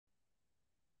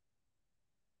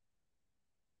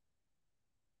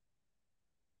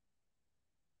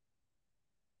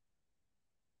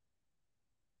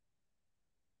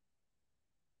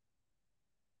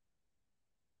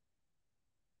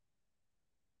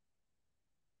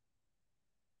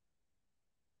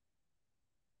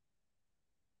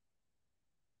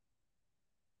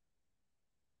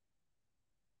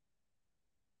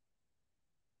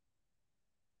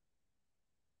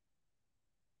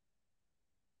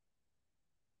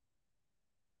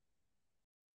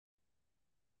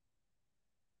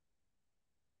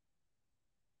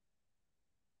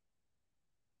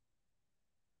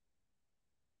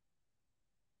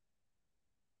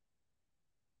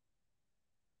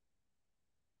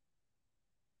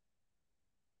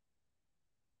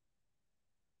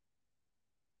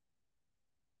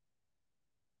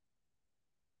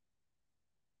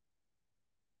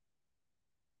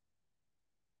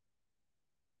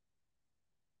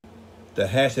The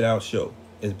Hash It Out Show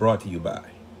is brought to you by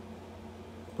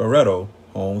Barreto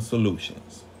Home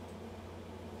Solutions,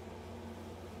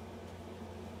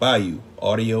 Bayou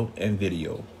Audio and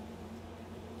Video,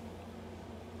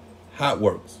 Hot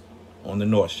Works on the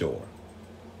North Shore,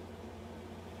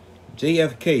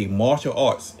 JFK Martial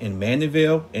Arts in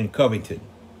Mandeville and Covington,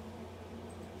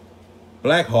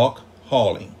 Black Hawk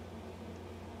Hauling,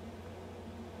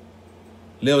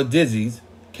 Lil Dizzy's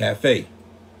Cafe,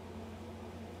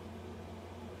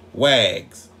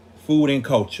 Wags Food and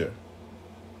Culture,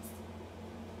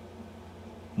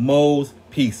 Moe's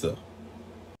Pizza,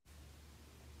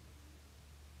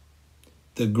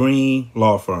 The Green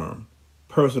Law Firm,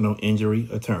 Personal Injury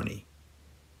Attorney,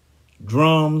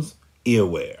 Drums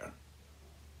Earwear.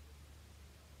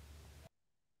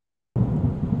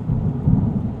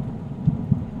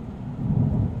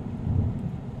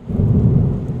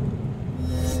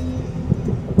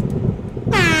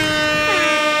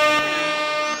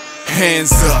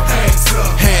 Hands up, hands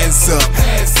up,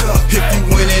 hands up. If you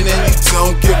winning and you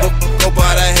don't give a fuck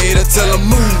about a hater, tell them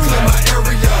move. Clear my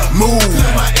area, move.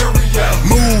 Clear my area,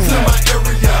 move. Clear my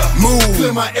area, move.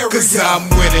 Clear my area. Cause I'm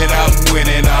winning, I'm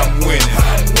winning, I'm winning.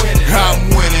 I'm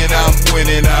winning, I'm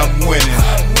winning, I'm winning.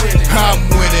 I'm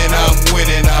winning, I'm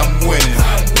winning, I'm winning.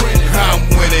 I'm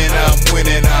winning, I'm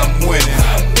winning, I'm winning.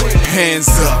 Hands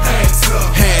up, hands up,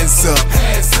 hands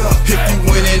up. If you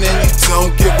winning and you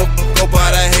don't give a fuck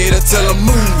about a hater, tell them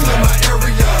move. Clear my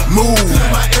area, move.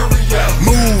 Clear my area,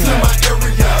 move. Clear my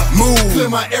area, move. Clear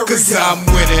my area. Cause I'm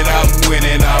winning, I'm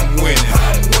winning, I'm winning.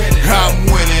 I'm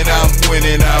winning, I'm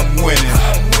winning, I'm winning.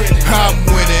 I'm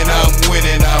winning, I'm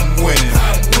winning, I'm winning.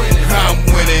 I'm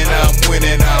winning, I'm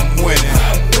winning, I'm winning.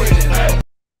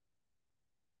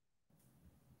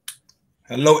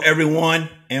 Hello, everyone,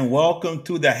 and welcome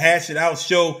to the Hash It Out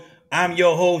Show. I'm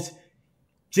your host,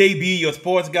 JB, your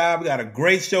sports guy. We got a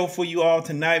great show for you all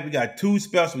tonight. We got two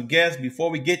special guests. Before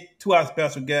we get to our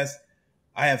special guests,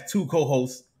 I have two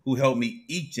co-hosts who help me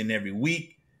each and every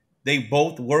week. They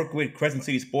both work with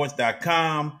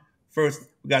CrescentCitySports.com. First,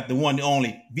 we got the one, the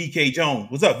only, VK Jones.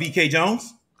 What's up, VK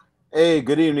Jones? Hey,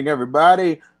 good evening,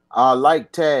 everybody.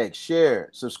 Like, tag, share,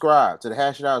 subscribe to the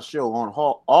Hash It Out Show on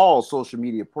all social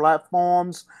media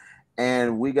platforms.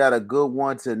 And we got a good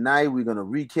one tonight. We're going to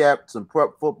recap some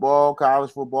prep football,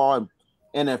 college football,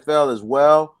 and NFL as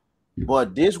well.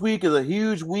 But this week is a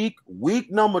huge week,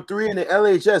 week number 3 in the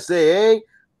LHSAA,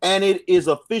 and it is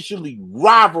officially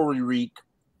rivalry week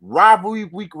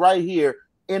right here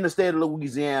in the state of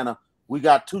Louisiana. We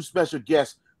got two special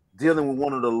guests dealing with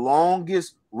one of the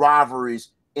longest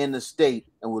rivalries in the state,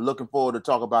 and we're looking forward to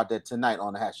talk about that tonight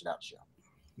on the Hash It Out Show.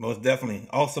 Most definitely.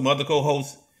 Also, my other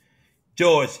co-host,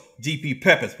 George GP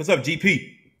Peppers. What's up,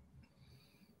 GP?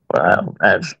 Well,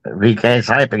 as VK's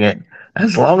hyping it,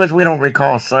 as long as we don't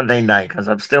recall Sunday night, because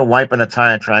I'm still wiping the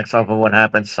tire tracks off of what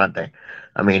happened Sunday.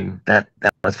 I mean, that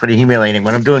was pretty humiliating.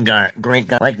 But I'm doing great.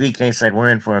 Like VK said, we're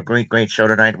in for a great show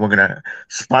tonight. We're going to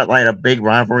spotlight a big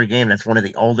rivalry game. That's one of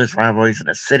the oldest rivalries in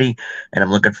the city, and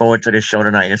I'm looking forward to this show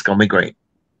tonight. It's going to be great.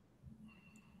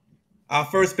 Our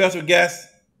first special guest,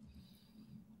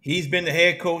 he's been the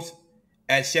head coach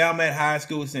at Chalmette High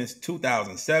School since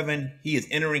 2007. He is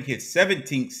entering his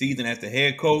 17th season as the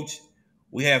head coach.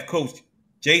 We have Coach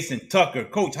Jason Tucker.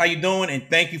 Coach, how you doing? And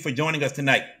thank you for joining us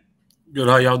tonight. Good.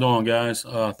 How y'all doing, guys?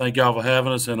 Thank y'all for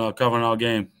having us and covering our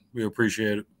game. We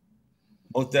appreciate it.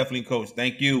 Most definitely, Coach.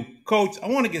 Thank you. Coach, I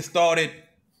want to get started.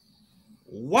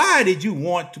 Why did you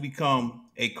want to become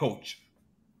a coach?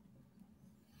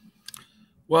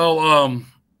 Well,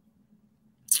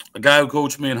 a guy who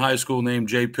coached me in high school named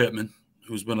Jay Pittman,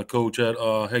 who's been a coach at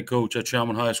head coach at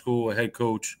Chalmette High School, a head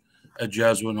coach at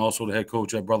Jesuit, and also the head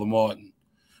coach at Brother Martin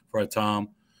for a time.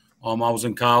 I was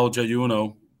in college at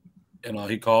UNO, and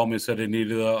he called me and said they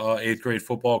needed a 8th grade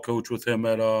football coach with him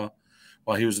at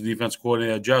while he was the defense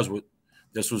coordinator at Jesuit.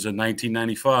 This was in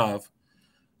 1995.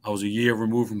 I was a year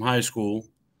removed from high school,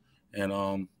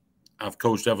 and I've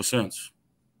coached ever since.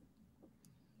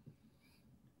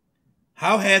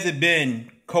 How has it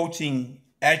been coaching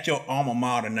at your alma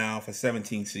mater now for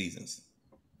 17 seasons?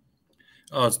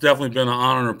 It's definitely been an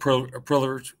honor and a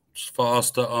privilege for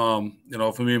us to,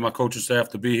 for me and my coaching staff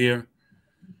to be here.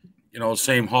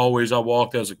 Same hallways I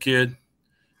walked as a kid,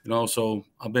 so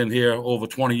I've been here over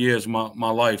 20 years of my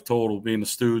life total, being a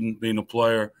student, being a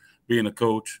player, being a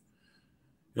coach.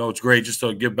 It's great just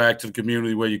to give back to the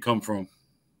community where you come from.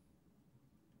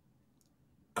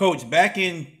 Coach, back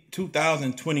in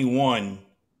 2021,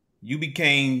 you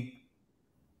became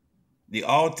the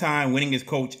all-time winningest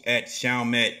coach at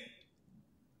Chalmette.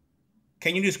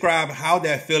 Can you describe how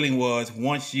that feeling was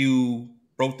once you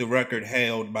broke the record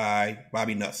held by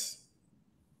Bobby Nuss?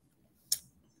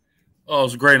 Oh,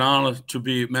 it's a great honor to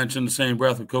be mentioned in the same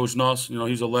breath with Coach Nuss. You know,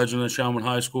 he's a legend at Chalmette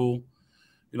High School.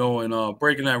 You know, and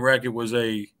breaking that record was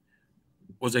a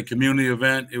community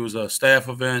event. It was a staff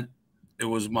event. It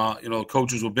was my, you know,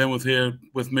 coaches who've been with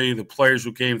me, the players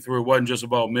who came through. It wasn't just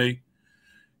about me.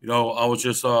 You know, I was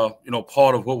just, you know,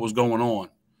 part of what was going on.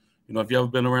 You know, if you ever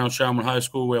been around Chalmette High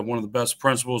School, we have one of the best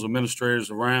principals,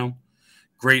 administrators around,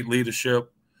 great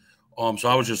leadership. So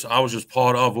I was just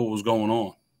part of what was going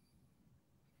on.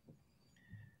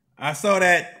 I saw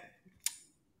that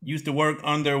you used to work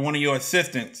under one of your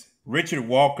assistants, Richard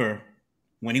Walker,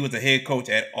 when he was the head coach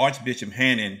at Archbishop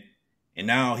Hannon, and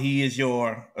now he is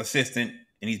your assistant,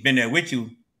 and he's been there with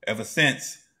you ever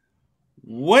since.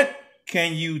 What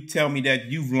can you tell me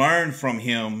that you've learned from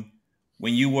him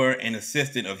when you were an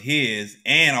assistant of his,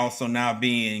 and also now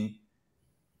being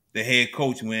the head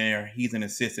coach where he's an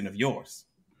assistant of yours?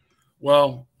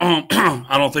 Well,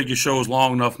 I don't think your show is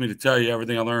long enough for me to tell you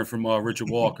everything I learned from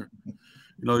Richard Walker. You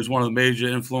know, he's one of the major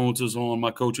influences on my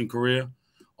coaching career.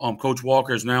 Coach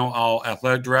Walker is now our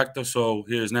athletic director, so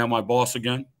he is now my boss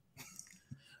again.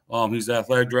 He's the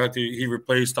athletic director. He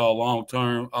replaced our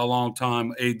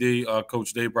long-time AD,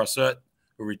 Coach Dave Brissett,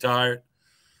 who retired.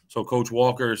 So Coach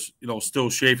Walker is, you know,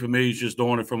 still shaping me. He's just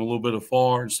doing it from a little bit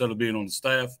afar instead of being on the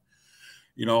staff.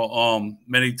 You know,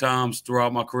 many times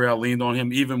throughout my career, I leaned on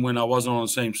him, even when I wasn't on the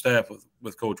same staff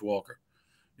with Coach Walker.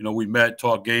 You know, we met,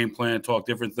 talked game plan, talked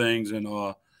different things, and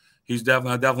I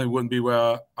definitely wouldn't be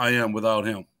where I am without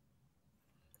him.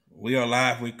 We are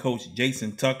live with Coach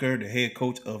Jason Tucker, the head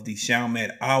coach of the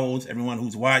Chalmette Owls. Everyone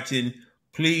who's watching,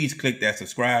 please click that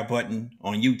subscribe button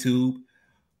on YouTube.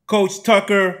 Coach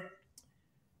Tucker,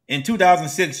 in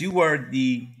 2006, you were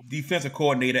the defensive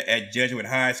coordinator at Jesuit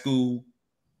High School.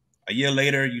 A year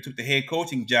later, you took the head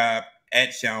coaching job at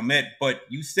Chalmette, but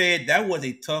you said that was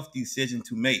a tough decision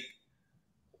to make.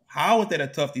 How was that a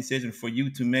tough decision for you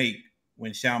to make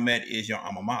when Chalmette is your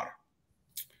alma mater?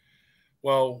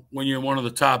 Well, when you're in one of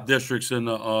the top districts in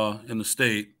the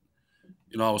state,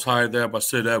 you know, I was hired there by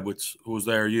Sid Edwards, who was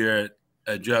there a year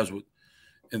at Jesuit.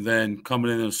 And then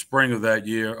coming in the spring of that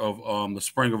year, of the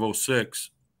spring of 06,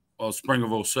 or spring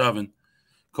of 07,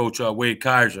 Coach Wade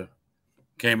Kaiser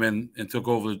came in and took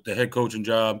over the head coaching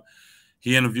job.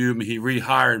 He interviewed me. He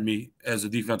rehired me as a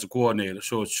defensive coordinator.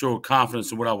 So it showed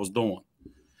confidence in what I was doing.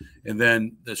 And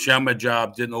then the Chalmette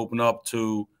job didn't open up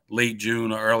to late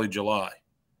June or early July.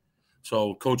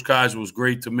 So Coach Kaiser was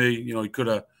great to me. You know, he could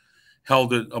have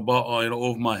held it about, you know,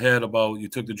 over my head about you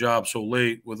took the job so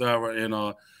late, whatever. And,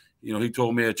 you know, he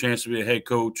told me a chance to be a head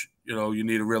coach, you know, you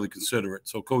need to really consider it.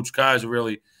 So Coach Kaiser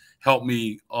really helped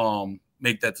me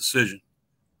make that decision.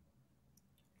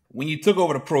 When you took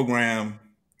over the program,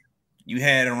 you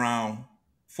had around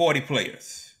 40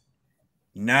 players.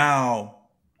 Now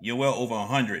you're well over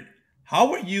 100. How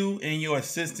were you and your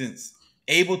assistants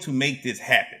able to make this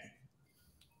happen?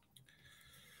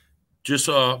 Just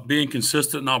being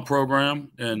consistent in our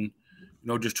program and, you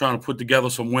know, just trying to put together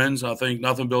some wins. I think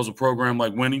nothing builds a program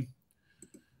like winning.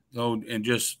 You know, and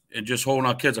just holding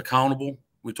our kids accountable.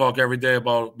 We talk every day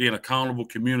about being accountable,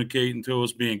 communicating to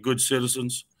us, being good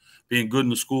citizens, being good in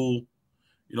the school,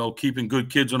 you know, keeping good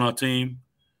kids on our team.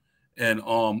 And,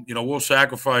 you know, we'll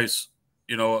sacrifice,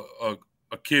 you know,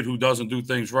 a kid who doesn't do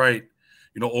things right,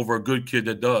 you know, over a good kid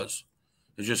that does.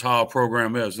 It's just how our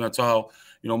program is. And that's how,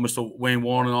 you know, Mr. Wayne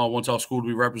Warren and all wants our school to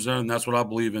be represented, and that's what I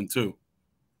believe in too.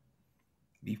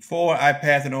 Before I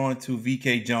pass it on to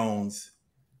VK Jones,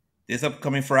 this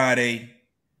upcoming Friday,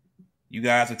 you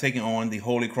guys are taking on the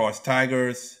Holy Cross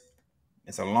Tigers.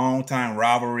 It's a long-time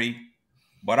rivalry,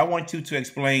 but I want you to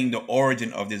explain the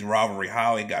origin of this rivalry,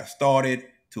 how it got started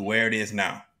to where it is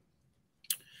now.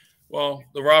 Well,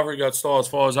 the rivalry got started, as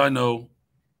far as I know,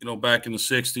 you know, back in the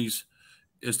 60s.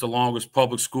 It's the longest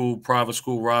public school, private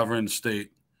school rivalry in the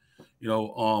state. You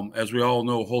know, as we all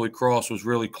know, Holy Cross was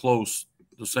really close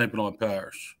to St. Bernard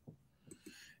Parish.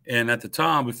 And at the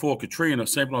time, before Katrina,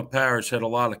 St. Bernard Parish had a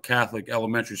lot of Catholic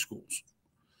elementary schools.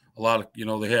 A lot of, you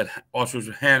know, they had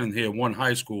Archbishop Hannon here, one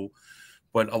high school,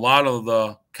 but a lot of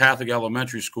the Catholic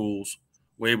elementary schools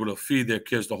were able to feed their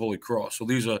kids to Holy Cross. So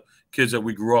these are kids that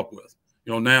we grew up with.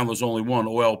 You know, now there's only one.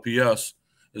 OLPS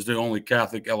is the only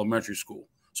Catholic elementary school.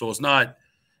 So it's not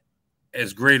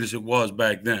as great as it was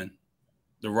back then,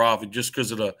 the rivalry, just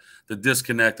because of the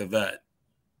disconnect of that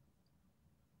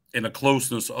and the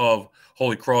closeness of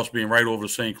Holy Cross being right over the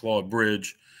St. Claude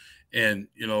Bridge. And,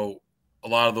 you know, a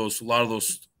lot of those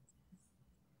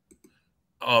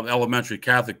elementary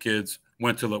Catholic kids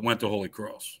went to Holy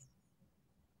Cross.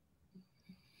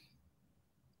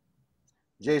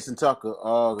 Jason Tucker,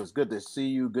 it's good to see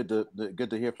you. Good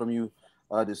to hear from you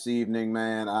this evening,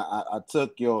 man. I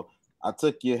took your I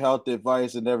took your health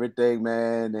advice and everything,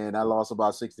 man, and I lost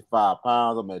about 65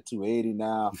 pounds. I'm at 280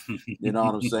 now. You know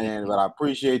what I'm saying? But I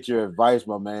appreciate your advice,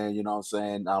 my man. You know what I'm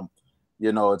saying?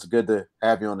 You know, it's good to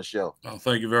have you on the show. Oh,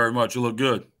 thank you very much. You look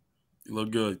good. You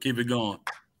look good. Keep it going.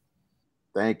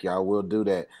 Thank you. I will do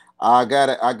that. I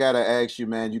gotta ask you,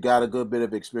 man. You got a good bit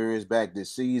of experience back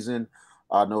this season.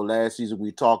 I know last season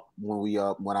we talked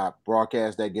when I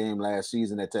broadcast that game last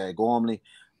season at Tag Gormley,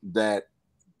 that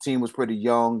team was pretty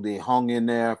young. They hung in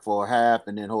there for a half,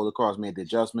 and then holycross made the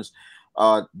adjustments.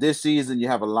 This season, you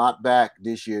have a lot back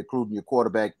this year, including your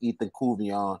quarterback, Ethan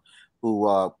Couvion,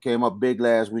 who came up big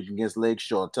last week against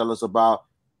Lakeshore. Tell us about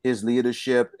his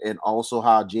leadership and also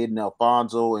how Jaden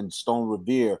Alfonso and Stone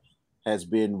Revere has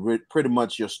been pretty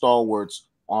much your stalwarts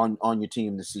on your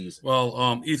team this season.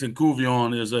 Well, Ethan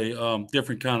Couvion is a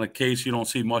different kind of case you don't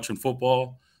see much in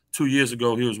football. 2 years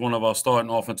ago, he was one of our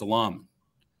starting offensive linemen.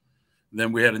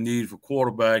 Then we had a need for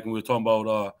quarterback, and we were talking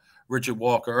about Richard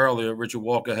Walker earlier. Richard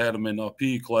Walker had him in our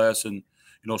PE class and,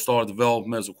 started to develop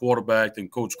him as a quarterback. Then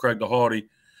Coach Craig DeHardy,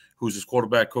 who's his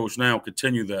quarterback coach now,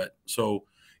 continued that. So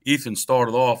Ethan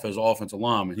started off as an offensive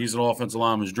lineman. He's an offensive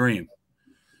lineman's dream.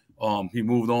 He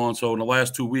moved on. So in the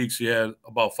last 2 weeks, he had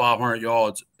about 500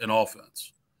 yards in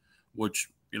offense, which,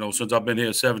 since I've been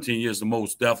here 17 years, the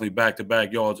most definitely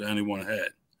back-to-back yards that anyone had.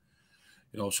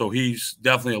 So he's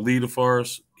definitely a leader for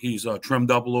us. He's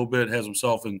trimmed up a little bit, has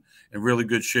himself in really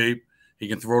good shape. He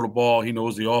can throw the ball. He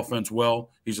knows the offense well.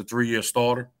 He's a 3-year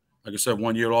starter. Like I said,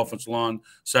 1 year offensive line,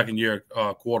 2nd year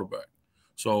quarterback.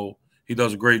 So he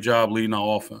does a great job leading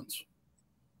our offense.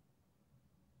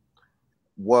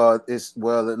 Well,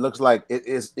 it looks like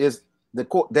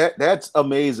that's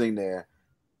amazing there,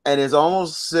 and it's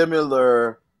almost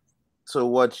similar to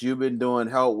what you've been doing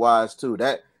health wise too.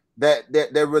 That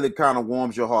really kind of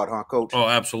warms your heart, huh, Coach? Oh,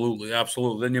 absolutely,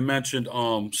 absolutely. Then you mentioned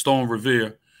Stone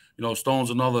Revere. Stone's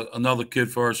another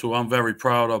kid for us who I'm very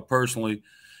proud of personally.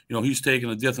 He's taken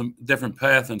a different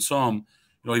path than some.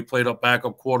 He played a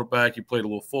backup quarterback. He played a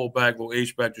little fullback, a little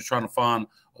H-back, just trying to find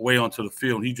a way onto the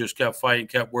field. He just kept fighting,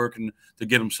 kept working to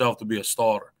get himself to be a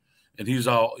starter. And he's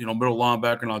our, middle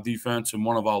linebacker in our defense and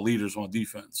one of our leaders on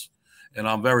defense. And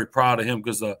I'm very proud of him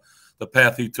because the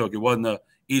path he took, it wasn't an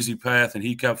easy path, and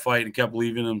he kept fighting, kept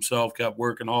believing in himself, kept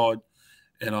working hard.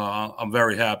 And I'm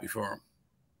very happy for him.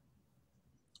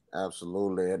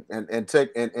 Absolutely.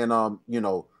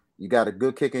 You got a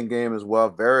good kicking game as well,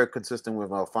 very consistent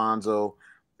with Alfonso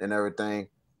and everything.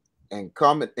 And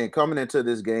coming into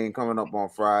this game coming up on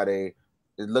Friday,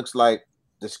 it looks like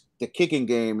the kicking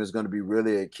game is going to be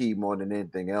really a key more than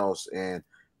anything else. And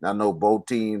I know both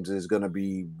teams is going to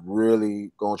be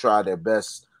really going to try their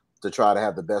best to try to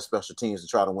have the best special teams to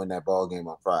try to win that ball game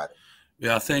on Friday.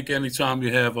 Yeah, I think anytime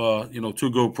you have, two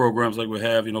good programs like we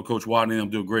have, Coach Wattigny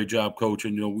do a great job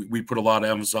coaching. We put a lot of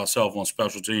emphasis ourselves on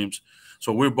special teams.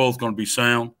 So we're both going to be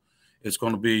sound. It's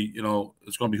going to be,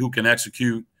 who can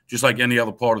execute, just like any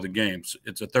other part of the game.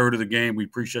 It's a third of the game. We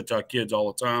appreciate our kids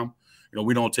all the time.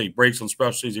 We don't take breaks on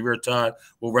special teams. If you're tired,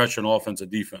 we'll rush on offense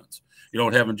and defense.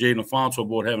 Having Jaden Alfonso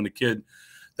aboard, having a kid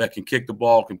that can kick the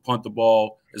ball, can punt the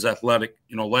ball, is athletic.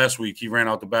 Last week he ran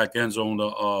out the back end zone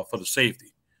for the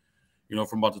safety.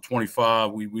 From about the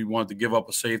 25, we wanted to give up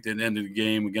a safety at the end of the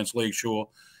game against Lakeshore.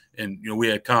 And, we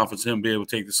had confidence in him being able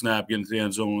to take the snap, get into the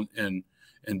end zone, and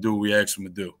do what we asked him to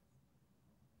do.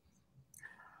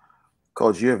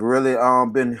 Coach, you have really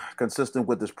been consistent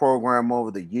with this program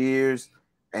over the years,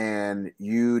 and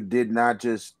you did not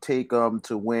just take them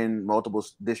to win multiple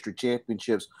district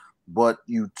championships, but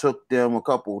you took them a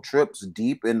couple trips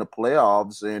deep in the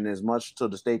playoffs and as much to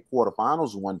the state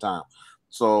quarterfinals one time.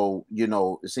 So,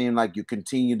 it seemed like you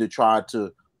continue to try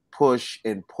to push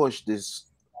this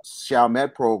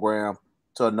Chalmette program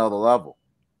to another level.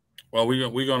 Well, we're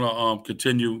going to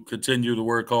continue to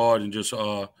work hard and just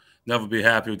never be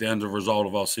happy with the end of the result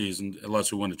of our season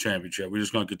unless we win the championship. We're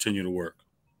just going to continue to work.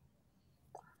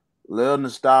 Little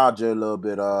nostalgia, a little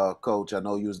bit, Coach. I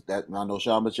know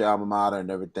Chalmette's your alma mater and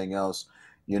everything else.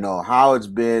 How it's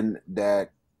been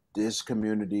that this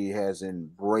community has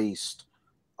embraced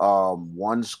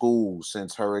one school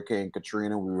since Hurricane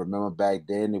Katrina. We remember back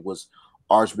then it was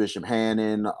Archbishop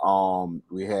Hannon.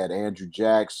 We had Andrew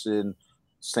Jackson,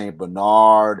 St.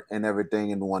 Bernard, and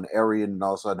everything in one area. And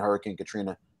all of a sudden, Hurricane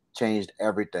Katrina changed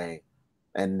everything.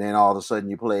 And then all of a sudden,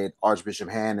 you played Archbishop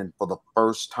Hannon for the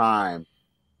first time,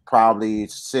 probably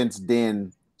since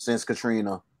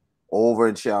Katrina, over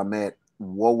in Chalmette.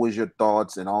 What was your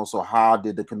thoughts? And also, how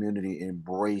did the community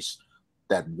embrace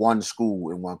that one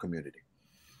school in one community?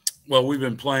 Well, we've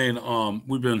been playing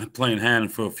Hannon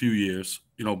for a few years,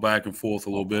 back and forth a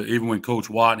little bit. Even when Coach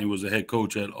Wattigny was the head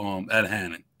coach at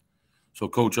Hannon, So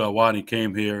Coach Wattigny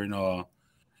came here, and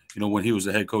you know, when he was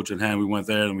the head coach at Hannon, we went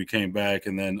there and we came back,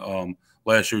 and then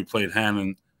last year we played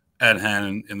Hannon at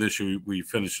Hannon, and this year we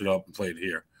finished it up and played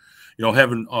here. You know,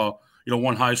 having you know,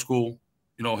 one high school.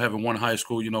 You know, having one high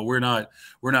school, you know, we're not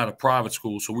a private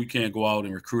school, so we can't go out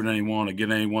and recruit anyone or get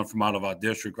anyone from out of our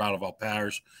district or out of our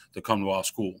parish to come to our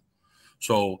school.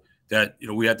 So that, you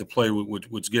know, we had to play with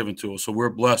what's given to us. So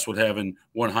we're blessed with having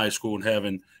one high school and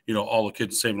having, you know, all the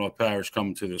kids in St. Bernard Parish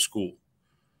coming to the school.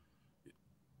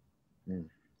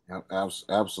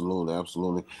 Absolutely,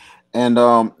 absolutely. And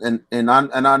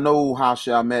I know how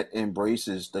Chalmette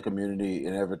embraces the community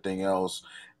and everything else.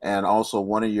 And also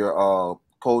one of your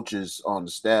coaches on the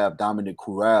staff, Dominic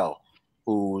Currell,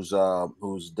 who's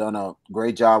done a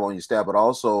great job on your staff, but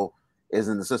also is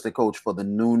an assistant coach for the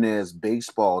Nunez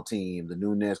baseball team, the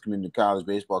Nunez Community College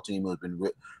baseball team, who's been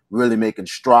really making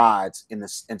strides in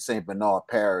St. Bernard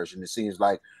Parish. And it seems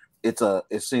like it's a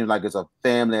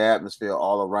family atmosphere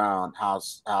all around how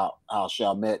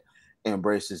Chalmette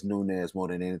embraces Nunez more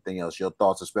than anything else. Your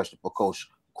thoughts, especially for Coach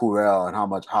Currell,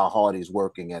 and how hard he's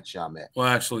working at Chalmette. Well,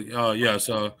 actually, yes,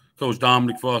 Coach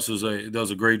Dominic for us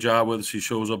does a great job with us. He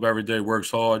shows up every day,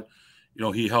 works hard. You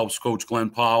know, he helps Coach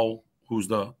Glenn Powell, who's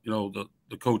the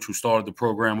coach who started the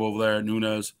program over there at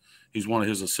Nunez. He's one of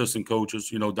his assistant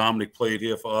coaches. You know, Dominic played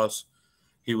here for us.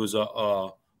 He was a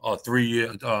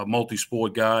 3-year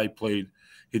multi-sport guy.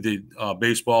 He did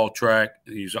baseball, track.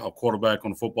 He's a quarterback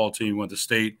on the football team. Went to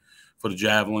state for the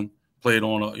javelin. Played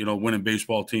on winning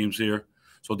baseball teams here.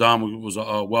 So Dominic was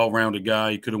a well-rounded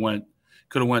guy. He could have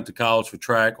went to college for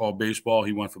track or baseball.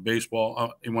 He went for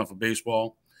baseball.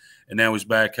 And now he's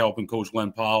back helping Coach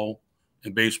Glenn Powell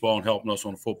in baseball and helping us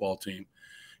on the football team.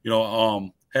 You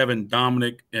know, having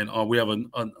Dominic, and we have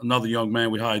another young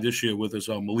man we hired this year with us,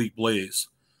 Malik Blaze.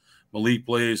 Malik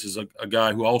Blaze is a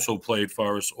guy who also played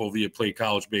for us over here, played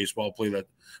college baseball, played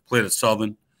at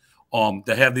Southern.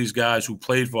 To have these guys who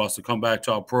played for us to come back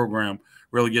to our program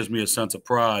really gives me a sense of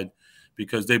pride,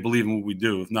 because they believe in what we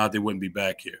do. If not, they wouldn't be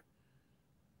back here.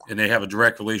 And they have a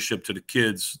direct relationship to the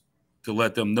kids to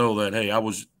let them know that, hey, I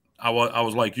was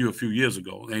like you a few years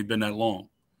ago. It ain't been that long.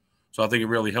 So I think it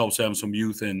really helps having some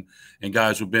youth and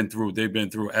guys who've been through what they've been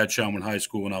through at Chalmette High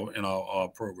School in our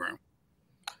program.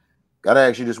 Got to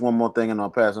ask you just one more thing, and I'll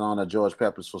pass it on to George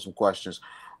Peppers for some questions.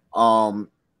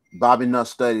 Bobby Nutt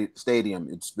Stadium,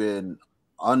 it's been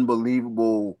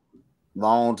unbelievable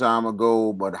long time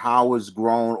ago, but how it's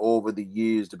grown over the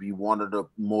years to be one of the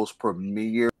most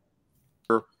premier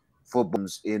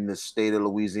footballs in the state of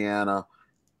Louisiana.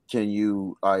 Can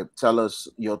you tell us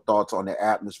your thoughts on the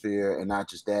atmosphere, and not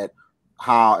just that,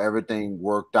 how everything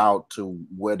worked out to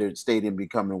where the stadium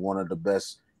becoming one of the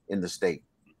best in the state?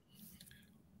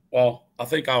 Well, I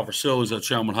think our facilities at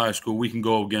Chalmette High School, we can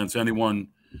go against anyone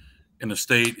in the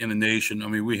state, in the nation. I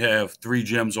mean, we have 3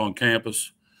 gyms on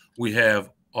campus. We have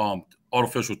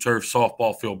artificial turf,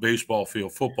 softball field, baseball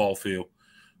field, football field.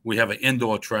 We have an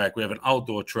indoor track. We have an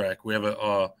outdoor track. We have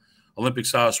an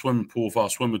Olympic-sized swimming pool for our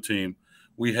swimming team.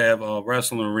 We have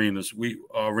wrestling arenas. We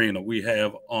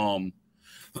have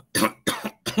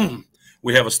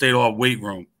we have a state-of-the-art weight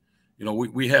room. You know,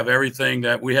 we have everything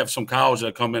that we have. Some colleges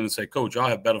that come in and say, Coach, y'all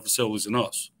have better facilities than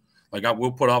us. Like,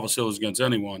 we'll put our facilities against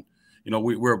anyone. You know,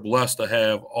 we're blessed to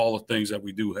have all the things that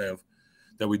we do have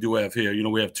here. You know,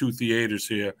 we have 2 theaters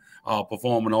here.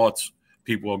 Performing arts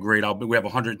people are great. We have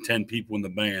 110 people in the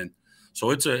band. So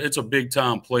it's a big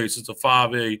time place. It's a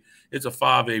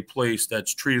 5A place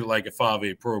that's treated like a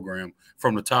 5A program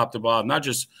from the top to bottom. Not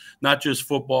just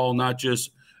football, not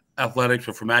just athletics,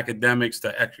 but from academics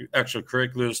to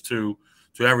extracurriculars to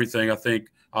everything. I think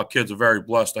our kids are very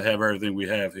blessed to have everything we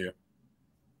have here.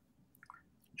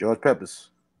 George Peppers.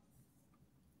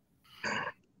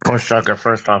 Coach Tucker,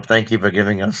 first off, thank you for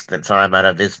giving us the time out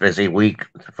of this busy week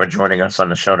for joining us on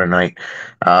the show tonight.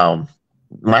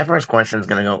 My first question is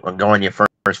going to go on your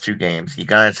first 2 games. You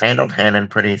guys handled Hannon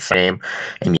pretty same,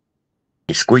 and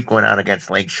you squeaked one out against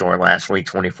Lakeshore last week,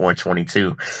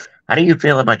 24-22. How do you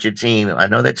feel about your team? I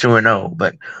know they're 2-0,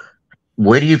 but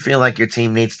where do you feel like your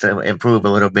team needs to improve a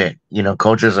little bit? You know,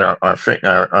 coaches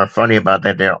are funny about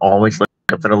that. They're always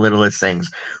looking for the littlest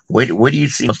things. Where do you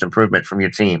see most improvement from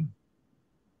your team?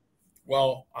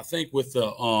 Well, I think with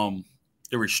the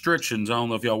restrictions, I don't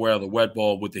know if y'all aware of the wet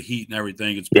ball with the heat and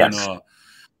everything. It's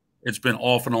been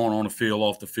off and on the field,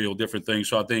 off the field, different things.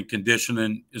 So I think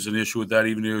conditioning is an issue with that.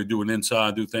 Even though you're doing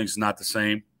inside, do things not the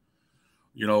same.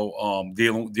 You know,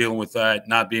 dealing with that,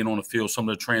 not being on the field, some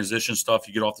of the transition stuff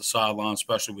you get off the sideline,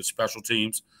 especially with special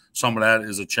teams. Some of that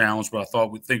is a challenge, but I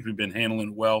think we've been handling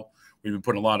it well. We've been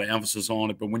putting a lot of emphasis on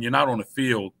it. But when you're not on the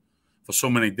field for so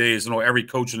many days, you know, every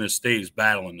coach in this state is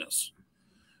battling this.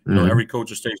 You know, every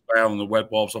coach stays battling the wet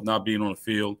ball stuff, not being on the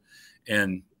field.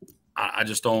 And I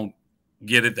just don't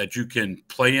get it that you can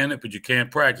play in it, but you can't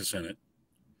practice in it.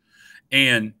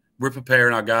 And we're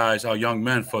preparing our guys, our young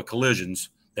men, for collisions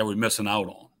that we're missing out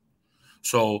on.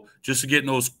 So just to get in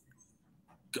those,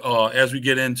 as we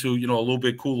get into, you know, a little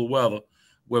bit cooler weather,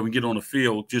 where we get on the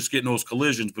field, just getting those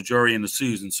collisions, but you're already in the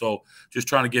season. So just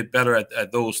trying to get better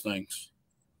at those things.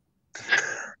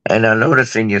 And I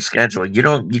noticed in your schedule, you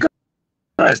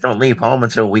guys don't leave home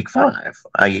until week 5.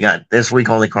 You got this week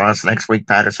Holycross, next week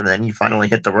Patterson, and then you finally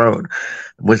hit the road.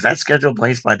 Was that schedule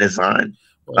placed by design?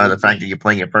 The fact that you're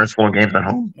playing your first 4 games at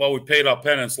home? Well, we paid our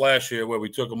penance last year where we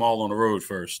took them all on the road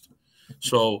first.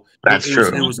 So that's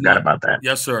true. It was not about that.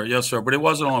 Yes, sir. Yes, sir. But it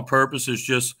wasn't on purpose. It's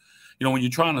just, you know, when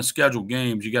you're trying to schedule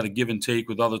games, you got to give and take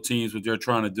with other teams, what they're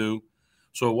trying to do.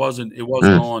 So it wasn't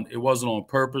on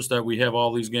purpose that we have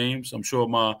all these games. I'm sure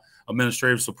my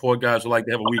administrative support guys would like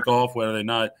to have a week off where they're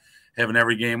not having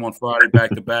every game on Friday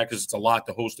back to back, because it's a lot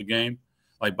to host a game.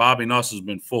 Like Bobby Nuss has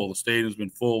been full, the stadium's been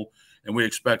full, and we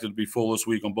expect it to be full this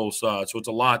week on both sides. So it's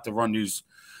a lot to run these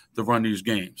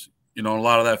games. You know, a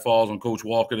lot of that falls on Coach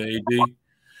Walker, the AD.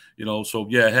 You know, so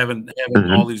yeah, having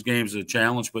all these games is a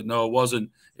challenge, but no, it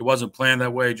wasn't planned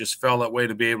that way. It just fell that way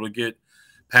to be able to get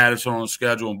Patterson on the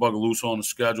schedule and Bugaloosa on the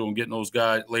schedule and getting those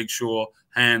guys, Lakeshore,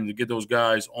 Hand, to get those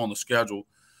guys on the schedule,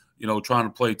 you know, trying to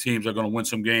play teams that are going to win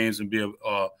some games and be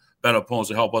a better opponents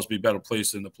to help us be better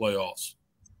placed in the playoffs.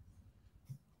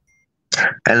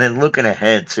 And then looking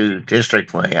ahead to district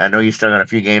play, I know you still got a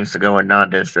few games to go in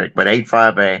non-district, but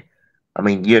 8-5A, I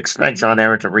mean, you expect John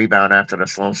Ehret to rebound after the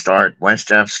slow start. West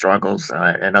Jeff struggles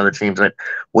and other teams.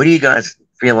 What do you guys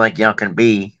feel like y'all can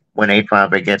be when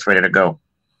 8-5A gets ready to go?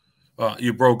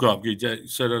 You broke up. Could you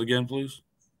say that again, please?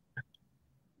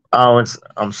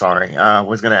 I'm sorry. I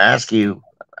was going to ask you,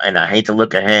 and I hate to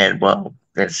look ahead. Well,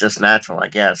 it's just natural, I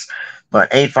guess. But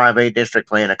 8-5A district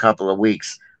play in a couple of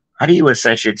weeks. How do you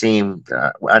assess your team?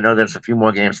 I know there's a few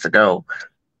more games to go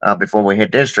before we hit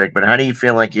district, but how do you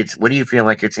feel like what do you feel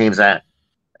like your team's at,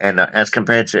 and as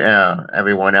compared to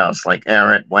everyone else, like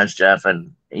Ehret, West Jeff,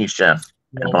 and East Jeff?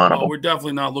 We're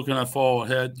definitely not looking that far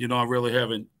ahead. You know, I really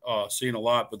haven't seen a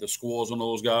lot with the scores on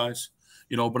those guys.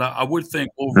 You know, but I would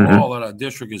think overall that our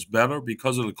district is better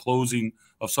because of the closing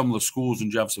of some of the schools in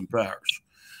Jefferson Parish.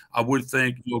 I would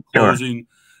think, you know, closing, you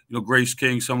know, Grace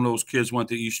King, some of those kids went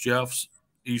to East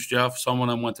Jeff, some of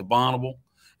them went to Bonneville,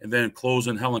 and then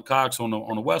closing Helen Cox on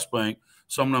the West Bank.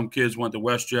 Some of them kids went to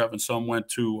West Jeff, and some went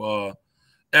to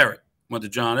went to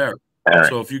John Ehret.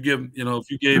 So if you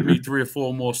gave me 3 or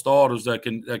 4 more starters that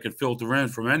can filter in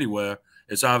from anywhere,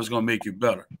 it's obviously going to make you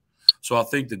better. So I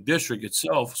think the district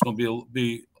itself is going to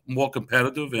be more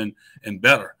competitive and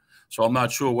better. So I'm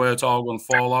not sure where it's all going to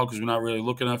fall out because we're not really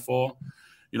looking that far.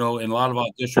 You know, and a lot of our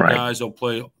district guys,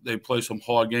 they play some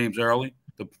hard games early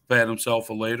to prepare themselves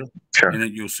for later, and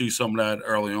then you'll see some of that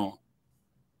early on.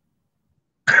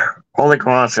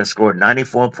 Holycross has scored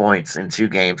 94 points in 2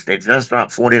 games. They just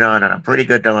dropped 49 on a pretty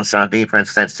good De La Salle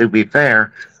defense that's, to be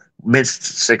fair, missed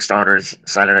 6 starters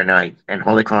Saturday night, and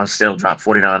Holycross still dropped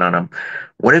 49 on them.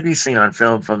 What have you seen on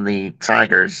film from the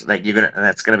Tigers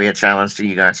that's gonna be a challenge to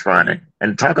you guys Friday?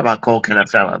 And talk about Cole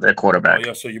Kennethella, their quarterback. Oh,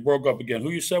 yeah, so you broke up again.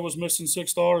 Who you said was missing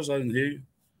 6 starters? I didn't hear you.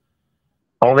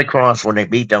 Holycross, when they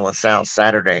beat De La Salle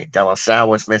Saturday, De La Salle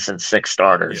was missing 6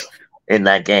 starters in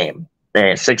that game. They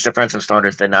had 6 defensive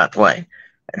starters did not play,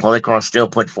 and Holycross still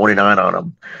put 49 on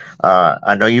them.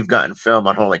 I know you've gotten film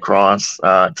on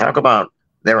Holycross. Talk about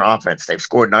their offense. They've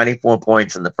scored 94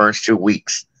 points in the first 2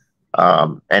 weeks,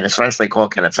 and especially Cole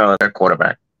Kennethella, their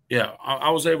quarterback. Yeah, I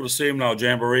was able to see him now.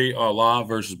 Jamboree live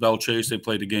versus Bell Chase. They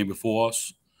played the game before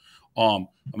us. I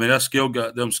mean, that skill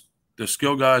guy, the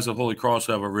skill guys of Holycross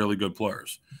have are really good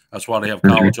players. That's why they have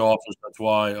college offers. That's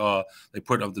why they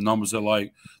put up the numbers. They're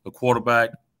like the quarterback.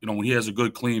 You know, when he has a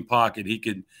good, clean pocket, he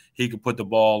could put the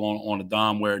ball on the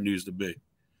dime where it needs to be.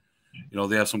 You know,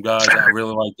 they have some guys I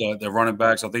really like. Their running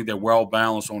backs. I think they're well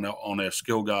balanced on their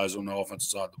skill guys on the offensive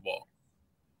side of the ball.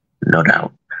 No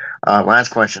doubt. Last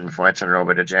question before I turn it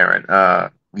over to Jared.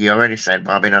 You already said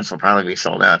Bobby Nuts will probably be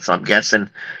sold out, so I'm guessing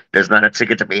there's not a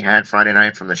ticket to be had Friday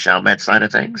night from the Chalmette side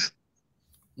of things.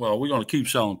 Well, we're going to keep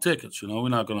selling tickets. You know, we're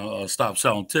not going to stop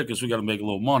selling tickets. We got to make a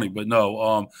little money. But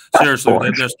no,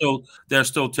 seriously, there's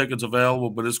still tickets available,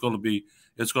 but it's going to be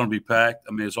packed.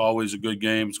 I mean, it's always a good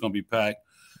game. It's going to be packed.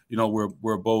 You know,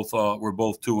 we're both 2-0. We're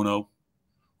both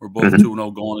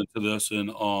 2-0 going into this, and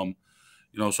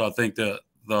you know, so I think that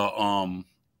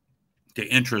the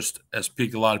interest has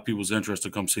piqued a lot of people's interest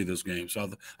to come see this game.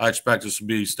 So I expect this to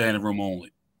be standing room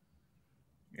only.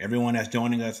 Everyone that's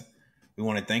joining us, we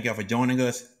want to thank y'all for joining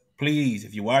us. please,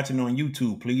 if you're watching on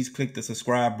YouTube, please click the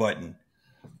subscribe button.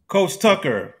 Coach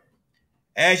Tucker,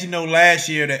 as you know, last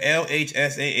year the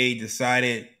LHSAA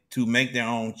decided to make their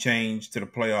own change to the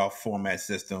playoff format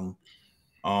system,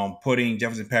 putting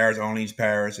Jefferson Parish, Orleans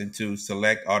Parish into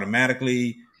select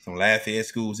automatically, some Lafayette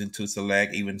schools into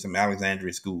select, even some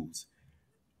Alexandria schools.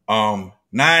 9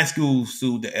 schools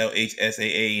sued the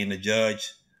LHSAA, and the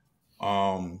judge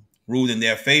ruled in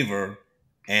their favor.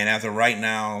 And as of right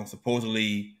now,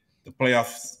 supposedly the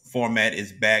playoff format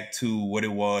is back to what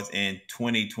it was in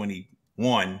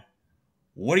 2021.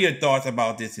 What are your thoughts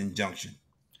about this injunction?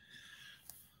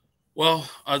 Well,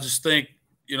 I just think,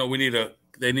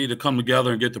 they need to come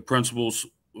together and get the principals.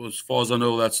 As far as I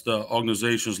know, that's the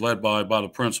organizations led by the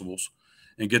principals,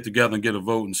 and get together and get a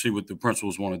vote and see what the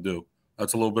principals want to do.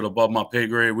 That's a little bit above my pay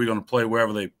grade. We're going to play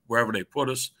wherever they put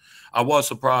us. I was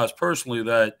surprised personally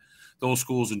that those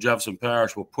schools in Jefferson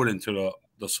Parish were put into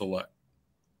the select,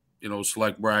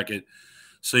 select bracket,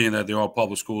 seeing that they're all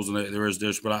public schools and there is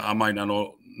this, but I might not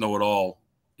know it all,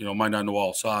 might not know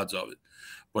all sides of it.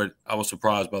 But I was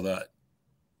surprised by that.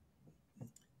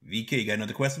 VK, you got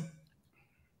another question?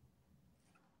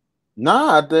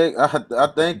 Nah, I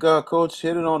think Coach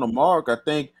hit it on the mark. I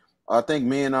think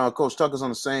me and Coach Tucker's on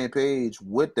the same page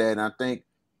with that. And I think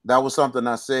that was something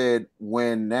I said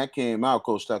when that came out,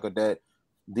 Coach Tucker, that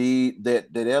the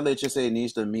LHSA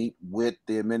needs to meet with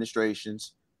the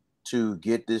administrations to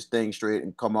get this thing straight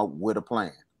and come up with a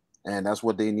plan. And that's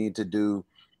what they need to do,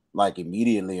 like,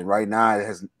 immediately. And right now it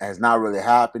has not really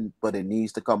happened, but it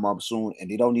needs to come up soon, and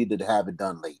they don't need to have it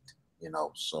done late,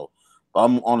 So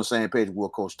I'm on the same page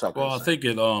with Coach Tucker. Well,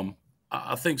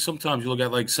 I think sometimes you look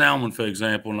at like Salmon, for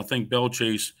example, and I think Bell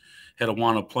Chase had to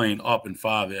wind up playing up in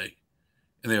 5A,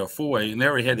 and they were 4A, and they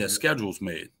already had their schedules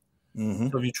made. Mm-hmm.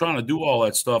 So if you're trying to do all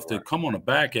that stuff to come on the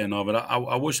back end of it,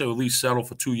 I wish they would at least settle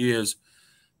for 2 years,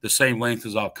 the same length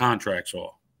as our contracts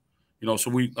are.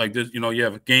 So we like this. You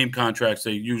have game contracts;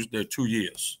 they're 2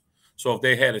 years. So if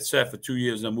they had it set for 2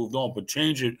 years and then moved on, but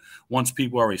change it once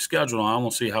people are already scheduled, I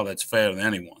don't see how that's fair to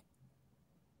anyone.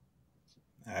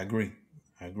 I agree.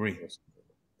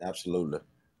 Absolutely.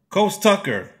 Coach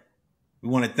Tucker, we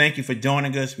want to thank you for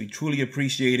joining us. We truly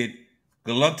appreciate it.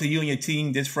 Good luck to you and your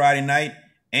team this Friday night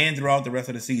and throughout the rest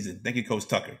of the season. Thank you, Coach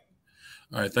Tucker.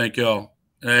 All right, thank y'all.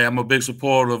 Hey, I'm a big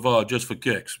supporter of Just for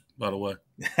Kicks, by the way.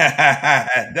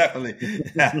 Definitely,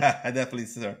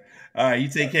 sir. All right, you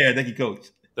take care. Thank you, Coach.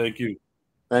 Thank you.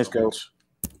 Thanks, Coach.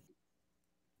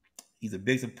 He's a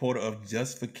big supporter of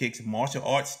Just for Kicks Martial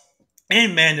Arts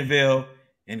in Mandeville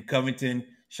and Covington.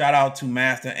 Shout out to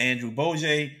Master Andrew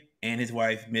Boje and his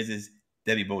wife, Mrs.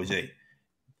 Debbie Boje.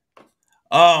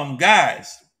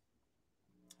 Guys,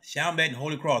 Chalmette and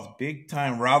Holy Cross, big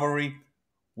time rivalry.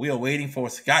 We are waiting for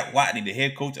Scott Wattigny, the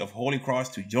head coach of Holy Cross,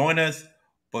 to join us.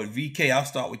 But VK, I'll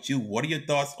start with you. What are your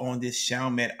thoughts on this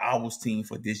Chalmette Owls team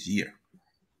for this year?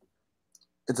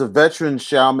 It's a veteran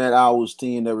Chalmette Owls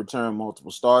team that returned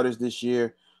multiple starters this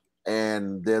year,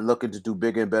 and they're looking to do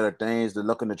bigger and better things. They're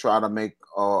looking to try to make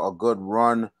a good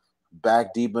run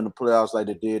back deep in the playoffs like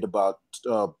they did about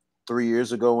 3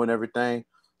 years ago and everything.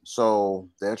 So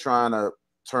they're trying to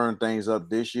turn things up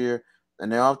this year,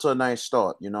 and they're off to a nice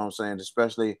start, you know what I'm saying?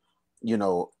 Especially,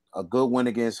 a good win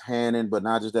against Hannon, but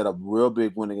not just that, a real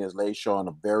big win against Lakeshore in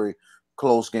a very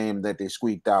close game that they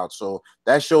squeaked out. So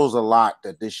that shows a lot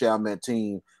that this Chalmette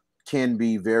team can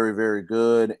be very, very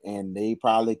good, and they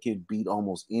probably can beat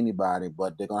almost anybody,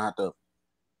 but they're going to have to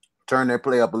turn their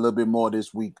play up a little bit more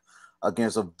this week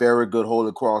against a very good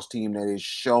Holy Cross team that is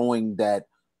showing that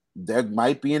they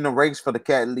might be in the race for the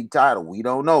Cat League title. We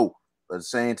don't know. But at the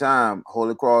same time,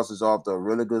 Holy Cross is off to a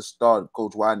really good start.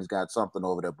 Coach Wattigny's got something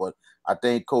over there. But I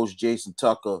think Coach Jason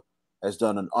Tucker has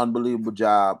done an unbelievable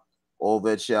job over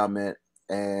at Chalmette,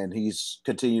 and he's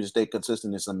continued to stay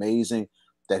consistent. It's amazing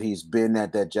that he's been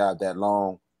at that job that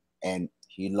long, and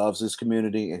he loves his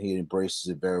community, and he embraces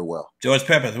it very well. George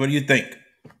Peppers, what do you think?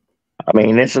 I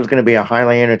mean, this is going to be a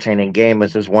highly entertaining game.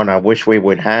 This is one I wish we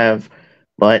would have,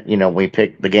 but, we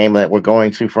picked the game that we're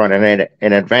going to front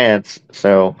in advance.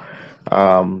 So,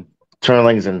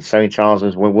 Turlings and St.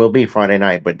 Charles's will be Friday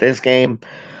night. But this game,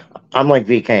 I'm like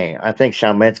VK. I think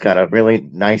Chalmette's got a really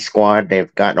nice squad.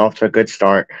 They've gotten off to a good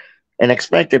start. An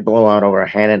expected blowout over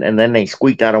Hannon, and then they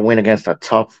squeaked out a win against a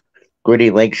tough,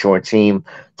 gritty Lakeshore team,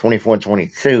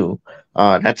 24-22.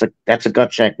 That's a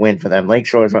gut check win for them.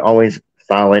 Lakeshores are always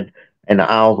solid, and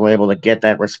the Owls were able to get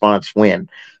that response win.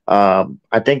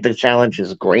 I think the challenge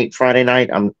is great Friday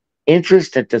night. I'm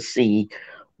interested to see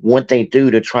what they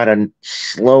do to try to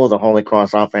slow the Holy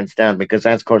Cross offense down, because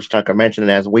as Coach Tucker mentioned,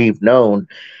 as we've known,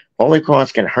 Holy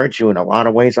Cross can hurt you in a lot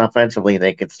of ways offensively.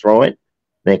 They could throw it,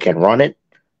 They can run it,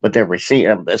 but their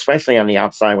receiver, especially on the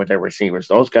outside with their receivers,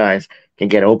 those guys can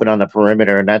get open on the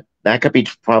perimeter, and that could be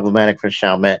problematic for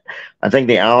Chalmette. I think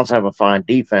the Owls have a fine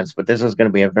defense, but this is going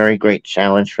to be a very great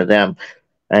challenge for them.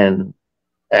 And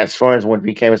as far as what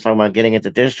VK was talking about getting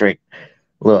into district,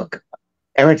 look,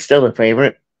 Eric's still the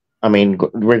favorite. I mean,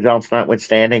 results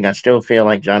notwithstanding, I still feel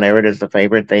like John Everett is the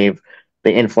favorite. The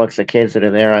influx of kids that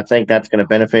are there. I think that's going to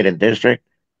benefit in district.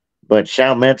 But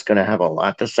Chalmette's going to have a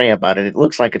lot to say about it. It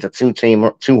looks like it's a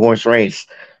two horse race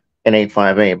in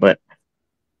 8-5A. But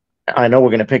I know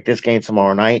we're going to pick this game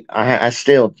tomorrow night. I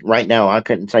still, right now, I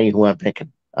couldn't tell you who I'm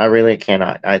picking. I really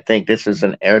cannot. I think this is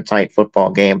an airtight football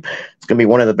game. It's going to be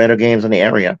one of the better games in the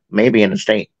area, maybe in the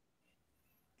state.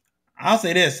 I'll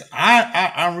say this.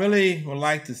 I really would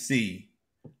like to see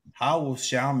how will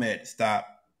Chalmette stop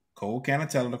Cole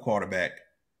Canatella, the quarterback,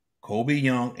 Kobe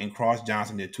Young, and Cross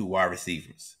Johnson, the two wide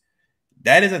receivers.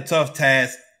 That is a tough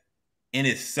task in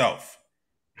itself.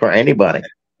 For anybody.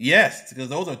 Yes, because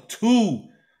those are two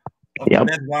of the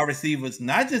best wide receivers,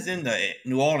 not just in the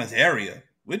New Orleans area.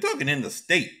 We're talking in the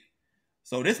state.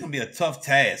 So this is going to be a tough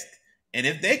task. And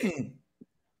if they can,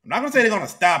 I'm not going to say they're going to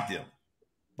stop them,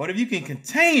 but if you can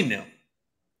contain them,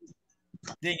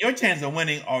 then your chances of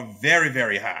winning are very,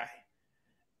 very high.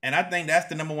 And I think that's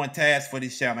the number one task for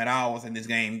these Chalmette Owls in this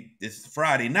game this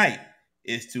Friday night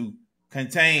is to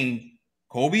contain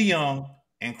Kobe Young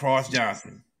and Cross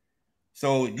Johnson.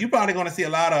 So you're probably going to see a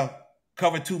lot of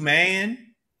cover 2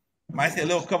 man, might see a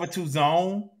little cover 2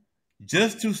 zone,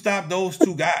 just to stop those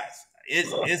two guys.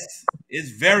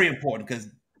 It's very important because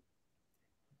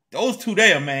those two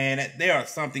there, man, they are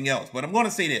something else. But I'm going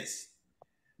to say this.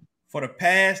 For the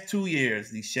past 2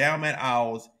 years, the Chalmette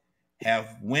Owls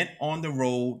have went on the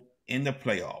road in the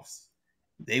playoffs.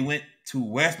 They went to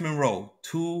West Monroe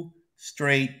 2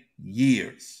 straight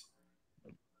years.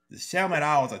 The Chalmette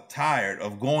Owls are tired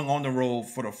of going on the road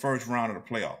for the first round of the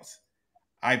playoffs.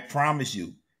 I promise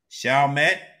you,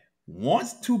 Chalmette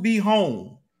wants to be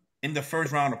home in the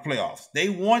first round of playoffs. They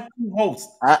want to host.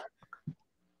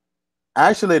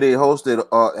 Actually, they hosted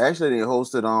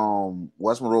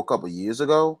West Monroe a couple of years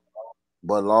ago,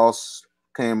 but lost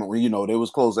came. They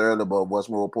was close early, but West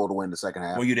Monroe pulled away in the second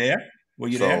half. Were you there?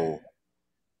 There?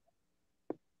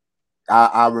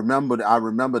 I remember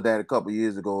that a couple of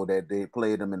years ago that they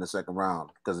played them in the second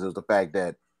round because it was the fact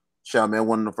that Chalmette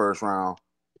won in the first round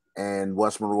and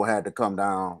West Monroe had to come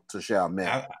down to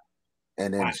Chalmette.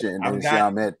 And then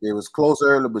Chalmette, it was close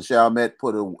early, but Chalmette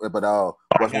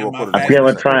West Monroe put it. I feel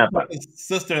a trap.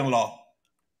 Sister-in-law,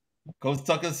 Coach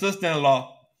Tucker's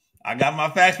sister-in-law. I got my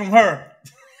facts from her.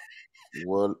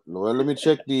 Well, let me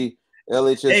check the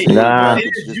LHS.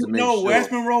 Hey,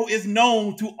 West Monroe is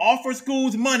known to offer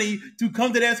schools money to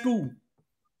come to that school.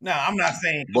 Now, I'm not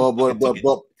saying because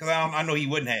I know he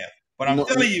wouldn't have, but I'm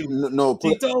telling you,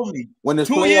 he told me when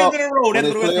 2 years in a row.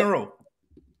 That's West Monroe.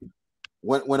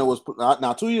 When it was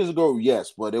now 2 years ago,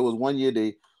 yes, but it was 1 year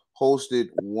they hosted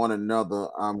one another.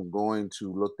 I'm going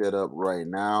to look that up right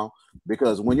now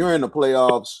because when you're in the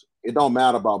playoffs, it don't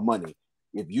matter about money.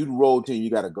 If you roll team, you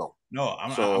got to go. No,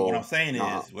 what I'm saying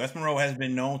is West Monroe has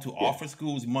been known to offer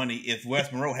schools money if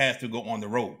West Monroe has to go on the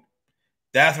road.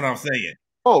 That's what I'm saying.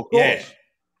 Oh, of course. Yeah,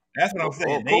 that's what I'm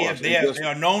saying. They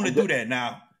are known to do that.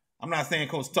 Now, I'm not saying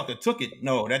Coach Tucker took it.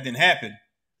 No, that didn't happen.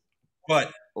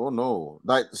 But oh no,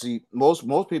 see,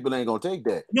 most people ain't gonna take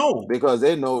that. No, because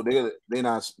they know they're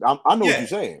not. I know what you're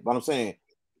saying, but I'm saying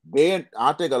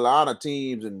I think a lot of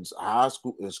teams in high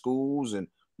school, in schools, and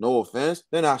no offense,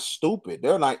 they're not stupid.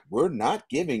 They're like, we're not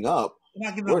giving up.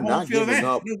 We're not giving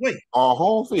up our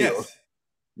home field. Yes.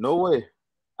 No way.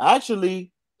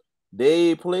 Actually,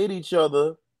 they played each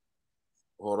other.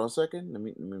 Hold on a second. Let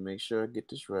me make sure I get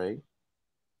this right.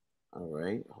 All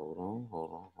right. Hold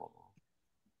on.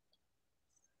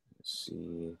 Let's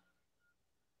see.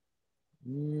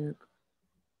 Yep.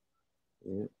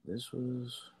 This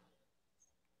was.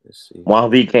 Let's see.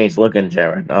 While VK's looking,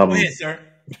 Jared. Go ahead, sir.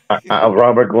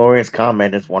 Robert Gloria's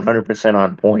comment is 100%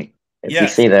 on point. If you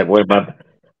see that,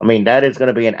 that is going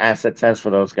to be an asset test for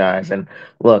those guys. And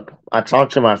look, I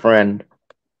talked to my friend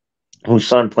whose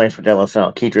son plays for De La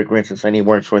Salle, Kedrick Richardson. He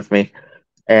works with me.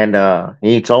 And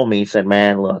he told me, he said,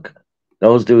 man, look,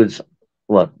 those dudes,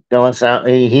 De La Salle,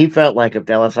 he felt like if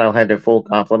De La Salle had their full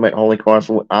complement, Holy Cross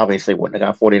obviously wouldn't have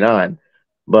got 49.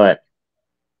 But,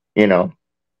 and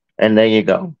there you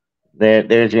go.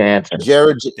 There's your answer.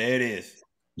 Jared, there it is.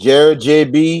 Jared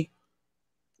JB,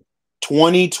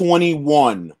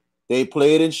 2021. They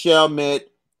played in Chalmette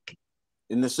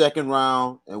in the second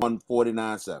round and won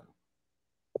 49-7.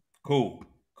 Cool.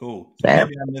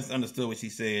 Maybe I misunderstood what she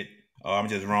said. Oh, I'm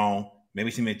just wrong.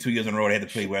 Maybe she made 2 years in a row. They had to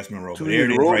play West Monroe. 2 But years there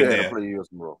in it a is row, right they had there. to play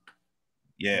West Monroe.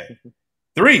 Yeah.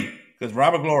 3, because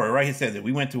Robert Glory, right? He says that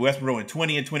we went to West Monroe in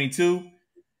 20 and 22,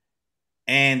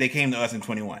 and they came to us in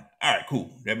 21. All right,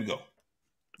 cool. There we go.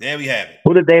 There we have it.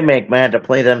 Who did they make mad to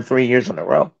play them 3 years in a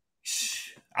row?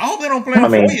 I hope they don't play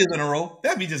them 4 years in a row.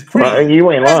 That'd be just crazy. Well,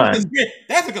 you ain't lying.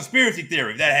 That's a conspiracy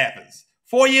theory if that happens.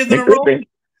 4 years in It a could row? be.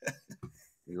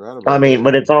 You're right about I mean, that.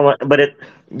 but it's all. But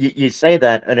you say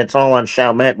that, and it's all on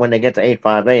Chalmette when they get to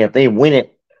 8-5A. If they win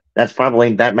it, that's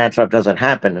probably that matchup doesn't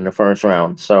happen in the first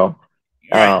round. So,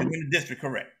 Right, they win the district,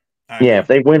 correct. yeah, if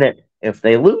they win it, if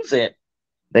they lose it,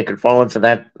 they could fall into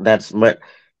that. But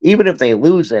even if they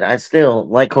lose it, I still,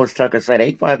 like Coach Tucker said,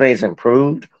 8-5A is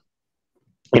improved.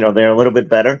 They're a little bit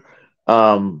better.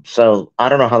 So I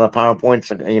don't know how the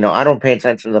PowerPoints. I don't pay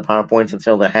attention to the PowerPoints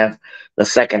until the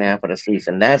second half of the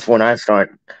season. That's when I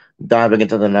start diving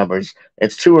into the numbers.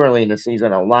 It's too early in the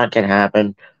season. A lot can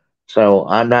happen. So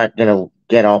I'm not gonna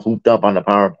get all hooped up on the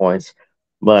PowerPoints.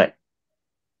 But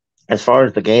as far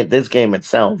as this game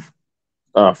itself,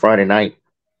 Friday night,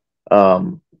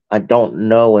 I don't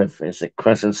know if is it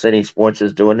Crescent City Sports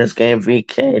is doing this game.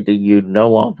 VK, do you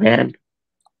know offhand?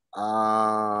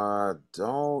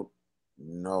 Don't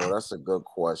know. That's a good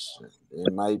question.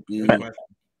 It might be.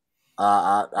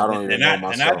 I don't even know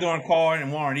myself. They're not doing Carr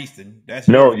and Warren Easton. That's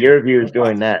your view is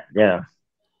doing that. Yeah,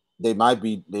 they might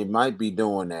be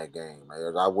doing that game.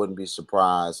 I wouldn't be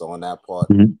surprised on that part.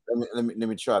 Mm-hmm. Let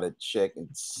me try to check and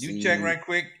see. You check right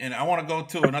quick, and I want to go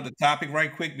to another topic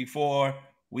right quick before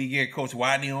we get Coach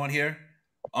Wattigny on here.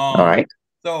 All right.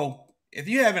 So if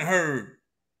you haven't heard,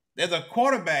 there's a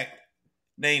quarterback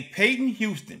named Peyton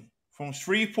Houston from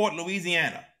Shreveport,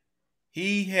 Louisiana.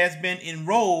 He has been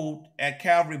enrolled at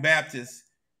Calvary Baptist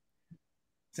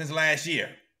since last year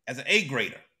as an 8th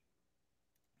grader.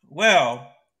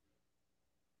 Well,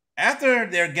 after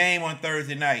their game on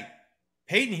Thursday night,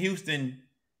 Peyton Houston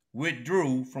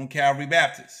withdrew from Calvary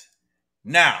Baptist.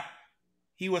 Now,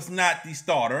 he was not the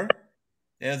starter.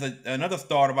 There's another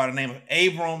starter by the name of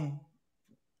Abram.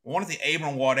 I want to say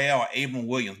Abram Wardell or Abram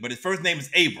Williams, but his first name is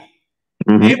Abram.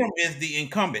 Mm-hmm. Abram is the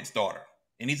incumbent starter,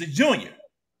 and he's a junior.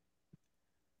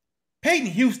 Peyton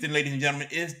Houston, ladies and gentlemen,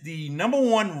 is the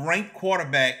 #1 ranked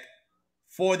quarterback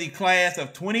for the class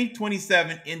of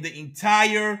 2027 in the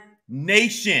entire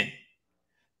nation.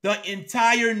 The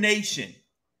entire nation.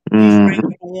 He's ranked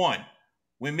 #1.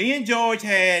 When me and George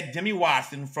had Jimmy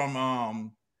Watson from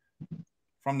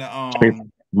the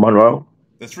Monroe,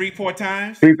 the Shreveport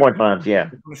Times. Shreveport Times, yeah.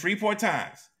 From the Shreveport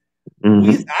Times.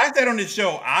 Mm-hmm. I said on this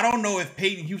show, I don't know if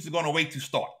Peyton Houston is going to wait to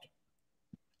start.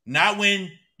 Not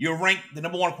when you're ranked the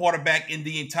 #1 quarterback in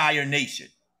the entire nation.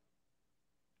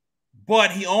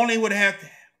 But he only would have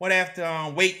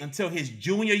to wait until his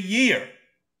junior year.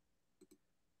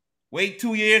 Wait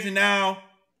 2 years, and now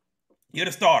you're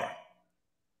the starter.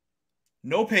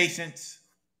 No patience,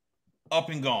 up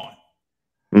and gone.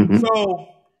 Mm-hmm. So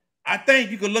I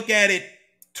think you could look at it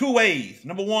 2 ways.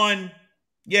 Number one,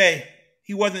 yeah,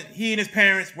 he and his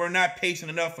parents were not patient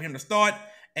enough for him to start,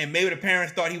 and maybe the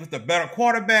parents thought he was the better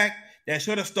quarterback that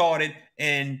should have started,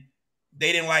 and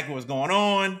they didn't like what was going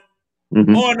on.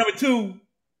 Mm-hmm. Or number 2,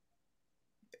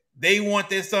 they want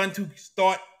their son to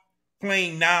start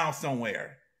playing now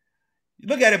somewhere. You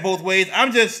look at it both ways.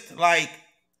 I'm just like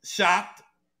shocked.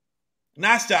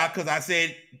 Not shocked because I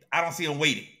said I don't see him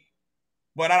waiting.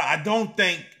 But I don't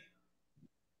think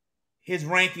his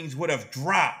rankings would have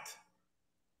dropped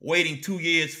waiting 2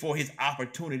 years for his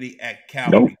opportunity at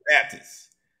Calvary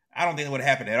Baptist. I don't think it would have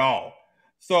happened at all.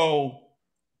 So,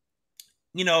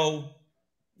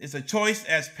 it's a choice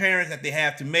as parents that they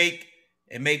have to make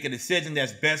and make a decision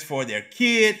that's best for their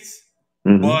kids.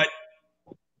 Mm-hmm. But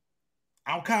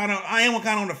I am kind of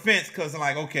on the fence because I'm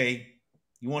like, okay,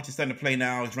 you want your son to play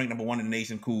now, he's ranked #1 in the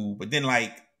nation, cool. But then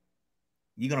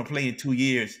you're gonna play in 2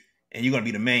 years and you're gonna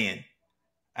be the man.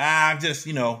 I'm just,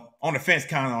 on the fence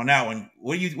kind of on that one.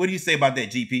 What do you say about that,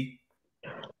 GP?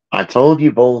 I told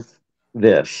you both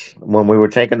this when we were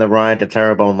taking the ride to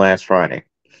Terrebonne last Friday.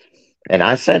 And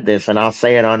I said this, and I'll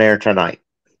say it on air tonight.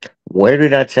 Where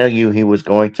did I tell you he was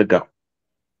going to go?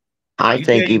 I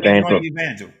think Evangel.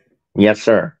 Yes,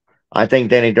 sir. I think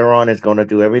Danny Duron is going to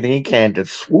do everything he can to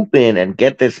swoop in and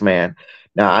get this man.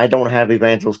 Now, I don't have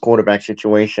Evangel's quarterback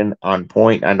situation on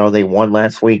point. I know they won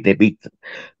last week. They beat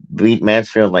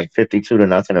Mansfield like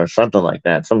 52-0 or something like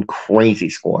that. Some crazy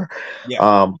score.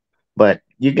 Yeah. But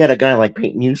you get a guy like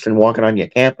Peyton Houston walking on your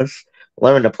campus,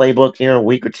 learn the playbook here a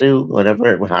week or two,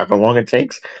 however long it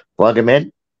takes, plug him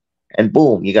in, and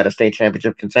boom, you got a state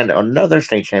championship contender, another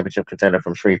state championship contender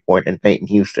from Shreveport and Peyton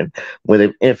Houston.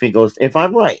 If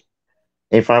I'm right,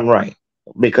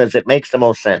 because it makes the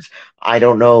most sense. I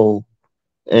don't know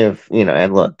if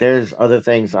and look, there's other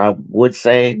things I would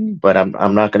say, but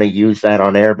I'm not going to use that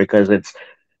on air because it's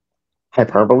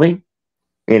hyperbole,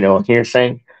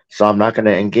 hearsay. So I'm not going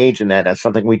to engage in that. That's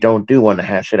something we don't do on the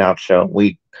Hash It Out show.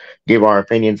 We give our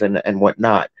opinions and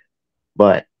whatnot,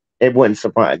 but it wouldn't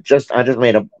surprise. I just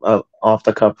made a off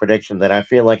the cuff prediction that I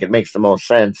feel like it makes the most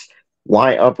sense.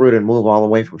 Why uproot and move all the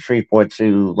way from Shreveport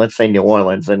to, let's say, New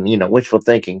Orleans? And wishful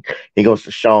thinking, he goes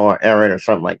to Shaw or Aaron or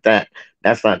something like that.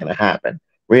 That's not going to happen.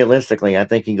 Realistically, I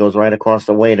think he goes right across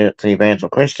the way to Evangel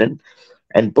Christian,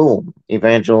 and boom,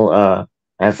 Evangel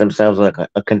has themselves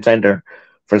a contender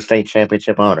for state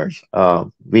championship honors.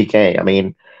 VK, I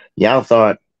mean,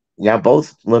 y'all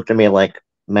both looked at me like,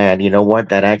 man, you know what?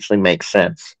 That actually makes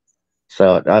sense.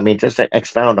 So, I mean, just to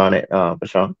expound on it,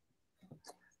 Bashan.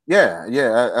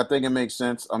 Yeah, I think it makes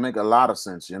sense. I make a lot of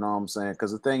sense, you know what I'm saying?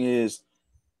 Because the thing is,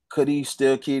 could he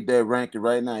still keep that ranking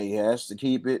right now? He has to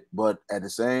keep it, but at the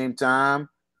same time,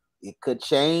 it could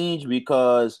change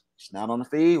because it's not on the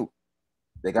field.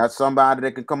 They got somebody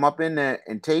that can come up in there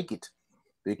and take it.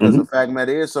 Because the fact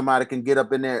matter is, somebody can get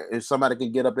up in there. If somebody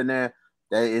can get up in there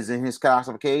that is in his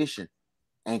classification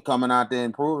and coming out there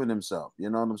and proving himself, you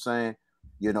know what I'm saying?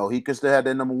 He could still have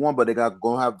that number one, but they got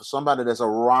gonna have somebody that's a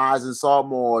rising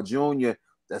sophomore or junior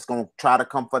that's gonna try to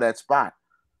come for that spot.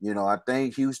 I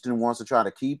think Houston wants to try to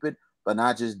keep it, but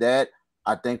not just that.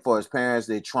 I think for his parents,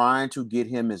 they're trying to get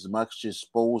him as much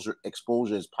exposure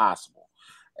as possible.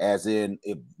 As in,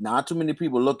 if not too many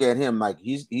people look at him like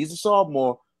he's a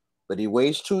sophomore, but he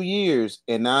waits 2 years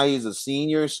and now he's a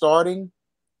senior starting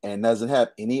and doesn't have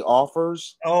any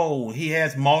offers. Oh, he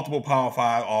has multiple Power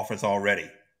 5 offers already.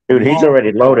 Dude, he's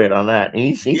already loaded on that.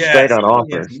 He's straight on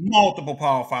offers. Multiple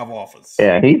Power 5 offers.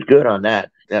 Yeah, he's good on that.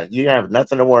 You have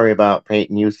nothing to worry about,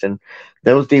 Peyton Houston.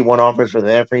 Those D1 offers are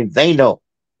there for you. They know.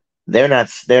 They're not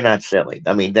silly.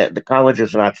 I mean, the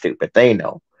colleges are not stupid. They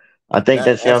know. I think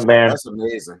this young man. That's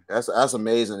amazing. That's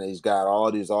amazing that he's got all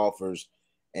these offers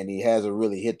and he hasn't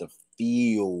really hit the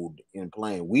field in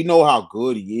playing. We know how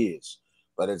good he is,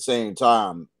 but at the same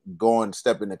time,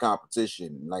 step into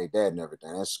competition like that and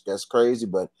everything. That's crazy,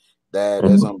 but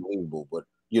that's unbelievable. But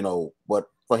but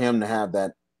for him to have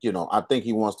that, I think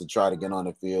he wants to try to get on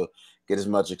the field, get as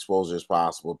much exposure as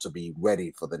possible to be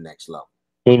ready for the next level.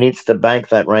 He needs to bank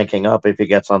that ranking up if he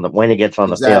gets on the when he gets on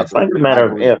the field. It's not a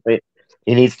matter of if.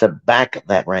 He needs to back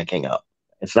that ranking up.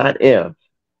 It's not if,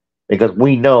 because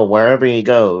we know wherever he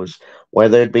goes,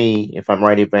 whether it be, if I'm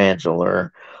right, Evangel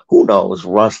or who knows,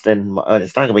 Ruston,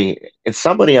 it's not going to be. It's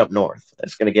somebody up north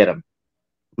that's going to get him.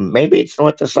 Maybe it's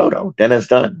North DeSoto, Dennis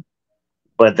Dunn,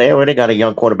 but they already got a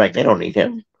young quarterback. They don't need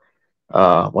him.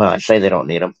 Well, I say they don't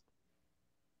need him.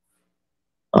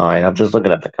 All right, I'm just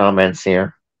looking at the comments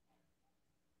here.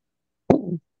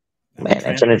 Man,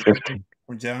 that's an interesting.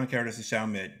 From John Curtis to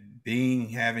Chalmette,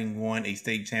 having won a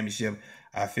state championship,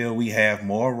 I feel we have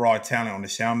more raw talent on the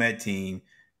Chalmette team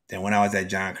than when I was at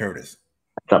John Curtis.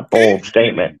 That's a bold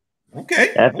statement.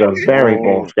 Okay. That's a very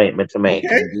bold statement to make.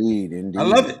 Okay. Indeed. I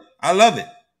love it.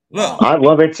 Look. I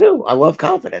love it too. I love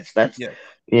confidence. That's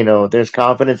there's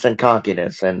confidence and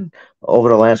cockiness. And over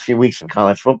the last few weeks in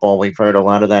college football, we've heard a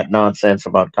lot of that nonsense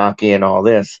about cocky and all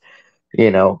this.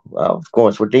 Of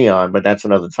course, with Dion, but that's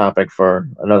another topic for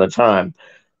another time.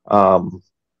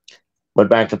 But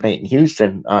back to Peyton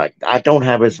Houston, I don't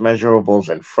have his measurables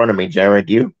in front of me, Jared.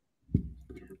 You?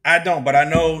 I don't, but I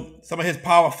know some of his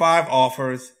Power 5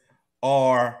 offers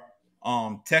are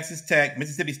Texas Tech,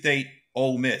 Mississippi State,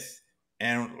 Ole Miss.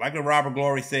 And like what Robert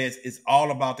Glory says, it's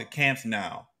all about the camps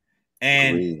now.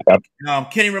 And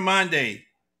Kenny Ramonde,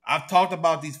 I've talked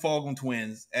about these Fulgham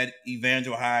twins at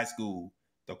Evangel High School,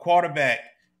 the quarterback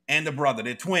and the brother.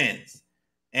 They're twins.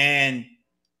 And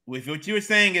if what you're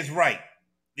saying is right,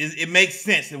 it makes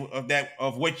sense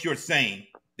of what you're saying,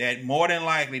 that more than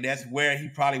likely that's where he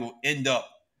probably will end up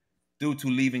due to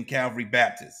leaving Calvary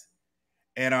Baptist.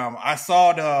 And I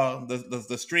saw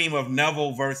the stream of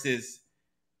Neville versus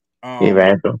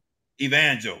Evangel.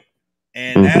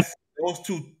 And that's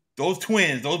those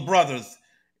twins, those brothers,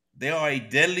 they are a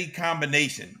deadly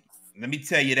combination. Let me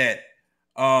tell you that.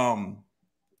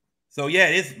 So yeah,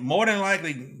 it's more than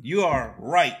likely you are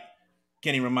right,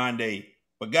 Kenny Ramonde.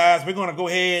 But guys, we're going to go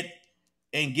ahead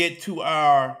and get to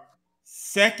our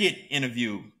second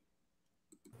interview.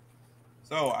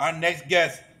 So our next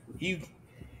guest, he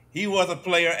was a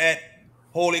player at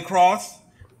Holy Cross.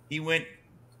 He went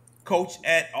coach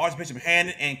at Archbishop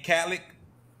Haddon and Catholic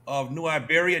of New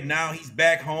Iberia. Now he's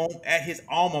back home at his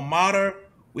alma mater.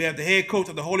 We have the head coach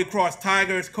of the Holy Cross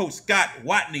Tigers, Coach Scott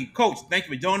Wattigny. Coach, thank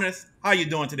you for joining us. How are you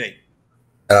doing today?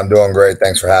 And I'm doing great.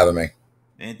 Thanks for having me.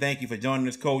 And thank you for joining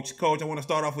us, Coach. Coach, I want to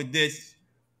start off with this.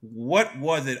 What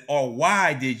was it, or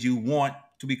why did you want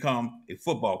to become a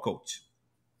football coach?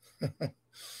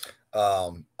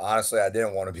 Honestly, I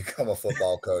didn't want to become a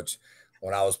football coach.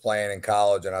 When I was playing in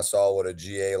college and I saw what a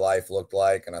GA life looked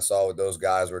like and I saw what those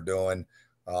guys were doing,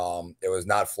 it was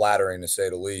not flattering to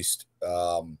say the least.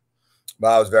 But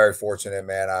I was very fortunate,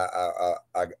 man.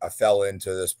 I fell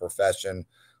into this profession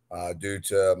due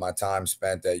to my time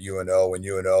spent at UNO when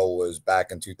UNO was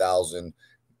back in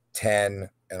 2010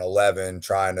 and 11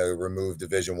 trying to remove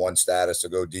Division I status to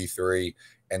go D3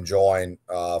 and join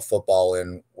football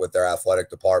in with their athletic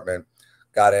department.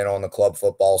 Got in on the club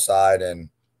football side, and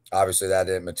obviously that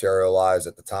didn't materialize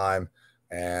at the time.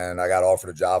 And I got offered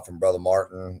a job from Brother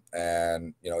Martin.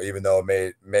 And, you know, even though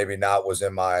it maybe not was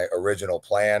in my original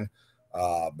plan,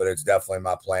 but it's definitely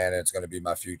my plan and it's going to be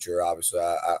my future. Obviously,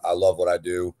 I love what I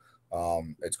do.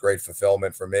 It's great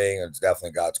fulfillment for me, and it's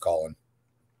definitely God's calling.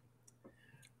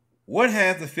 What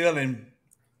has the feeling,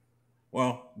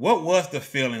 what was the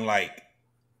feeling like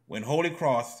when Holy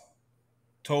Cross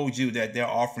told you that they're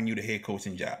offering you the head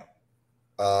coaching job?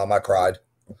 I cried.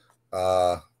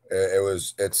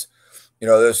 It's you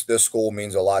know, this school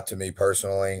means a lot to me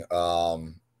personally.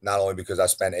 Not only because I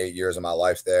spent 8 years of my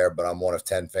life there, but I'm one of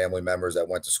 10 family members that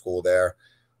went to school there.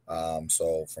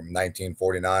 So from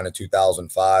 1949 to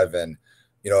 2005. And,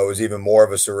 you know, it was even more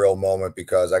of a surreal moment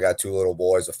because I got two little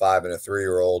boys, a 5 and a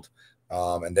 3-year-old,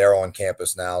 and they're on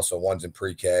campus now. So one's in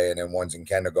pre-K and then one's in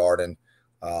kindergarten.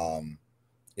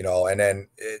 You know, and then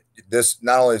this,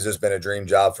 not only has this been a dream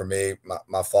job for me,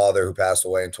 my father who passed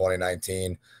away in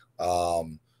 2019,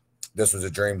 this was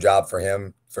a dream job for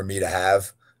him, for me to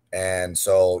have. And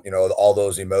so, you know, all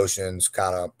those emotions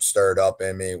kind of stirred up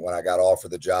in me when I got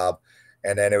offered the job.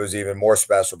 And then it was even more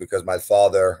special because my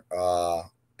father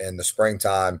in the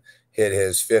springtime hit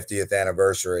his 50th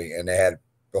anniversary. And they had,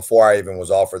 before I even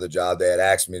was offered the job, they had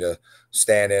asked me to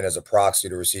stand in as a proxy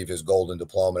to receive his golden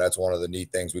diploma. That's one of the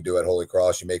neat things we do at Holy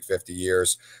Cross. You make 50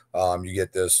 years, you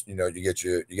get this, you know, you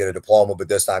get a diploma, but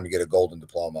this time you get a golden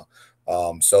diploma.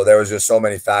 So there was just so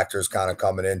many factors kind of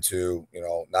coming into, you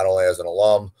know, not only as an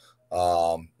alum,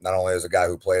 not only as a guy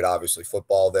who played obviously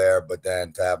football there, but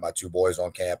then to have my two boys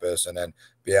on campus and then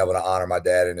be able to honor my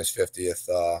dad in his 50th,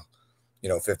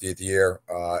 50th year,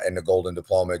 and the golden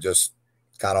diploma. It just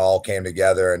kind of all came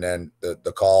together. And then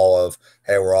the call of,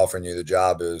 hey, we're offering you the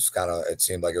job is kind of, it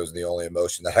seemed like it was the only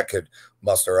emotion that I could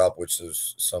muster up, which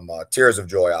is some tears of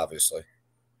joy, obviously.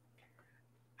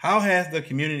 How has the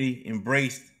community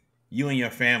embraced you and your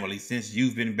family since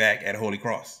you've been back at Holy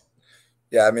Cross?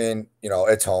 Yeah, I mean, you know,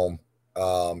 it's home.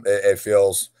 It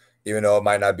feels, even though it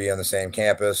might not be on the same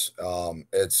campus,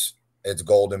 it's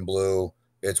gold and blue.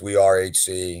 It's We Are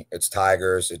HC. It's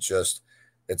Tigers. It's just,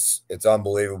 it's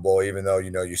unbelievable. Even though,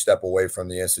 you know, you step away from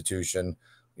the institution,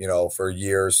 you know, for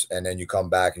years, and then you come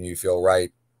back and you feel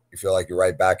right. You feel like you're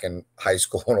right back in high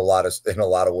school in a lot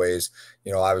of ways.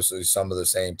 You know, obviously some of the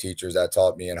same teachers that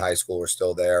taught me in high school are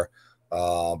still there.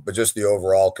 But just the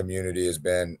overall community has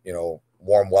been, you know,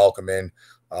 warm welcoming,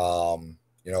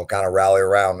 you know, kind of rally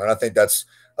around. And I think that's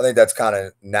kind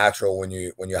of natural when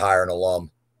you hire an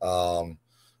alum.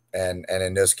 And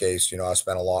in this case, you know, I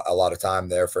spent a lot of time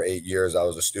there for 8 years. I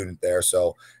was a student there.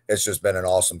 So it's just been an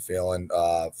awesome feeling,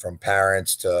 from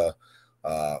parents to,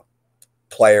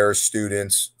 players,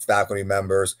 students, faculty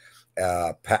members, you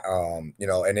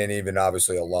know, and then even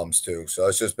obviously alums too. So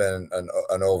it's just been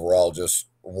an overall just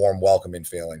warm, welcoming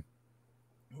feeling.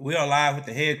 We are live with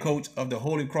the head coach of the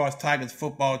Holy Cross Tigers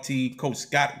football team, Coach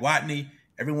Scott Wattigny.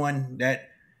 Everyone that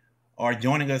are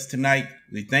joining us tonight,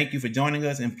 we thank you for joining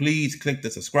us, and please click the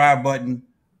subscribe button.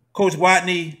 Coach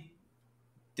Wattigny,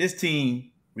 this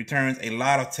team returns a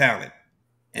lot of talent,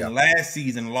 and last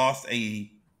season lost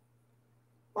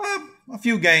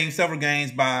several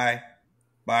games by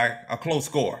a close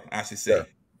score, I should say.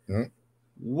 Yeah. Mm-hmm.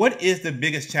 What is the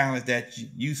biggest challenge that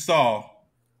you saw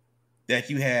that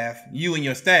you and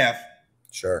your staff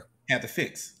have to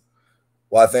fix?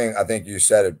 Well, I think you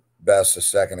said it best a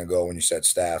second ago when you said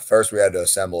staff. First, we had to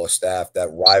assemble a staff that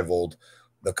rivaled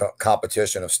the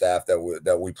competition of staff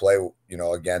that we play, you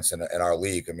know, against in our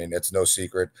league. I mean, it's no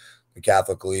secret. The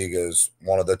Catholic League is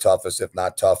one of the toughest, if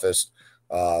not toughest,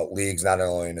 leagues, not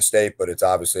only in the state, but it's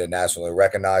obviously a nationally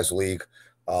recognized league.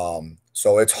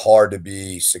 So it's hard to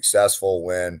be successful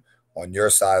when on your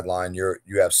sideline,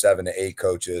 you have 7 to 8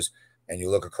 coaches, and you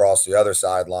look across the other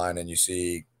sideline and you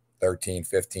see 13,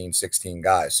 15, 16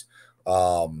 guys.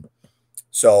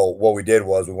 So what we did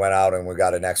was we went out and we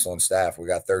got an excellent staff. We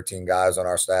got 13 guys on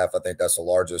our staff. I think that's the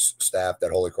largest staff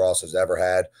that Holy Cross has ever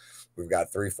had. We've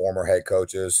got 3 former head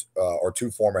coaches, or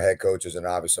 2 former head coaches, and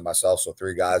obviously myself. So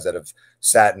 3 guys that have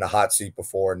sat in the hot seat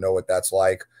before and know what that's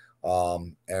like.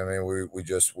 And I mean,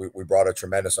 we brought a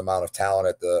tremendous amount of talent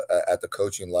at the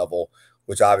coaching level,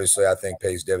 which obviously I think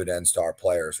pays dividends to our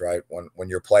players, right? When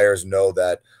your players know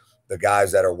that the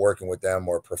guys that are working with them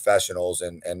were professionals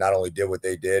and not only did what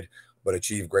they did, but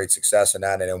achieved great success in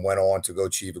that, and then went on to go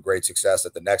achieve a great success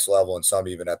at the next level, and some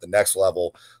even at the next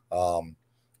level.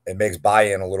 It makes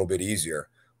buy-in a little bit easier.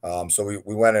 So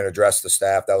we went and addressed the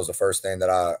staff. That was the first thing that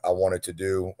I wanted to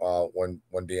do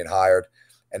when being hired.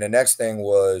 And the next thing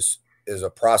is a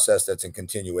process that's in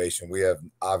continuation. We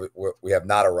have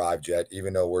not arrived yet,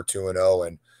 even though we're 2-0,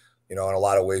 and in a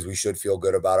lot of ways we should feel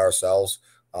good about ourselves.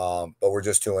 But we're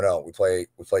just 2-0.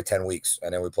 We play 10 weeks,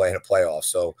 and then we play in a playoff.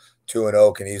 So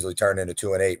 2-0 can easily turn into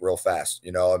 2-8 real fast.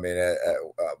 I mean,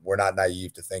 we're not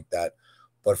naive to think that.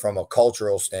 But from a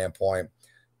cultural standpoint,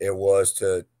 it was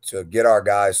to get our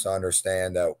guys to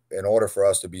understand that in order for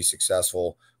us to be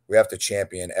successful, we have to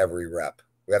champion every rep.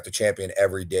 We have to champion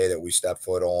every day that we step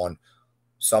foot on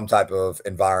some type of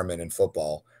environment in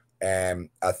football. And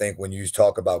I think when you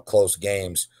talk about close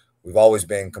games, we've always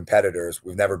been competitors.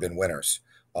 We've never been winners,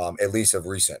 at least of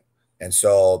recent. And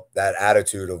so that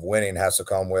attitude of winning has to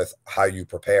come with how you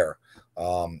prepare.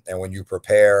 And when you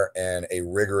prepare in a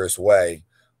rigorous way,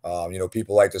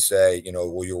 people like to say,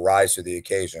 will you rise to the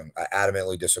occasion? I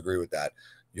adamantly disagree with that.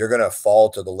 You're going to fall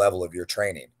to the level of your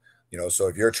training. So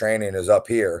if your training is up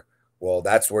here, well,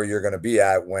 that's where you're going to be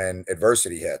at when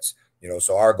adversity hits.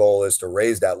 So our goal is to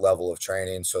raise that level of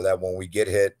training so that when we get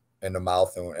hit in the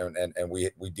mouth and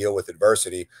we deal with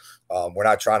adversity, we're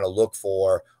not trying to look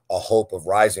for a hope of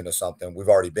rising to something. We've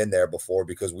already been there before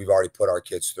because we've already put our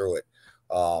kids through it.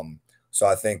 So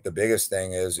I think the biggest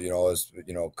thing is,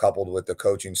 coupled with the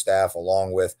coaching staff,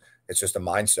 along with it's just a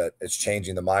mindset. It's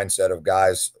changing the mindset of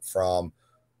guys from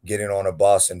getting on a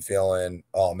bus and feeling,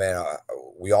 oh man,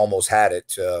 we almost had it,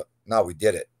 to no, we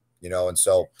did it, And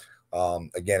so,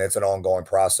 again, it's an ongoing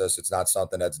process. It's not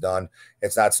something that's done.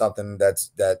 It's not something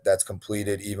that's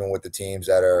completed, even with the teams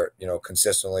that are,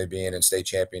 consistently being in state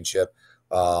championship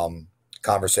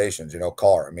conversations.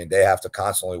 Carr, I mean, they have to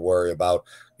constantly worry about,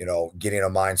 getting a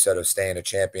mindset of staying a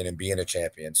champion and being a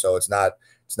champion. So it's not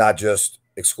just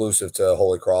exclusive to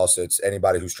Holy Cross. It's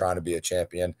anybody who's trying to be a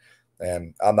champion.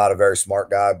 And I'm not a very smart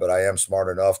guy, but I am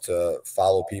smart enough to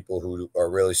follow people who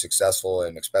are really successful,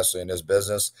 and especially in this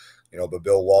business. But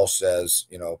Bill Walsh says,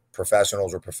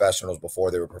 professionals were professionals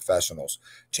before they were professionals.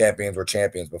 Champions were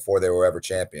champions before they were ever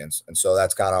champions. And so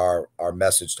that's kind of our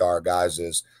message to our guys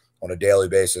is, on a daily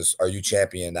basis, are you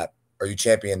champion that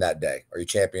day? Are you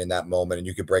champion that moment? And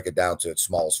you could break it down to its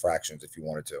smallest fractions if you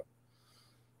wanted to.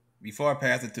 Before I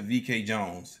pass it to VK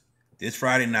Jones, this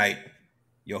Friday night,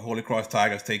 your Holy Cross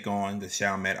Tigers take on the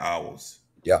Chalmette Owls.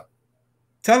 Yeah.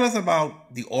 Tell us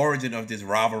about the origin of this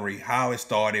rivalry, how it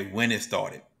started, when it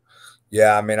started.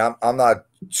 Yeah, I mean, I'm not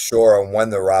sure on when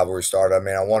the rivalry started. I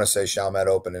mean, I want to say Chalmette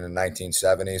opened in the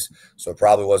 1970s, so it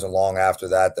probably wasn't long after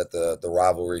that the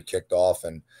rivalry kicked off.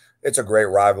 And it's a great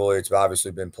rivalry. It's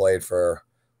obviously been played for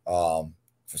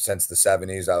since the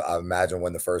 70s. I imagine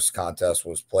when the first contest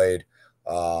was played.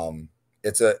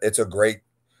 It's a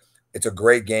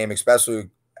great game, especially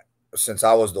since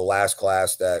I was the last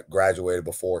class that graduated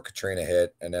before Katrina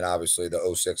hit, and then obviously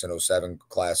the 06 and 07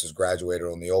 classes graduated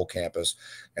on the old campus,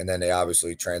 and then they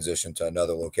obviously transitioned to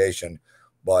another location.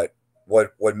 But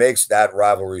what makes that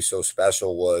rivalry so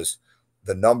special was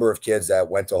the number of kids that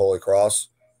went to Holy Cross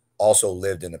also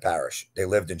lived in the parish. They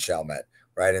lived in Chalmette,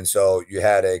 right? And so you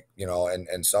had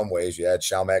in some ways you had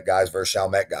Chalmette guys versus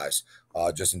Chalmette guys,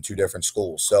 just in 2 different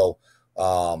schools. So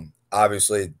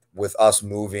obviously with us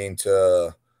moving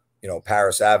to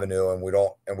Paris Avenue, and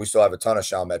we still have a ton of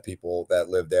Chalmette people that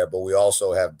live there, but we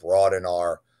also have broadened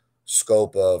our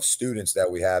scope of students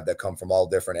that we have that come from all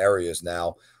different areas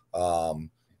now.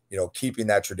 Keeping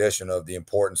that tradition of the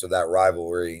importance of that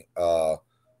rivalry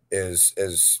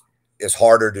is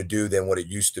harder to do than what it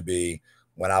used to be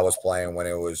when I was playing, when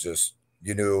it was just,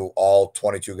 you knew all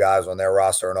 22 guys on their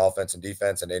roster on offense and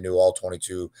defense, and they knew all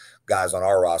 22 guys on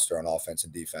our roster on offense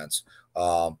and defense.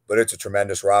 But it's a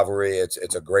tremendous rivalry.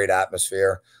 It's a great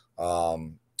atmosphere.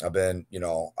 I've been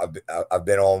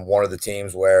on one of the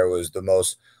teams where it was the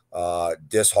most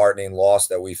disheartening loss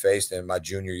that we faced in my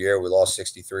junior year. We lost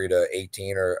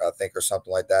 63-18 or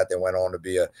something like that. They went on to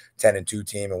be a 10-2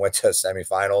 team and went to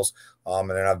semifinals. And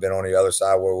then I've been on the other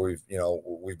side where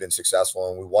we've been successful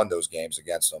and we won those games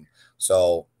against them.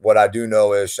 So what I do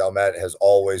know is Chalmette has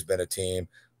always been a team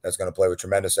that's going to play with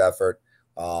tremendous effort.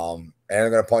 And they're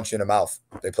going to punch you in the mouth.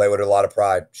 They play with a lot of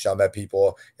pride. Chalmette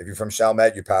people, if you're from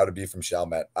Chalmette, you're proud to be from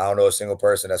Chalmette. I don't know a single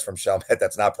person that's from Chalmette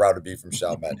that's not proud to be from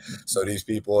Chalmette. So these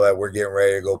people that we're getting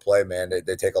ready to go play, man,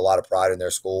 they take a lot of pride in their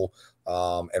school,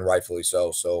 and rightfully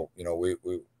so. So, you know,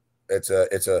 it's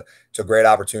a great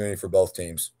opportunity for both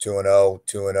teams. 2-0,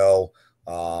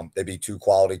 2-0. They beat two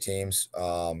quality teams,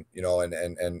 you know,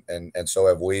 and so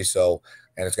have we. So,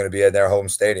 and it's going to be in their home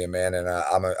stadium, man. And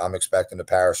I'm expecting the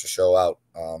parish to show out.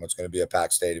 It's going to be a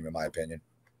packed stadium, in my opinion.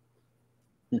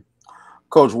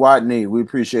 Coach Wattigny, we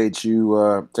appreciate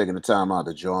you taking the time out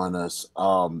to join us.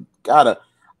 I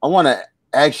want to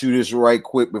ask you this right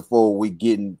quick before we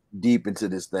get deep into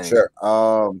this thing. Sure.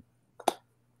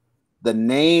 The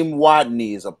name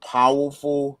Wattigny is a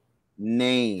powerful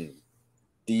name.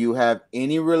 Do you have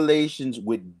any relations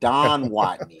with Don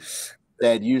Wattigny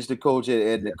that used to coach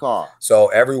at the car? So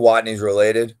every Wattigny's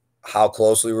related. How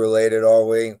closely related are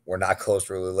we? We're not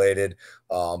closely related,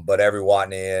 but every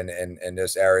Wattigny in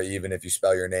this area, even if you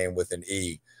spell your name with an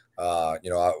E, you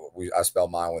know, I spell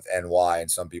mine with NY, and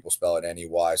some people spell it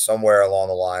NEY. Somewhere along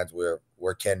the lines,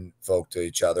 we're kin folk to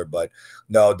each other. But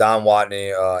no, Don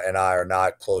Wattigny and I are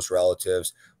not close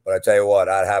relatives. But I tell you what,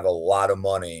 I'd have a lot of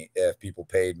money if people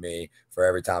paid me for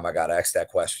every time I got asked that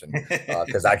question,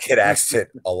 because I get asked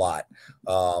it a lot.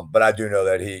 But I do know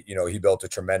that he built a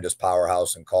tremendous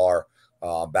powerhouse and car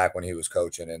back when he was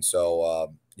coaching. And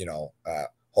so, you know,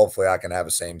 hopefully I can have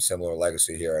a similar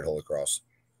legacy here at Holy Cross.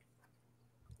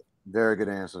 Very good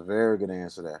answer. Very good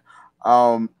answer there.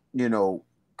 You know,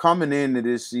 coming into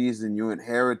this season, you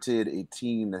inherited a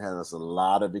team that has a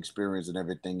lot of experience and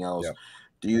everything else. Yep.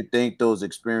 Do you think those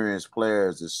experienced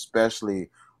players, especially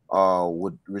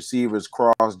with receivers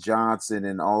Cross, Johnson,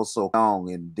 and also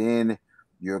Young, and then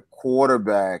your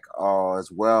quarterback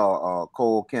as well,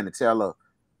 Cole Canatella,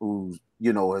 who,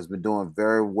 you know, has been doing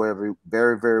very,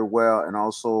 very well, and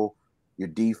also your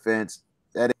defense,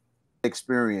 that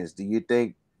experience, do you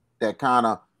think that kind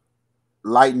of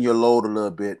lighten your load a little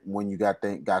bit when you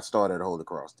got started at Holy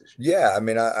Cross this year? Yeah, I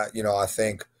mean, I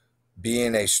think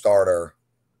being a starter,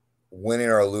 winning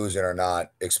or losing or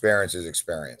not, experience is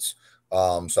experience.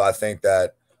 So I think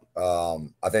that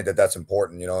that's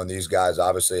important, you know, and these guys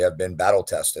obviously have been battle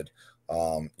tested.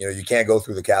 You know, you can't go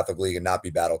through the Catholic League and not be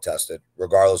battle tested,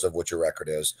 regardless of what your record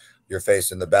is. You're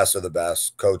facing the best of the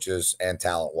best, coaches and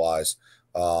talent wise.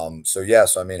 So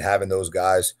yes, I mean, having those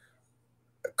guys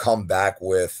come back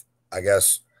with, I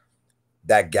guess,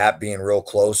 that gap being real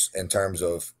close in terms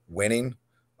of winning,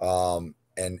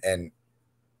 and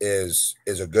is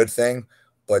a good thing.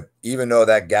 But even though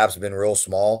that gap's been real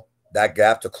small, that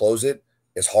gap to close it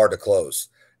is hard to close.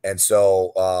 And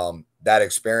so that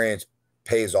experience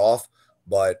pays off.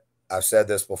 But I've said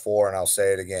this before and I'll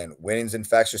say it again, winning's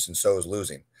infectious and so is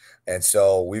losing. And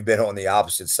so we've been on the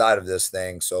opposite side of this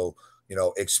thing. So, you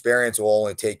know, experience will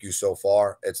only take you so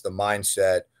far. It's the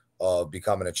mindset of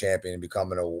becoming a champion and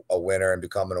becoming a winner and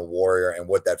becoming a warrior, and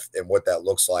what that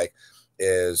looks like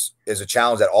is a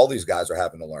challenge that all these guys are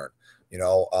having to learn. You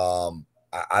know,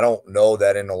 I don't know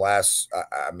that in the last,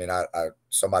 I mean,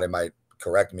 somebody might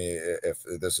correct me if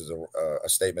this is a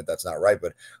statement that's not right,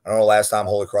 but I don't know the last time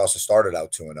Holy Cross has started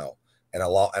out 2-0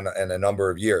 in a number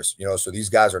of years, you know, so these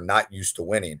guys are not used to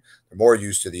winning. They're more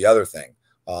used to the other thing.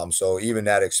 So even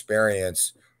that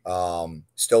experience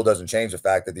still doesn't change the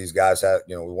fact that these guys have,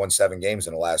 you know, we won 7 games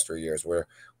in the last 3 years. We're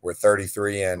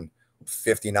 33-59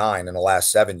 in the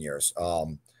last 7 years.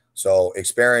 So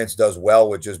experience does well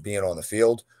with just being on the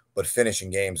field, but finishing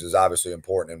games is obviously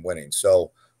important in winning.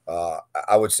 So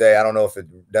I would say, I don't know if it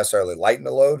necessarily lightened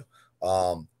the load,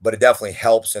 but it definitely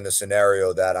helps in the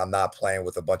scenario that I'm not playing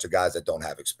with a bunch of guys that don't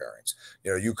have experience.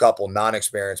 You know, you couple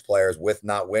non-experienced players with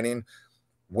not winning,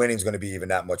 winning's going to be even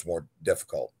that much more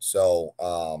difficult. So,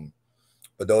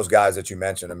 but those guys that you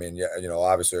mentioned, I mean, yeah, you know,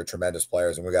 obviously are tremendous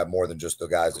players, and we got more than just the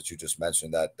guys that you just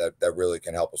mentioned that really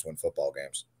can help us win football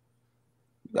games.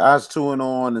 Guys,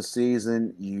 2-0 in the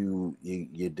season. You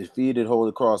defeated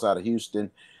Holy Cross out of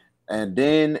Houston, and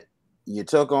then you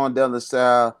took on De La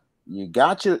Salle. You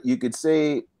could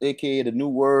say, aka the new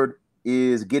word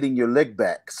is getting your lick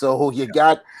back. So you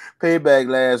got payback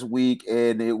last week,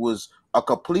 and it was a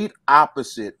complete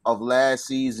opposite of last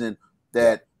season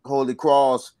that Holy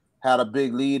Cross had a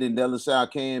big lead and De La Salle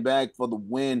came back for the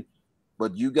win.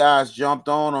 But you guys jumped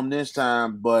on them this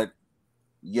time, but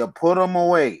you put them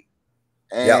away.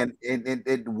 And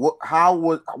what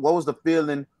was the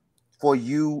feeling for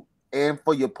you and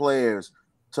for your players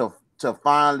to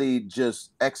finally just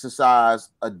exercise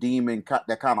a demon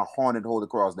that kind of haunted Holy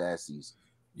Cross last season?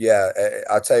 Yeah,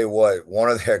 I'll tell you what, one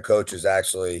of their coaches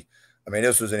actually I mean,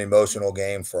 this was an emotional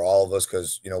game for all of us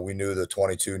because, you know, we knew the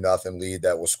 22-0 lead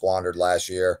that was squandered last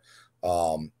year.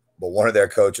 But one of their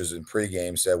coaches in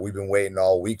pregame said, we've been waiting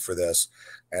all week for this.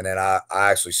 And then I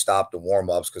actually stopped the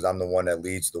warm-ups because I'm the one that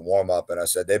leads the warm-up. And I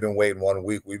said, they've been waiting 1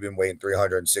 week. We've been waiting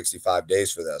 365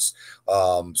 days for this.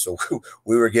 So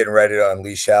we were getting ready to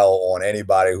unleash hell on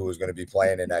anybody who was going to be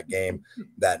playing in that game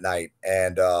that night.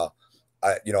 And,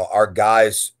 you know, our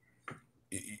guys,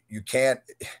 you can't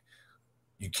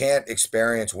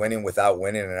experience winning without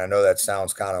winning. And I know that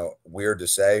sounds kind of weird to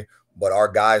say, but our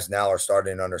guys now are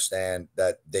starting to understand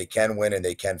that they can win and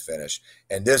they can finish.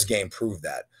 And this game proved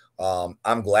that.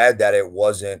 I'm glad that it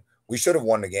wasn't, we should have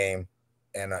won the game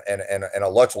in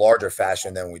a much larger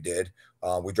fashion than we did.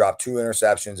 We dropped 2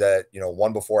 interceptions at, you know,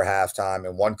 one before halftime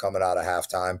and one coming out of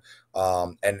halftime.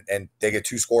 And they get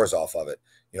 2 scores off of it.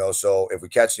 You know, so if we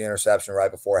catch the interception right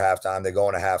before halftime, they go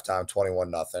into halftime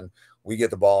 21-0. We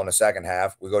get the ball in the second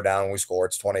half. We go down and we score.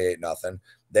 It's 28-0.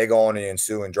 They go on the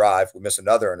ensuing drive. We miss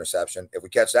another interception. If we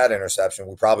catch that interception,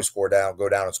 we probably go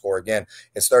down and score again.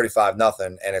 It's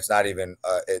 35-0, and it's not even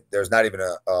there's not even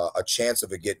a chance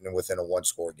of it getting within a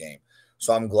 1-score game.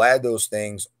 So I'm glad those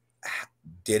things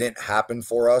didn't happen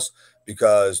for us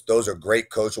because those are great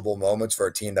coachable moments for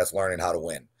a team that's learning how to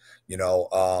win. You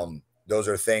know, those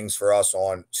are things for us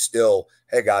on still,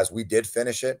 hey, guys, we did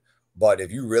finish it. But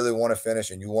if you really want to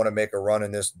finish and you want to make a run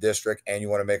in this district and you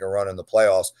want to make a run in the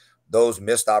playoffs, those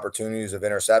missed opportunities of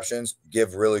interceptions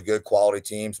give really good quality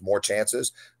teams more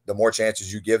chances. The more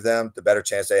chances you give them, the better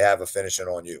chance they have of finishing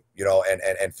on you, you know,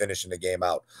 and finishing the game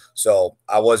out. So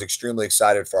I was extremely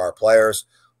excited for our players.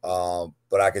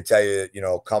 But I could tell you, you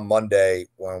know, come Monday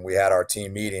when we had our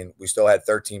team meeting, we still had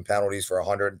 13 penalties for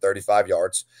 135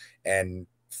 yards, and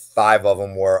 5 of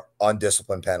them were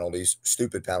undisciplined penalties,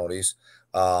 stupid penalties.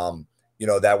 You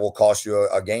know, that will cost you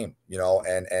a game, you know,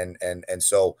 and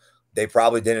so they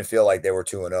probably didn't feel like they were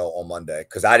 2-0 on Monday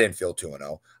because I didn't feel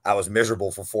 2-0. I was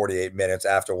miserable for 48 minutes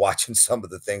after watching some of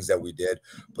the things that we did,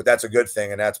 but that's a good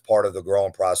thing. And that's part of the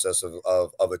growing process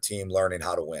of a team learning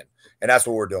how to win. And that's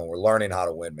what we're doing. We're learning how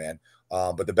to win, man.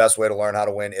 But the best way to learn how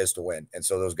to win is to win. And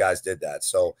so those guys did that.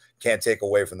 So can't take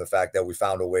away from the fact that we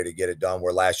found a way to get it done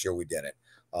where last year we didn't.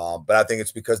 But I think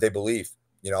it's because they believe,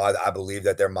 you know, I believe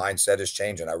that their mindset is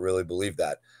changing. I really believe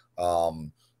that.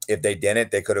 If they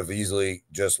didn't, they could have easily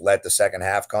just let the second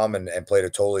half come and played a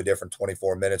totally different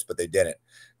 24 minutes, but they didn't.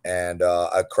 And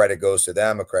a credit goes to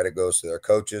them. A credit goes to their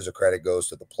coaches. A credit goes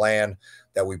to the plan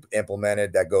that we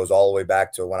implemented that goes all the way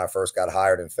back to when I first got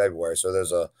hired in February. So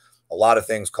there's a lot of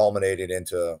things culminated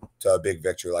into a big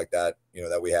victory like that, you know,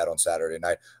 that we had on Saturday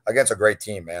night against a great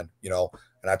team, man, you know.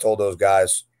 And I told those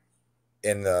guys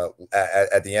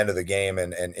at the end of the game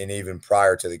and even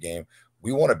prior to the game,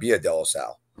 we want to be a De La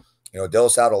Salle. You know, De La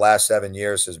Salle the last 7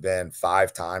 years has been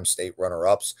 5-time state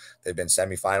runner-ups. They've been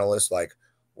semifinalists. Like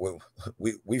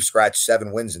we've scratched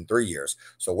 7 wins in 3 years.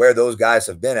 So where those guys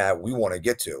have been at, we want to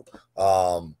get to.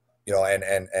 You know,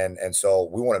 and so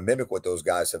we want to mimic what those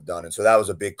guys have done. And so that was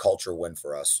a big culture win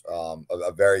for us,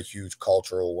 a very huge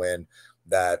cultural win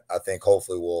that I think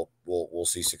hopefully we'll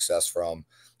see success from,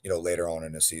 you know, later on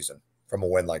in the season from a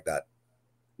win like that.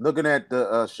 Looking at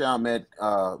the Chalmette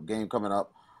game coming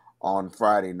up on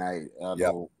Friday night,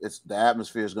 it's the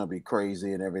atmosphere is going to be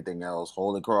crazy and everything else.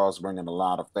 Holycross bringing a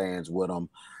lot of fans with them.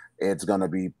 It's going to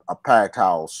be a packed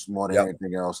house more than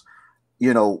anything else.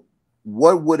 You know,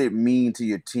 what would it mean to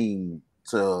your team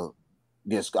to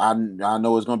just? I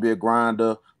know it's going to be a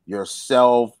grinder.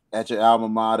 Yourself at your alma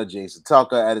mater, Jason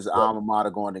Tucker at his alma mater,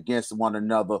 going against one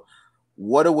another.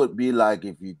 What it would be like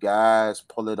if you guys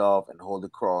pull it off and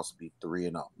Holycross be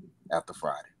 3-0 after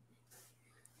Friday?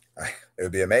 It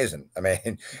would be amazing. I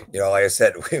mean, you know, like I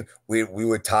said, we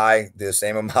would tie the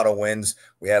same amount of wins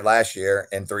we had last year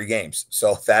in 3 games.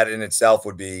 So that in itself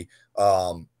would be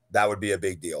that would be a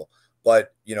big deal.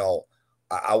 But you know,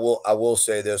 I will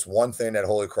say this one thing that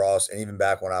Holycross, and even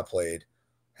back when I played,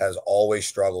 has always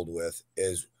struggled with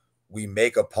is we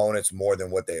make opponents more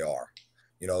than what they are.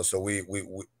 You know, so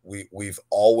we've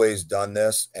always done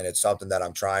this, and it's something that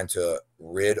I'm trying to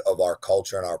rid of our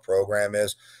culture and our program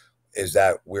is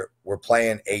that we're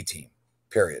playing a team,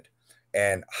 period.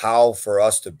 And how for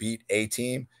us to beat a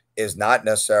team is not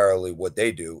necessarily what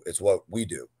they do, it's what we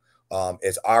do.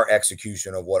 It's our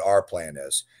execution of what our plan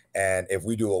is. And if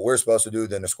we do what we're supposed to do,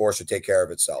 then the score should take care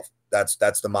of itself. That's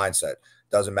the mindset.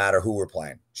 Doesn't matter who we're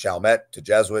playing. Chalmette to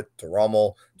Jesuit to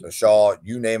Rummel to Shaw,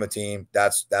 you name a team.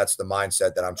 That's the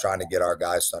mindset that I'm trying to get our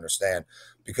guys to understand.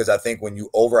 Because I think when you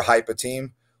overhype a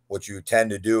team, what you tend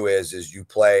to do is you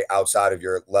play outside of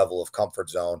your level of comfort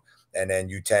zone, and then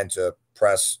you tend to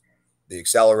press the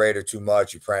accelerator too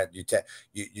much. You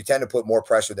tend to put more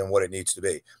pressure than what it needs to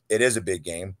be. It is a big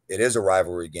game. It is a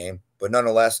rivalry game, but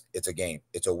nonetheless, it's a game.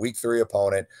 It's a week 3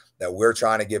 opponent that we're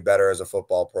trying to get better as a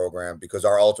football program because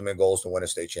our ultimate goal is to win a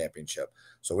state championship.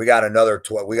 So we got another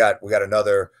we got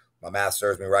another, my math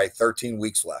serves me right, 13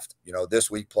 weeks left,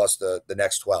 this week plus the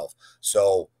next 12.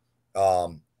 So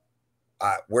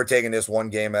we're taking this one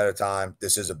game at a time.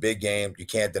 This is a big game. You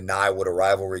can't deny what a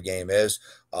rivalry game is.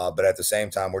 But at the same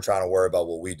time, we're trying to worry about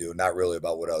what we do, not really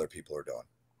about what other people are doing.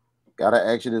 Got to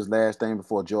ask you this last thing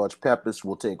before George Peppers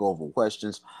will take over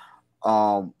questions.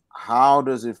 How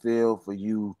does it feel for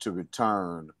you to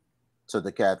return to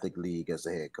the Catholic League as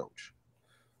a head coach?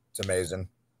 It's amazing.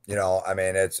 I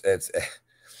mean, it's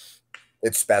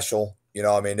special.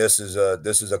 This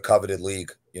is a coveted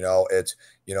league. It's,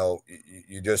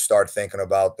 you just start thinking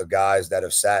about the guys that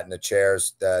have sat in the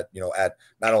chairs that, at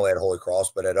not only at Holy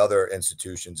Cross, but at other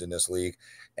institutions in this league.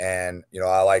 And,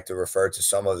 I like to refer to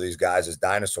some of these guys as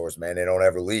dinosaurs, man. They don't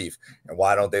ever leave. And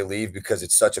why don't they leave? Because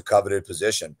it's such a coveted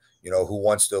position. Who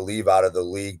wants to leave out of the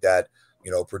league that,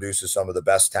 produces some of the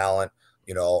best talent,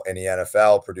 in the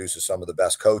NFL, produces some of the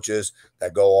best coaches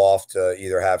that go off to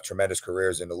either have tremendous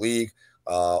careers in the league,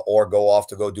 or go off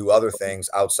to go do other things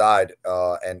outside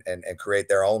and create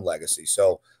their own legacy.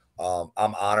 So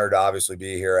I'm honored to obviously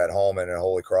be here at home and at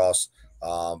Holy Cross,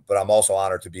 but I'm also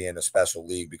honored to be in a special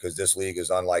league because this league is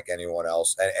unlike anyone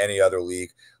else, any other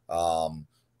league,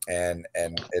 and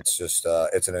it's just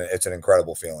it's an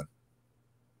incredible feeling.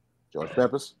 George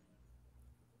Peppers.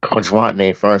 Coach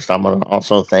Wattigny, first, I'm going to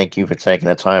also thank you for taking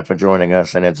the time for joining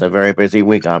us. And it's a very busy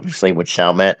week, obviously, with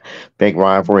Chalmette, big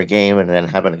rivalry game, and then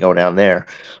having to go down there.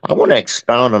 I want to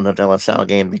expound on the De La Salle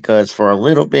game because for a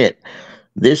little bit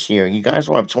this year, you guys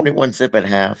were up 21-zip at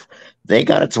half. They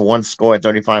got it to one score at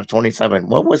 35-27.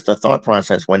 What was the thought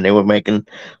process when they were making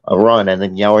a run and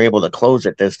then y'all were able to close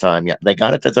it this time? Yeah, they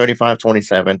got it to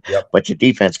 35-27, yep. But your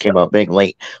defense came up big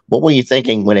late. What were you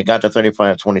thinking when it got to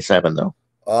 35-27, though?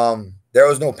 There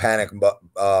was no panic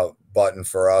button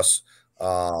for us.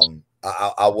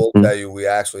 I will tell you, we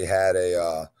actually had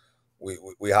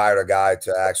we hired a guy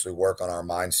to actually work on our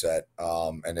mindset,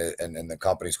 and the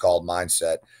company's called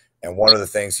Mindset. And one of the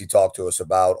things he talked to us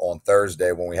about on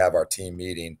Thursday when we have our team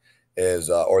meeting is,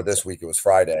 or this week it was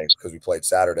Friday because we played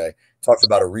Saturday, talked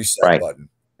about a reset button.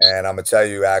 And I'm gonna tell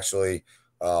you, actually,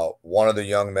 one of the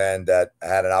young men that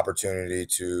had an opportunity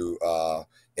to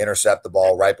intercept the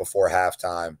ball right before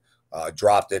halftime,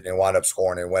 dropped it and wound up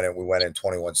scoring, and we went in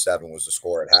 21-7 was the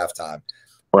score at halftime.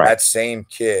 Right. That same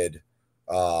kid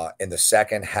in the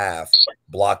second half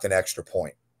blocked an extra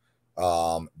point,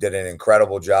 did an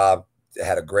incredible job,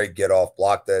 had a great get off,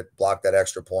 blocked that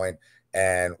extra point.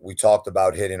 And we talked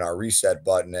about hitting our reset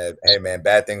button. Hey man,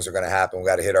 bad things are going to happen. We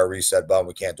got to hit our reset button.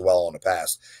 We can't dwell on the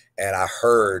past. And I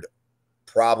heard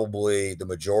probably the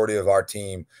majority of our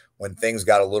team, when things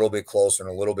got a little bit closer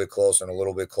and a little bit closer and a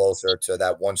little bit closer to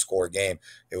that one-score game,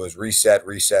 it was reset,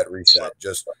 reset, reset.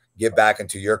 Just get back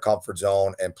into your comfort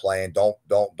zone and playing. Don't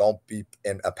be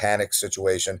in a panic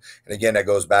situation. And again, that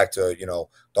goes back to,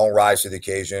 don't rise to the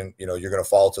occasion. You're going to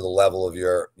fall to the level of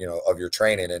your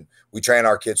training. And we train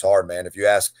our kids hard, man. If you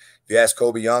ask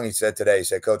Kobe Young, he said,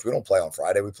 Coach, we don't play on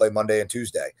Friday. We play Monday and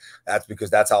Tuesday. That's because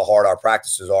that's how hard our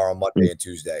practices are on Monday and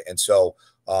Tuesday. And so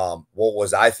what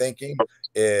was I thinking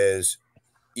is,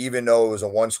 even though it was a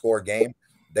one-score game,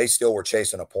 they still were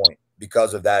chasing a point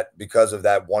because of that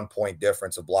 1 point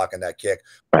difference of blocking that kick.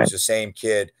 It was the same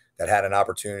kid that had an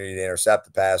opportunity to intercept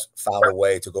the pass, found a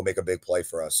way to go make a big play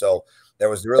for us. So there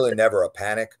was really never a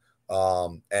panic. I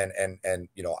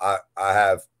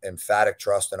have emphatic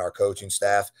trust in our coaching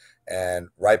staff. And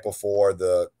right before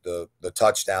the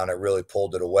touchdown, it really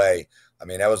pulled it away. I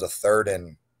mean, that was a third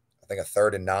and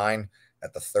 9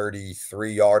 at the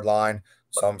 33-yard line.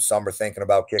 Some are thinking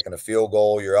about kicking a field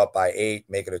goal. You're up by 8,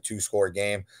 make it a 2-score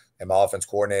game. And my offense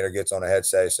coordinator gets on the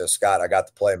headset. He says, Scott, I got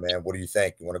the play, man. What do you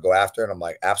think? You want to go after it? And I'm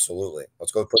like, absolutely.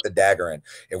 Let's go put the dagger in.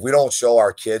 If we don't show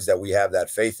our kids that we have that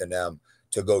faith in them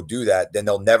to go do that, then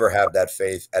they'll never have that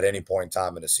faith at any point in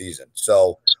time in the season.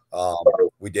 So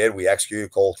we did. We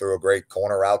executed. Cole threw a great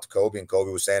corner route to Kobe, and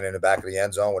Kobe was standing in the back of the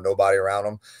end zone with nobody around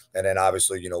him. And then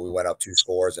obviously, we went up 2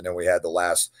 scores, and then we had the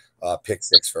last pick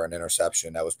 6 for an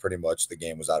interception. That was pretty much, the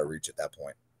game was out of reach at that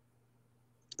point.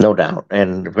 No doubt.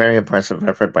 And very impressive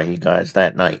effort by you guys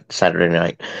that night, Saturday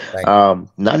night.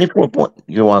 94 points.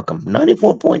 You're welcome.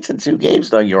 94 points in 2 games,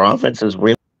 though. Your offense has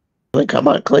really come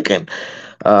out clicking.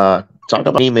 Talk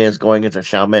about team is going into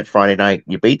Chalmette Friday night.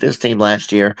 You beat this team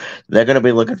last year. They're going to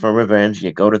be looking for revenge.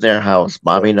 You go to their house,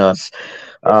 Bobby Nuss.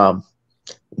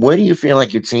 Where do you feel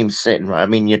like your team's sitting? I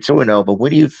mean, you're 2-0, but where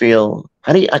do you feel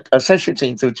How do you assess your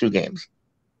team through 2 games?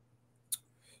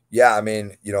 Yeah, I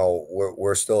mean, you know,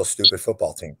 we're still a stupid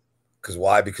football team. Because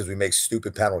why? Because we make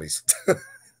stupid penalties. If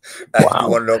you Wow.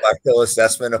 want to know my real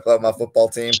assessment about my football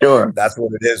team, Sure. that's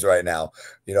what it is right now.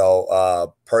 You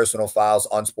know, personal fouls,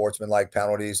 unsportsmanlike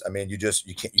penalties. I mean, you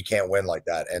can't win like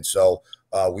that. And so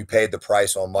we paid the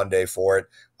price on Monday for it.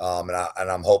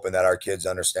 And I'm hoping that our kids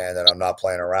understand that I'm not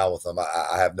playing around with them.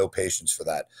 I have no patience for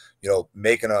that. You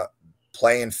know,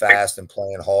 playing fast and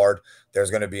playing hard, there's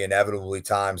going to be inevitably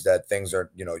times that things are,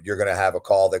 you know, you're going to have a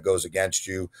call that goes against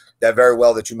you that very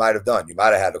well that you might have done. You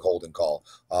might have had a holding call.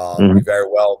 You very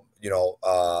well, you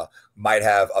know, might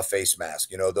have a face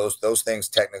mask. You know, those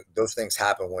things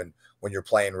happen when you're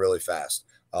playing really fast.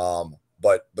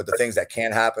 But the things that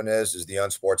can happen is the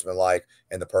unsportsmanlike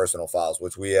and the personal fouls,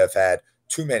 which we have had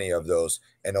too many of those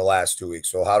in the last 2 weeks.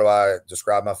 So how do I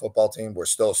describe my football team? We're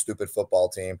still a stupid football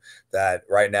team that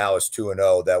right now is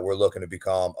 2-0, that we're looking to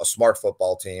become a smart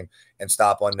football team and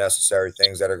stop unnecessary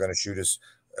things that are going to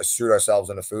shoot ourselves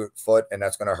in the foot, and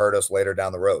that's going to hurt us later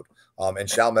down the road. And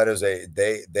Chalmette is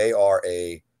they are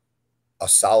a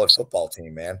solid football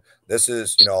team, man. This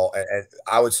is, you know, and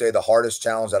I would say the hardest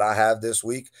challenge that I have this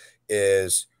week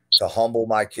is to humble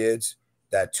my kids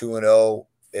that 2-0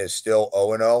 is still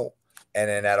 0-0. And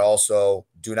then that also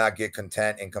do not get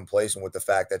content and complacent with the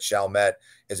fact that Chalmette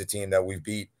is a team that we've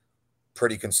beat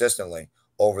pretty consistently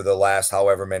over the last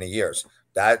however many years.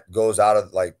 That goes out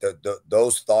of like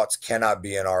those thoughts cannot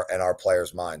be in our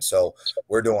players' minds. So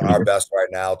we're doing our best right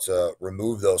now to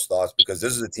remove those thoughts, because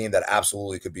this is a team that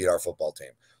absolutely could beat our football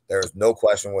team. There's no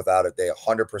question without it. They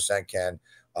 100% can.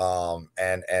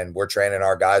 And we're training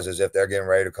our guys as if they're getting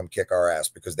ready to come kick our ass,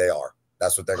 because they are.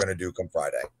 That's what they're going to do come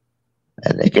Friday.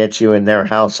 And they get you in their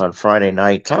house on Friday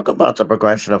night. Talk about the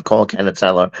progression of Cole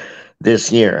Cannatella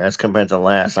this year as compared to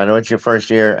last. I know it's your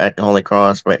first year at Holy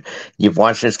Cross, but you've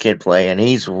watched this kid play, and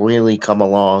he's really come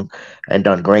along and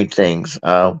done great things.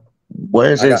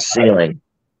 Where's his ceiling?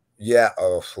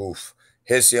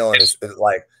 His ceiling is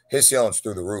his ceiling's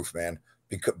through the roof, man,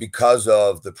 because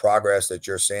of the progress that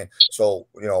you're seeing. So,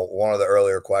 you know, one of the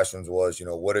earlier questions was, you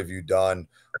know, what have you done,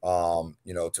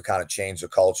 you know, to kind of change the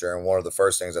culture? And one of the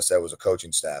first things I said was a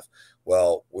coaching staff.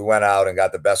 Well, we went out and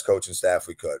got the best coaching staff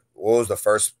we could. What was the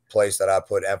first place that I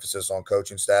put emphasis on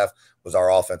coaching staff? Was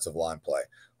our offensive line play.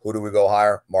 Who do we go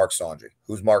hire? Mark Sondry.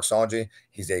 Who's Mark Sondry?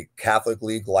 He's a Catholic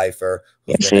League lifer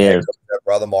who's been the head coach at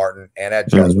Brother Martin and at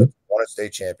Jesuit, won a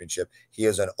state championship. He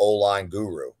is an O-line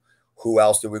guru. Who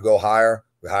else did we go hire?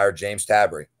 We hired James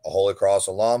Tabry, a Holy Cross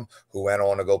alum who went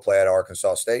on to go play at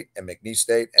Arkansas State and McNeese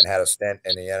State and had a stint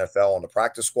in the NFL on the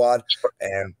practice squad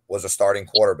and was a starting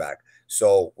quarterback.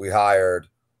 So we hired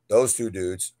those two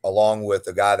dudes along with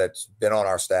the guy that's been on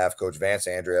our staff, Coach Vance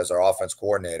Andrea, as our offense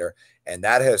coordinator. And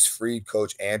that has freed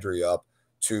Coach Andrea up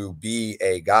to be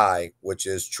a guy which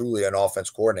is truly an offense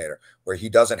coordinator, where he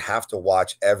doesn't have to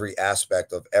watch every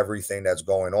aspect of everything that's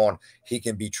going on. He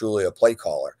can be truly a play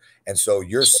caller. And so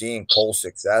you're seeing Cole's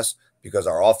success because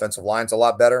our offensive line's a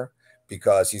lot better,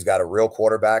 because he's got a real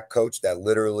quarterback coach that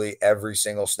literally every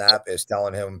single snap is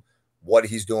telling him what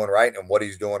he's doing right and what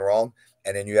he's doing wrong.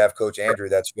 And then you have Coach Andrew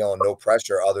that's feeling no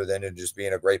pressure other than just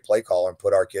being a great play caller and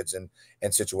put our kids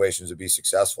in situations to be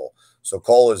successful. So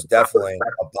Cole is definitely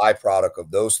a byproduct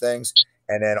of those things.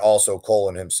 And then also Cole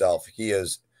in himself.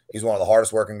 He's one of the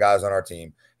hardest working guys on our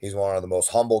team. He's one of the most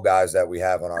humble guys that we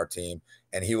have on our team.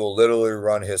 And he will literally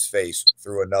run his face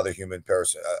through another human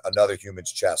person, another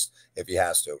human's chest if he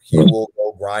has to. He will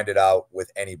go grind it out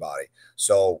with anybody.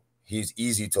 So he's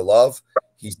easy to love.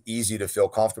 He's easy to feel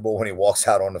comfortable when he walks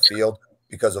out on the field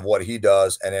because of what he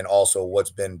does, and then also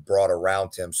what's been brought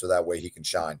around him so that way he can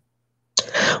shine.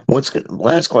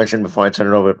 Last question before I turn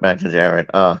it over back to Jared.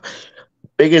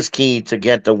 Biggest key to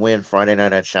get the win Friday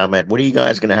night at Chalmette. What are you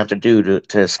guys going to have to do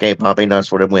to escape popping nuts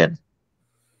for the win?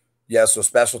 Yeah, so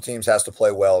special teams has to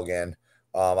play well again.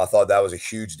 I thought that was a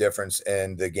huge difference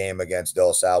in the game against De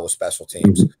La Salle with special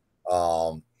teams.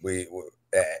 And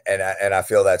I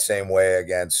feel that same way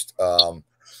against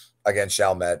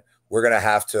Chalmette. We're going to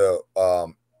have to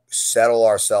settle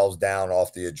ourselves down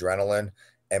off the adrenaline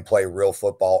and play real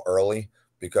football early,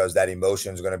 because that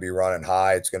emotion is going to be running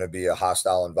high. It's going to be a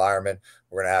hostile environment.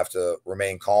 We're going to have to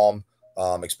remain calm,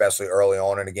 especially early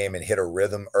on in the game, and hit a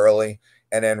rhythm early.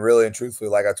 And then really and truthfully,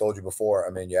 like I told you before, I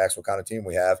mean, you asked what kind of team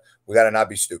we have. We got to not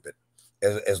be stupid.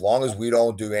 As long as we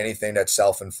don't do anything that's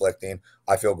self-inflicting,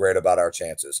 I feel great about our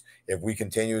chances. If we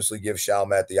continuously give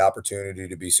Chalmette the opportunity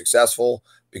to be successful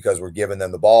because we're giving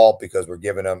them the ball, because we're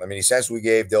giving them, I mean, essentially we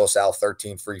gave De La Salle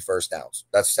 13 free first downs.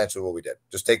 That's essentially what we did.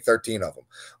 Just take 13 of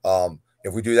them.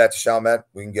 If we do that to Chalmette,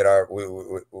 we can get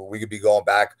we could be going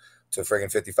back to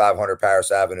friggin' 5500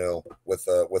 Paris Avenue with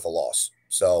a loss.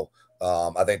 So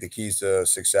I think the keys to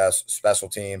success: special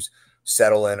teams,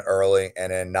 settle in early,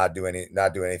 and then not do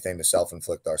anything to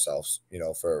self-inflict ourselves,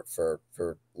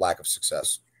 for lack of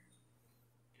success.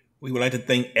 We would like to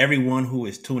thank everyone who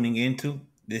is tuning into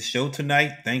this show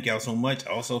tonight. Thank y'all so much.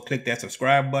 Also, click that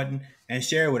subscribe button and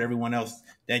share it with everyone else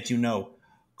that you know.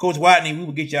 Coach Wattigny, we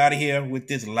will get you out of here with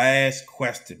this last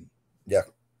question. Yeah.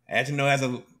 As you know, as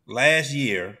of last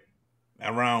year,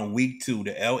 around week 2,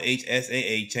 the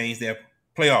LHSAA changed their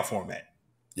playoff format.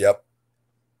 Yep.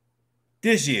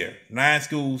 This year, 9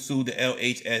 schools sued the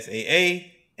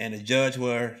LHSAA, and the judge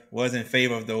was in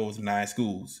favor of those 9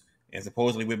 schools. And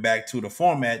supposedly we're back to the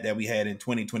format that we had in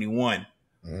 2021.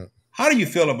 Mm-hmm. How do you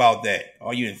feel about that?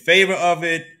 Are you in favor of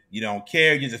it? You don't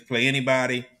care? You just play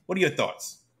anybody? What are your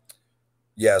thoughts?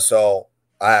 Yeah, so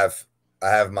I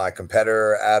have my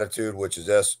competitor attitude, which is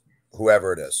this: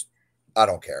 whoever it is, I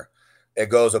don't care. It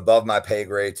goes above my pay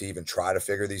grade to even try to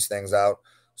figure these things out.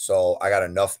 So I got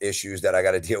enough issues that I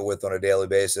got to deal with on a daily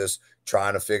basis.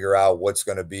 Trying to figure out what's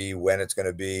going to be, when it's going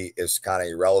to be, is kind of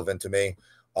irrelevant to me.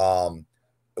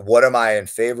 What am I in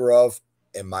favor of?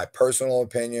 In my personal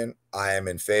opinion, I am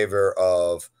in favor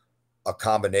of a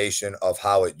combination of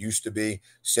how it used to be,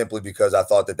 simply because I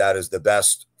thought that is the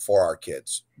best for our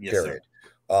kids, period.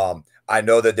 I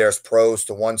know that there's pros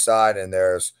to one side and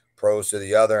there's pros to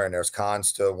the other, and there's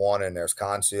cons to one and there's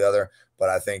cons to the other. But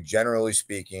I think generally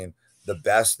speaking, the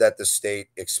best that the state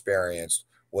experienced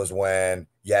was when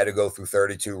you had to go through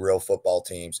 32 real football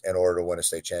teams in order to win a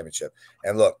state championship.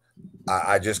 And look,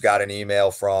 I just got an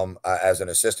email from, as an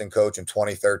assistant coach in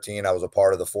 2013, I was a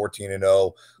part of the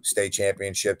 14-0 state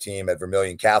championship team at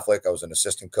Vermilion Catholic. I was an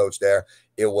assistant coach there.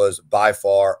 It was by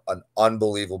far an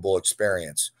unbelievable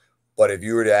experience. But if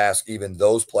you were to ask even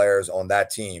those players on that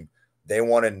team, they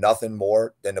wanted nothing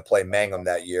more than to play Mangum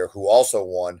that year, who also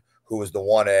won, who was the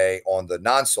 1A on the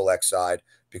non-select side,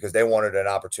 because they wanted an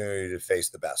opportunity to face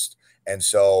the best. And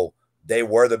so they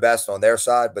were the best on their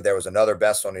side, but there was another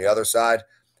best on the other side.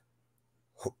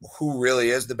 Who really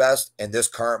is the best in this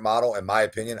current model? In my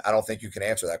opinion, I don't think you can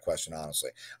answer that question, honestly.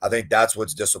 I think that's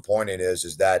what's disappointing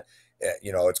is that,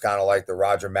 it's kind of like the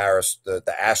Roger Maris,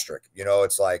 the asterisk,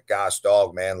 it's like, gosh,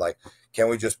 dog, man, like, can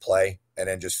we just play and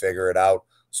then just figure it out?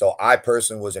 So I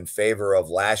personally was in favor of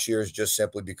last year's, just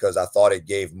simply because I thought it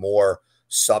gave more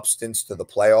substance to the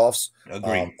playoffs.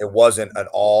 It wasn't an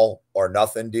all or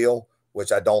nothing deal,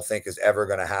 which I don't think is ever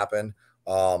going to happen.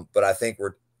 But I think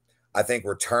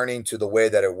we're turning to the way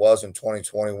that it was in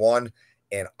 2021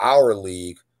 in our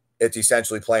league. It's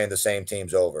essentially playing the same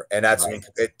teams over. And that's,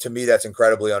 to me, that's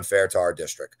incredibly unfair to our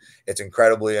district. It's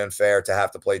incredibly unfair to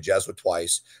have to play Jesuit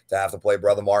twice, to have to play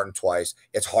Brother Martin twice.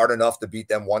 It's hard enough to beat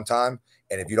them one time.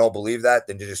 And if you don't believe that,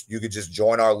 then you could just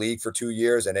join our league for 2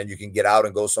 years, and then you can get out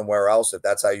and go somewhere else if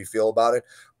that's how you feel about it.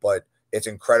 But it's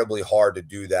incredibly hard to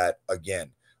do that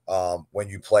again when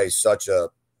you play such a,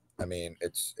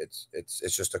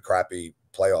 it's just a crappy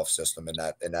playoff system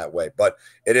in that way. But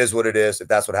it is what it is. If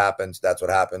that's what happens, that's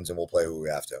what happens, and we'll play who we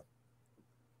have to.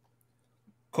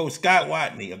 Coach Scott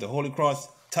Wattigny of the Holy Cross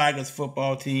Tigers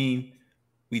football team,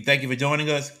 we thank you for joining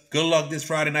us. Good luck this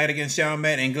Friday night against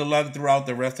Chalmette, and good luck throughout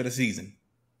the rest of the season.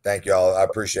 Thank you all. I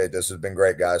appreciate this. It's been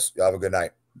great, guys. Y'all have a good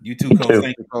night. You too, Coach.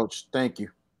 Thank you, Coach. Thank you.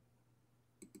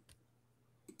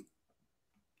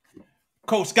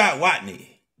 Coach Scott Wattigny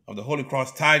of the Holy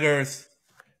Cross Tigers.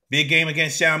 Big game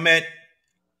against Chalmette.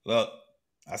 Look,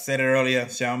 I said it earlier,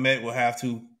 Chalmette will have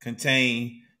to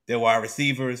contain their wide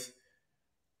receivers,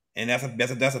 and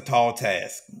that's a tall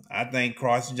task. I think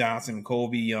Cross Johnson and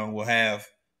Colby Young will have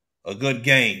a good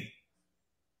game.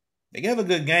 They can have a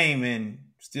good game and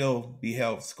still be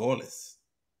held scoreless.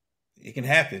 It can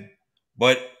happen.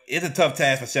 But it's a tough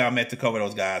task for Chalmette to cover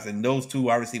those guys, and those two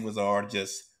wide receivers are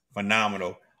just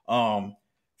phenomenal.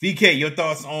 VK, your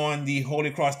thoughts on the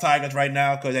Holy Cross Tigers right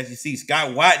now? Because as you see, Scott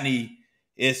Wattigny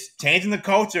is changing the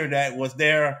culture that was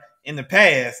there in the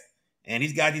past, and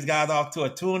he's got these guys off to a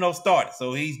 2-0 start.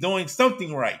 So he's doing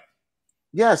something right.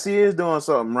 Yes, he is doing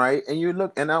something right. And you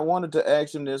look, and I wanted to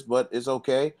ask him this, but it's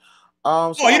okay.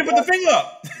 You didn't put the finger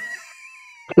up.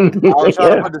 I was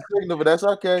trying to put the signal, but that's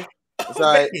okay. It's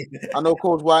all right. I know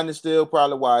Coach Wattigny still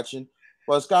probably watching,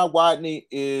 but Scott Wattigny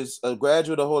is a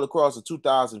graduate of Holy Cross in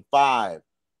 2005.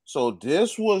 So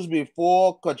this was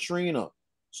before Katrina.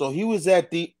 So he was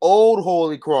at the old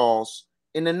Holy Cross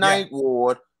in the Ninth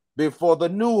Ward before the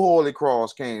new Holy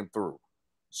Cross came through.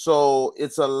 So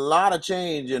it's a lot of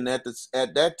change. And at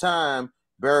that time,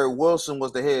 Barry Wilson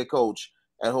was the head coach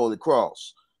at Holy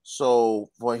Cross. So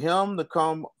for him to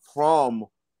come from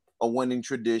a winning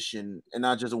tradition, and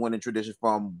not just a winning tradition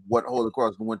from what Holy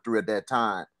Cross went through at that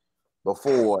time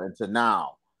before and to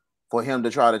now. For him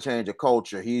to try to change a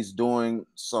culture, he's doing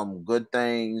some good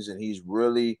things, and he's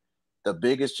really the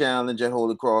biggest challenge at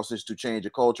Holy Cross is to change a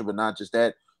culture, but not just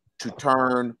that, to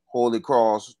turn Holy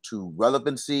Cross to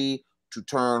relevancy, to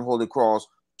turn Holy Cross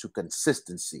to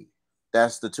consistency.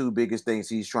 That's the two biggest things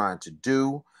he's trying to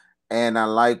do. And I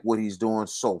like what he's doing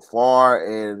so far.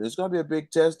 And it's going to be a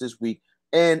big test this week.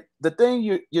 And the thing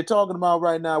you're talking about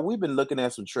right now, we've been looking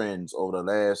at some trends over the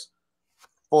last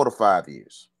 4 to 5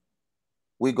 years.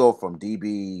 We go from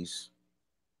DBs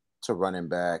to running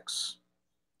backs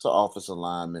to offensive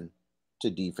linemen to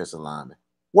defensive linemen.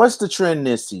 What's the trend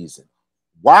this season?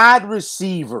 Wide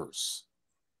receivers.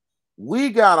 We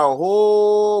got a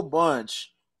whole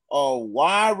bunch of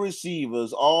wide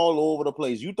receivers all over the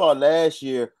place. You thought last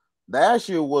year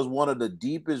was one of the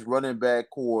deepest running back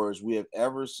cores we have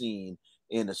ever seen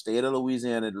in the state of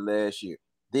Louisiana last year.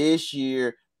 This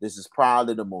year, this is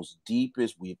probably the most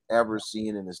deepest we've ever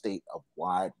seen in the state of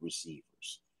wide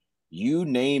receivers. You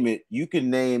name it, you can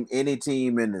name any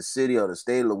team in the city or the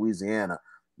state of Louisiana,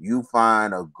 you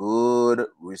find a good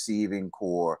receiving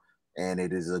core, and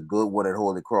it is a good one at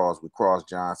Holy Cross with Cross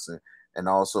Johnson and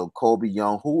also Kobe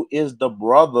Young, who is the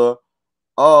brother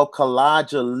of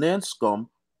Kalijah Linscomb,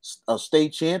 a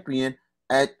state champion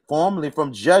formerly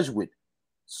from Jesuit.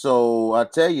 So I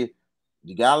tell you,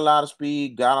 you got a lot of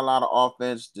speed, got a lot of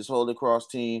offense. This Holy Cross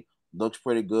team looks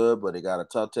pretty good, but they got a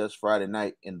tough test Friday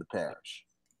night in the parish.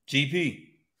 GP.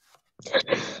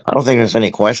 I don't think there's any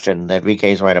question that VK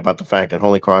is right about the fact that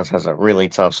Holy Cross has a really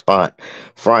tough spot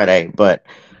Friday. But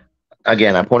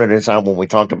again, I pointed this out when we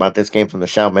talked about this game from the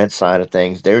Chalmette side of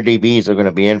things. Their DBs are going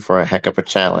to be in for a heck of a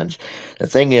challenge. The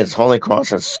thing is, Holy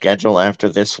Cross's schedule after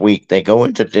this week, they go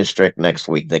into district next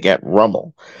week. They get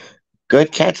Rummel.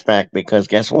 Good catch back because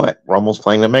guess what? Rummel's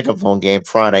playing the megaphone game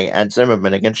Friday at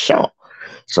Zimmerman against Shaw.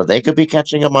 So they could be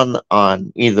catching them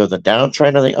on either the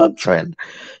downtrend or the uptrend.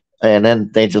 And then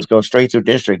they just go straight through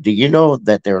district. Do you know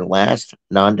that their last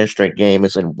non-district game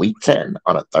is in week 10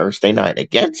 on a Thursday night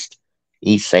against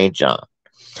East St. John?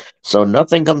 So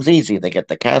nothing comes easy. They get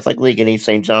the Catholic League and East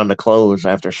St. John to close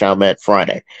after Chalmette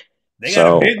Friday. They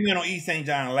got a big win on East St.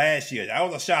 John last year. That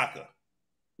was a shocker.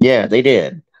 Yeah, they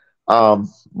did.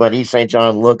 But East St.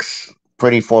 John looks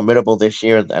pretty formidable this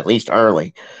year, at least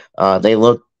early. They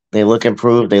look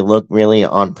improved. They look really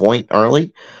on point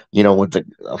early. You know, with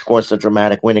of course the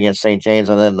dramatic win against St. James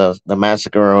and then the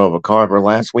massacre of Carver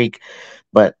last week.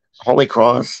 But Holy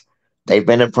Cross, they've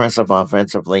been impressive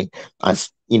offensively. I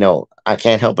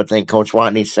can't help but think Coach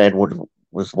Wattigny said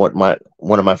was what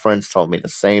one of my friends told me, the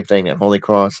same thing, that Holy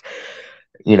Cross,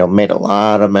 made a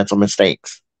lot of mental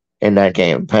mistakes in that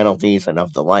game, penalties and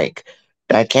of the like.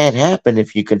 That can't happen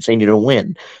if you continue to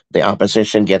win. The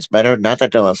opposition gets better. Not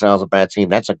that De La Salle's a bad team.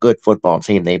 That's a good football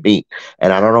team they beat.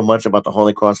 And I don't know much about the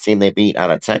Holy Cross team they beat out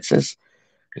of Texas,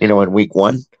 in week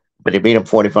 1, but they beat them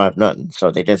 45-0. So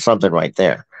they did something right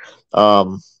there.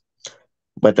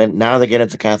 But then now they get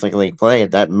into Catholic League play.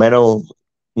 That mental,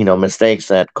 mistakes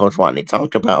that Coach Wattigny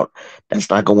talked about, that's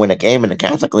not going to win a game in the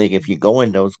Catholic League if you go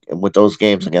in with those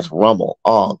games against Rummel,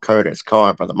 Curtis,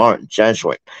 Carr, Brother Martin,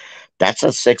 Jesuit. That's a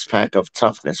 6-pack of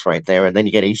toughness right there. And then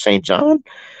you get East St. John.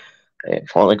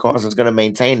 If Holy Cross is going to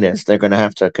maintain this, they're going to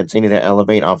have to continue to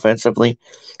elevate offensively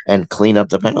and clean up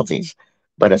the penalties.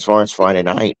 But as far as Friday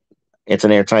night, it's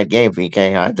an airtight game,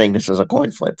 VK. I think this is a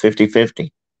coin flip,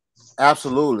 50-50.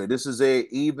 Absolutely. This is a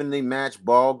evenly matched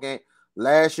ball game.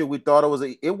 Last year, we thought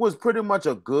it was pretty much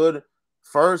a good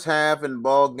first half in the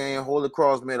ball game. Holy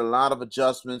Cross made a lot of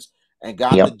adjustments and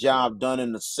got the job done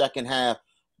in the second half.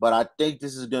 But I think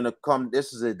this is going to come.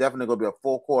 This is definitely going to be a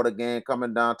full-quarter game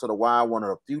coming down to the wire. One of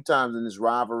the few times in this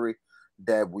rivalry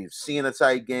that we've seen a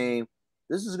tight game.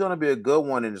 This is going to be a good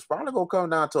one, and it's probably going to come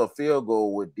down to a field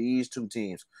goal with these two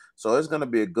teams. So it's going to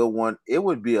be a good one. It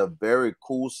would be a very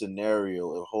cool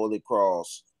scenario if Holy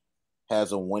Cross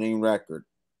has a winning record,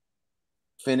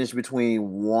 finish between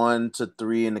 1 to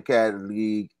 3 in the Catholic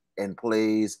League, and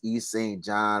plays East St.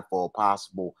 John for a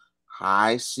possible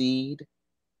high seed.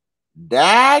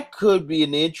 That could be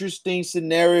an interesting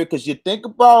scenario because you think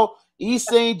about East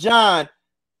St. John,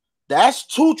 that's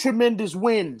 2 tremendous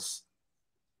wins,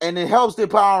 and it helps their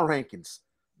power rankings.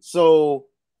 So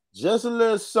just a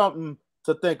little something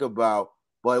to think about,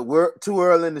 but we're too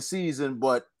early in the season,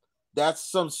 but that's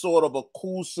some sort of a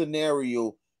cool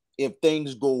scenario if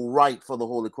things go right for the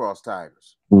Holy Cross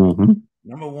Tigers. Mm-hmm.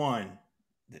 Number one,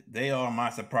 they are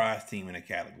my surprise team in the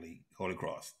Catholic League, Holy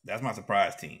Cross. That's my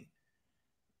surprise team.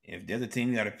 If there's a team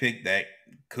you got to pick that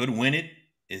could win it,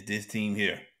 it's this team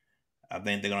here. I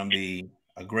think they're going to be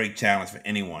a great challenge for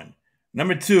anyone.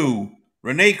 Number 2,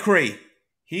 Renee Cray.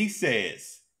 He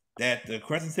says that the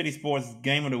Crescent City Sports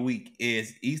game of the week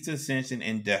is East Ascension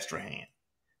and Destrehan.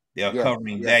 They are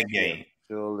covering that game.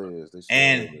 Sure is.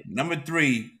 And number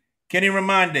 3, Kenny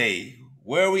Ramonde.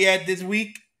 Where are we at this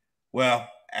week? Well,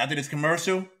 after this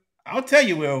commercial, I'll tell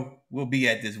you where we'll be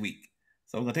at this week.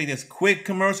 So we're going to take this quick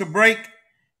commercial break,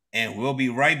 and we'll be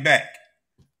right back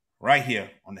right here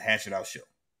on the Hash It Out Show.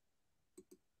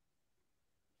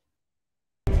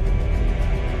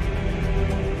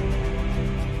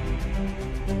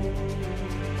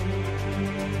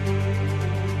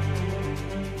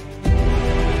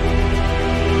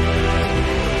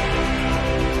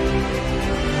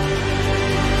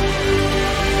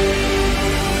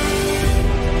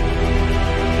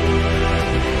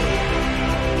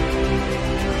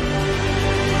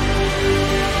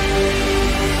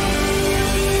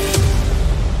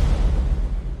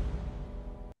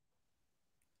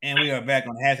 And we are back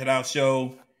on the Hash It Out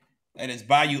Show. That is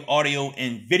Bayou Audio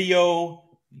and Video.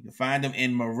 You can find them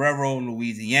in Marrero,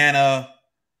 Louisiana.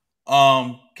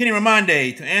 Kenny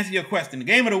Ramonde, to answer your question, the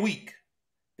game of the week,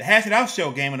 the Hash It Out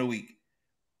Show game of the week,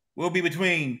 will be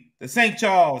between the St.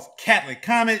 Charles Catholic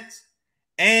Comets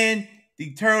and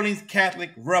the Turlings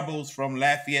Catholic Rebels from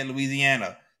Lafayette,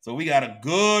 Louisiana. So we got a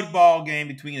good ball game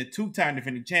between the 2-time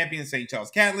defending champion St.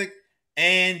 Charles Catholic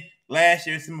and last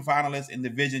year's semifinalists in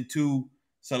Division II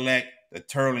select the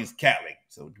Turlings Catholic.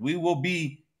 So we will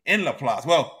be in Laplace.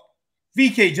 Well,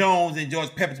 VK Jones and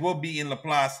George Peppers will be in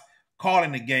Laplace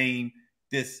calling the game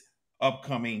this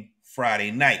upcoming Friday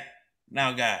night.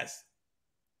 Now, guys,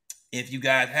 if you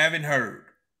guys haven't heard,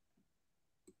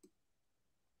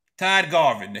 Todd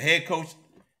Garvin, the head coach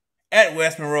at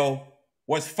West Monroe,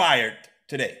 was fired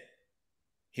today.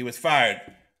 He was fired.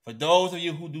 For those of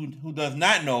you who does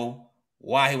not know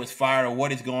why he was fired or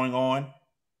what is going on,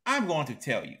 I'm going to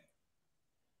tell you.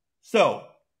 So,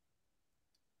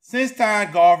 since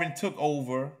Todd Garvin took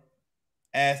over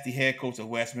as the head coach of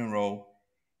West Monroe,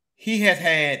 he has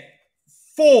had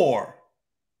 4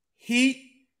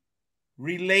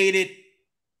 heat-related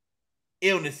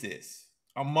illnesses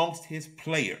amongst his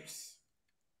players.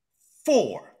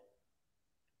 4.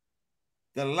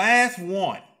 The last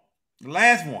one,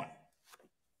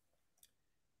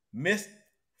 missed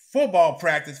football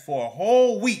practice for a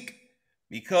whole week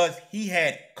because he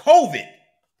had COVID.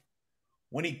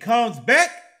 When he comes back,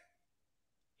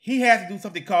 he has to do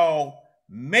something called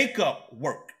makeup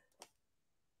work.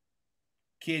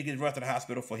 Kid gets rushed to the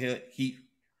hospital for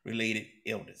heat-related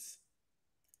illness.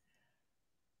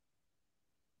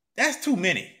 That's too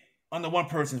many under one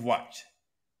person's watch.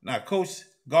 Now, Coach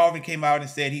Garvin came out and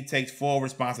said he takes full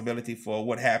responsibility for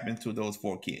what happened to those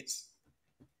 4 kids.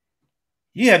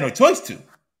 You have no choice to.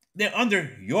 They're under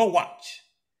your watch.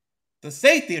 The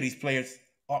safety of these players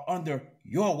are under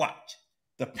your watch.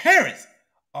 The parents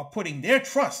are putting their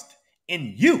trust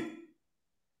in you.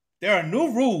 There are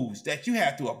new rules that you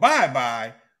have to abide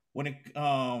by when it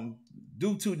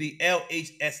due to the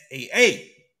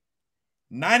LHSAA.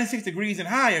 96 degrees and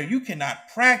higher, you cannot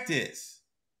practice.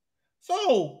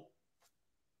 So,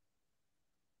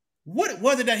 what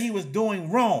was it that he was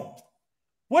doing wrong?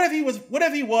 What if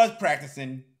he was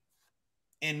practicing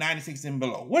in 96 and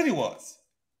below? What if he was?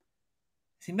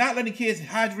 Is he not letting kids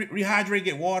rehydrate,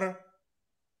 get water?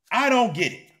 I don't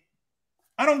get it.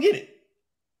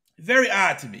 Very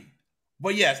odd to me.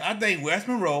 But yes, I think West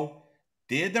Monroe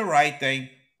did the right thing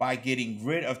by getting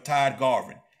rid of Todd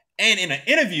Garvin. And in an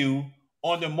interview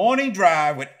on the morning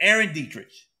drive with Aaron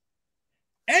Dietrich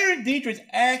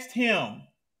asked him,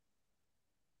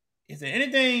 is there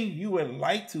anything you would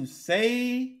like to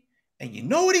say? And you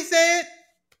know what he said?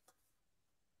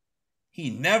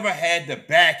 He never had the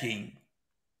backing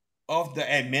of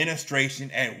the administration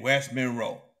at West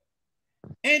Monroe.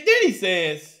 And then he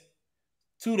says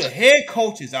to the head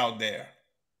coaches out there,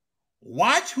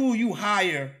 watch who you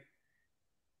hire.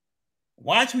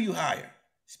 Watch who you hire,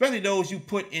 especially those you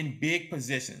put in big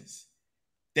positions.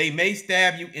 They may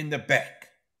stab you in the back.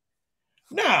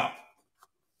 Now,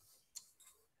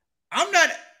 I'm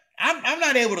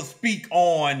not able to speak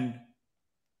on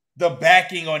the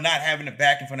backing or not having the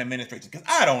backing from the administration because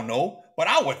I don't know, but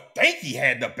I would think he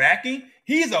had the backing.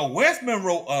 He's a West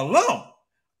Monroe alum.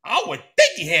 I would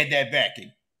think he had that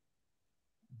backing.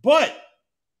 But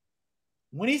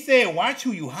when he said, watch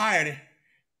who you hired,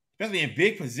 especially in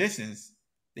big positions,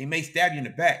 they may stab you in the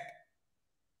back.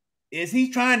 Is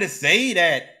he trying to say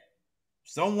that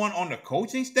someone on the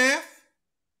coaching staff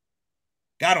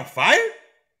got him fired?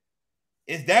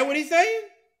 Is that what he's saying?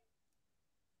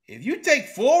 If you take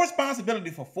full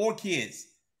responsibility for 4 kids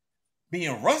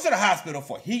being rushed to the hospital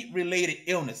for heat-related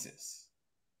illnesses,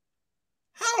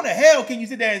 How in the hell can you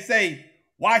sit there and say,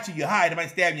 why should you hide? They might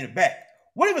stab you in the back.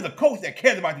 What if it's a coach that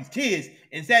cares about these kids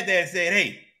and sat there and said,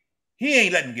 hey, he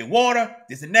ain't letting them get water,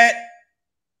 this and that.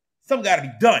 Something got to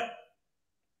be done.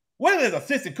 What if there's an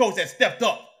assistant coach that stepped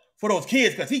up for those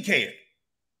kids because he cared?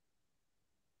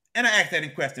 And I asked that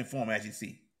in question form, as you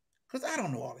see, because I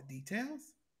don't know all the details.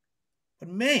 But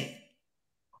man,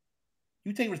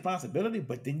 you take responsibility,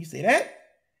 but then you say that?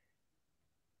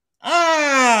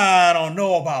 I don't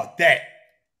know about that.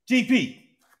 GP.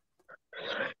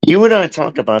 You and I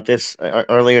talked about this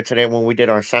earlier today when we did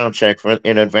our sound check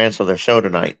in advance of the show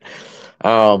tonight.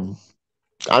 I'm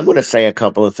going to say a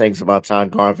couple of things about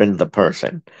Todd Garvin, the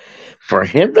person. For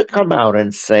him to come out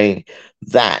and say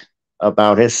that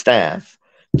about his staff,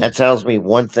 that tells me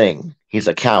one thing: he's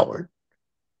a coward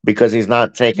because he's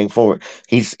not taking forward.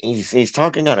 He's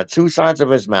talking out of two sides of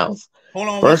his mouth. Hold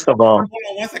on 1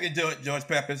 second, George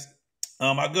Peppers.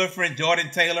 My good friend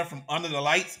Jordan Taylor from Under the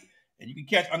Lights, and you can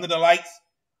catch Under the Lights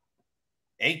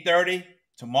 8:30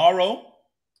 tomorrow,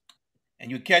 and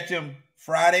you catch him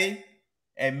Friday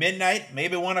at midnight,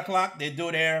 maybe 1 o'clock. They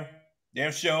do their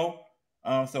show.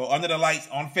 So Under the Lights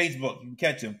on Facebook, you can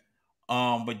catch him.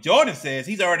 But Jordan says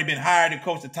he's already been hired to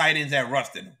coach the tight ends at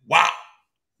Ruston. Wow.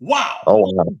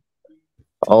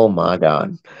 Oh my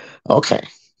God. Okay.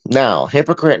 Now,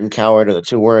 hypocrite and coward are the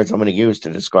two words I'm going to use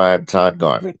to describe Todd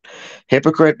Garvin.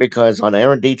 Hypocrite because on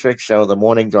Aaron Dietrich's show, The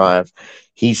Morning Drive,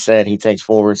 he said he takes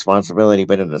full responsibility,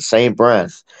 but in the same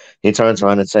breath, he turns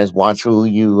around and says, watch who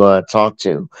you talk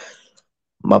to.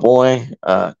 My boy,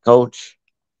 coach,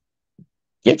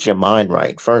 get your mind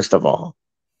right, first of all,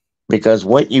 because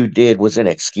what you did was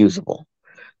inexcusable.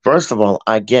 First of all,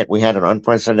 I get we had an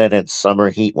unprecedented summer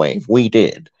heat wave. We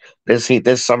did.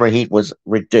 This summer heat was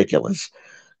ridiculous.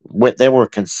 There were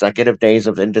consecutive days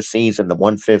of indices in the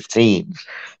 115s,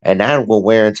 and that will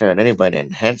wear and tear on anybody.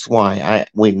 And hence why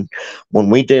when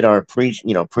we did our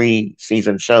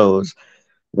pre-season shows,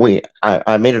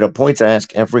 I made it a point to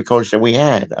ask every coach that we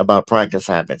had about practice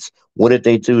habits. What did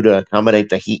they do to accommodate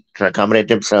the heat, to accommodate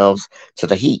themselves to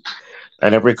the heat?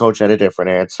 And every coach had a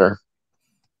different answer.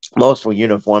 Most were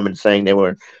uniform in saying they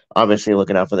were obviously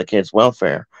looking out for the kids'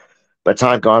 welfare. But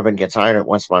Todd Garvin gets hired at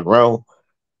West Monroe,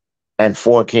 and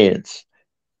 4 kids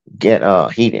get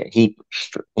heat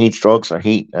strokes or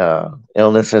heat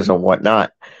illnesses or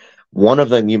whatnot. One of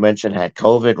them you mentioned had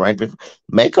COVID right before.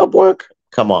 Makeup work?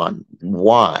 Come on.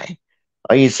 Why?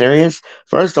 Are you serious?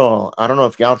 First of all, I don't know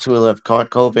if y'all two have caught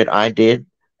COVID. I did.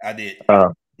 I did.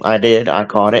 I did. I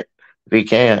caught it.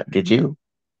 VK, did you?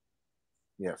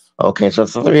 Yes. Okay, so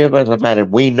 3 of us have had it.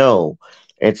 We know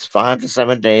it's 5 to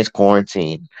 7 days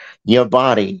quarantine. Your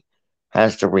body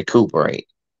has to recuperate.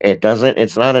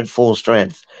 It's not in full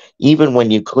strength. Even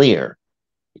when you clear,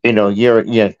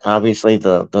 you're obviously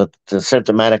the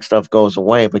symptomatic stuff goes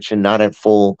away, but you're not at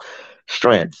full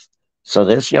strength. So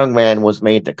this young man was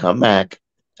made to come back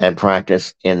and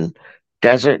practice in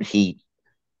desert heat,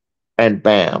 and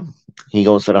bam, he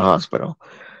goes to the hospital.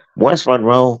 West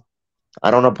Monroe,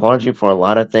 I don't applaud you for a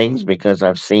lot of things because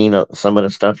I've seen some of the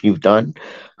stuff you've done.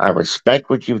 I respect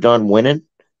what you've done winning,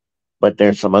 but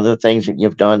there's some other things that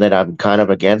you've done that I'm kind of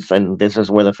against, and this is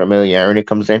where the familiarity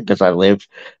comes in because I lived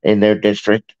in their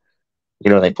district.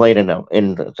 They played in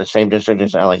the same district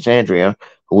as Alexandria,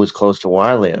 who was close to where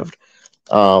I lived.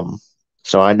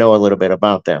 So I know a little bit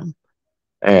about them,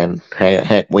 and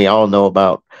heck, we all know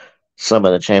about some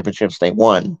of the championships they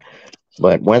won.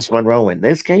 But West Monroe, in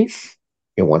this case,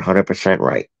 you're 100%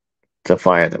 right to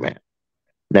fire the man.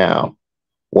 Now,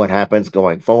 what happens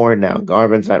going forward? Now,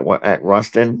 Garvin's at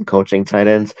Ruston coaching tight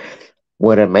ends.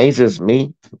 What amazes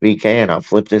me, VK, and I'll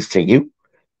flip this to you,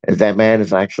 is that man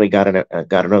has actually got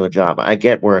another job. I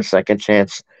get we're a second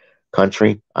chance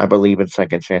country. I believe in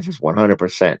second chances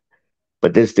 100%.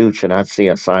 But this dude should not see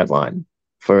a sideline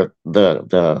for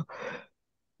the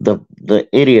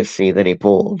idiocy that he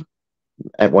pulled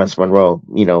at West Monroe.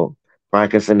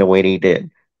 Practicing the way that he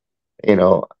did.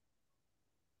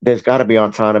 There's got to be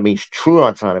autonomy, true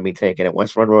autonomy taken at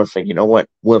West Monroe. Saying, you know what,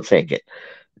 we'll take it.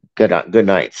 Good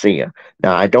night. See ya.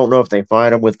 Now, I don't know if they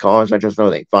fired him with cause. I just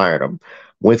know they fired him.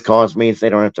 With cause means they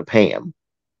don't have to pay him.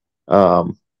 But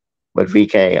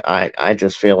VK, I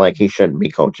just feel like he shouldn't be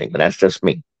coaching, but that's just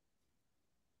me.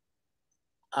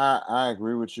 I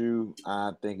agree with you.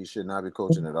 I think he should not be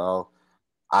coaching at all.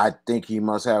 I think he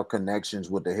must have connections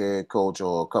with the head coach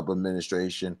or a couple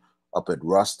administration up at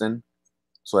Ruston.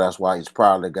 So that's why he's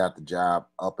probably got the job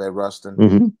up at Ruston.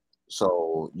 Mm-hmm.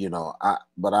 So,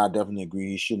 but I definitely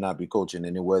agree he should not be coaching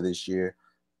anywhere this year.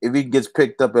 If he gets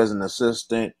picked up as an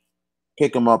assistant,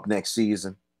 pick him up next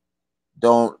season.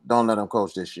 Don't let him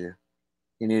coach this year.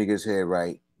 He need to get his head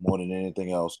right. more than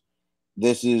anything else.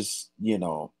 This is,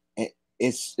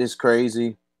 it's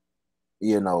crazy.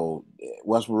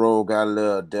 West Monroe got a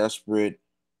little desperate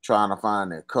trying to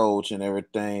find their coach and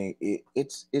everything.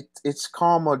 It's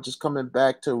karma just coming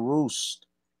back to roost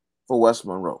for West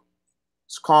Monroe.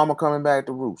 It's karma coming back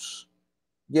to roost.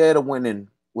 Yeah, the winning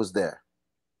was there,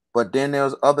 but then there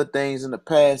was other things in the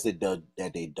past that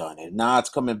they done, and now it's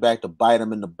coming back to bite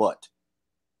them in the butt.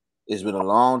 It's been a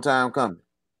long time coming,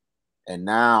 and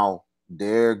now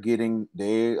they are getting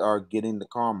the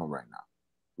karma right now,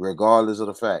 regardless of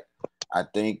the fact. I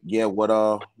think, what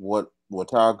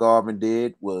Todd Garvin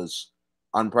did was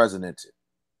unprecedented.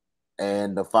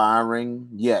 And the firing,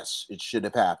 yes, it should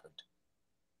have happened.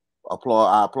 I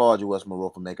applaud you, West Monroe,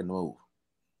 for making the move.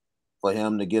 For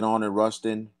him to get on and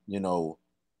Rustin,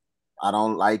 I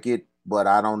don't like it, but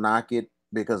I don't knock it,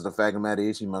 because the fact of the matter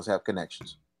is he must have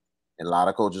connections. And a lot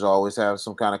of coaches always have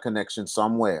some kind of connection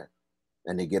somewhere,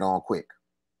 and they get on quick.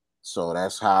 So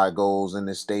that's how it goes in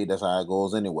this state. That's how it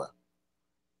goes anywhere.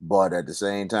 But at the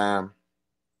same time,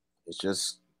 it's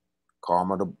just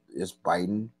karma is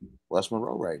biting West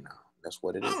Monroe right now. That's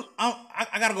what it is.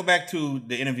 I got to go back to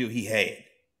the interview he had.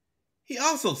 He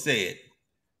also said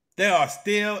there are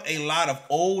still a lot of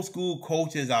old school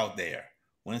coaches out there.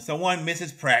 When someone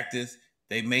misses practice,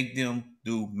 they make them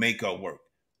do makeup work.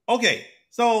 Okay,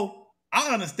 so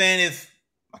I understand if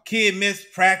a kid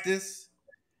missed practice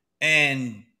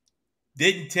and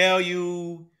didn't tell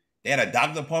you they had a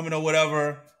doctor's appointment or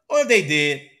whatever, or if they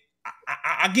did,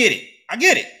 I get it. I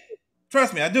get it.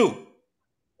 Trust me, I do.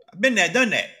 I've been there, done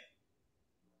that.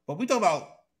 But we talk about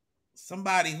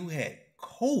somebody who had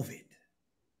COVID,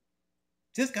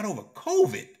 just got over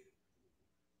COVID.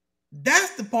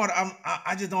 That's the part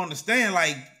I just don't understand.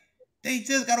 Like, they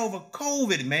just got over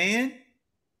COVID, man.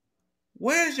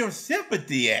 Where's your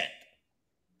sympathy at?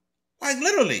 Like,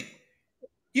 literally,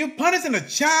 you're punishing a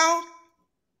child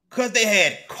because they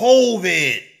had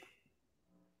COVID.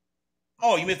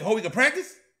 Oh, you missed a whole week of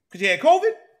practice because you had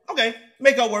COVID? Okay,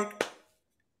 make it work.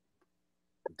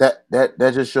 That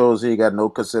just shows he got no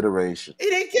consideration. He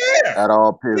didn't care at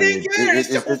all. Period. He didn't care. It's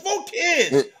just for 4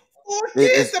 kids. 4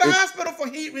 kids to the hospital for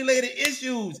heat-related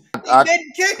issues. He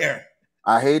didn't care.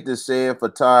 I hate to say it for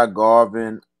Todd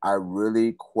Garvin. I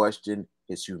really question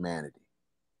his humanity,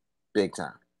 big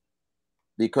time,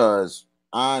 because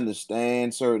I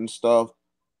understand certain stuff,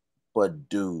 but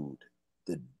the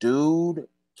dude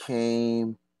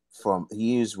came from,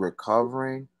 he is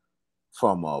recovering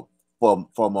from a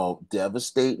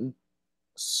devastating,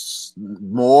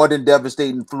 more than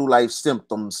devastating flu-like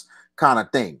symptoms kind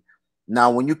of thing. Now,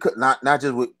 when you not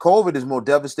just with COVID is more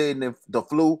devastating than the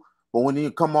flu, but when you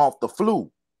come off the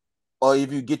flu, or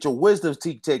if you get your wisdom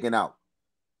teeth taken out,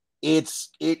 it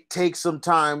takes some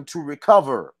time to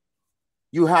recover.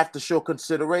 You have to show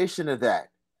consideration of that.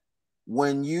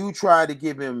 When you try to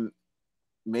give him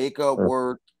makeup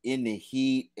work in the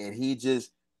heat, and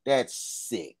that's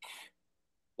sick.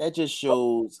 That just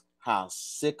shows how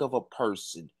sick of a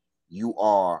person you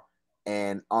are.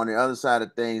 And on the other side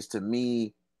of things, to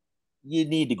me, you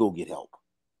need to go get help.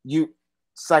 You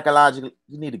psychologically,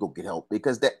 you need to go get help,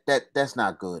 because that's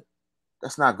not good.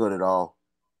 That's not good at all.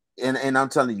 And I'm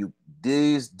telling you,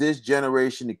 this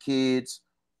generation of kids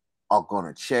are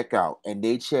gonna check out, and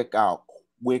they check out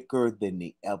quicker than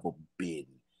they ever been.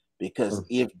 Because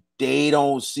if they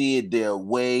don't see it their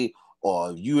way,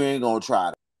 or you ain't gonna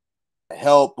try to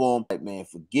help them, like, man,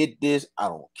 forget this, I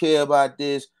don't care about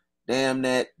this, damn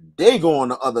that, they go in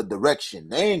the other direction.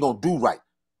 They ain't gonna do right.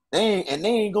 They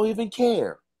ain't gonna even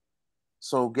care.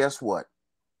 So guess what?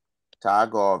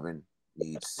 Todd Garvin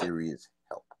needs serious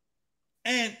help.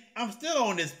 And I'm still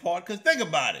on this part, because think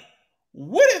about it.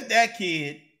 What if that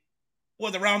kid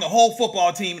was around the whole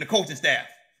football team and the coaching staff,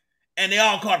 and they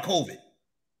all caught COVID?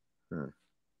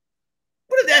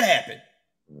 What if that happened?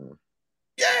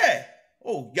 Yeah.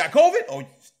 Oh, you got COVID? Oh,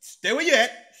 stay where you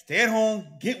at. Stay at home.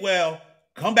 Get well.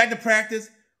 Come back to practice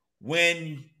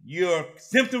when you're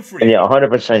symptom-free. Yeah,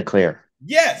 100% clear.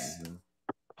 Yes.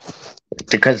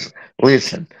 Because,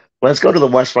 listen, let's go to the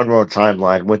West Monroe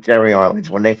timeline with Jerry Arledge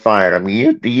when they fired him.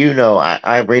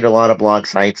 I read a lot of blog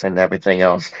sites and everything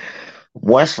else.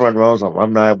 West Monroe's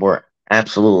alumni were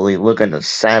absolutely looking to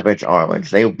savage Arledge.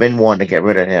 They've been wanting to get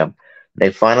rid of him. They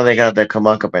finally got their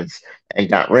comeuppance and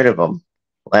got rid of him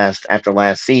after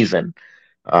last season.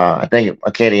 I think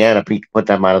Acadiana put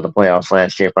them out of the playoffs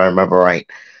last year, if I remember right.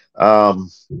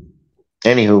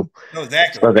 Anywho. No,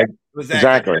 Zachary. So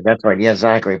Zachary, that's right. Yeah,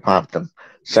 Zachary popped them.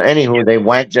 So anywho, they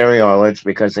whacked Jerry Arledge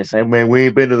because they said, man, we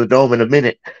ain't been to the Dome in a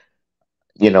minute.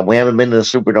 We haven't been to the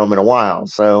Superdome in a while.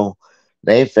 So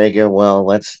they figure, well,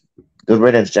 let's good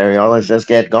riddance, Jerry. All let's just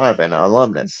get Garvin, our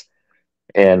alumnus.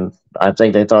 And I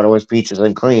think they thought it was peaches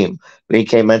and cream.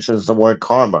 VK mentions the word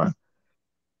karma.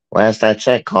 Last I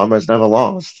checked, karma's never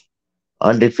lost.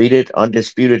 Undefeated,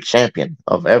 undisputed champion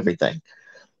of everything.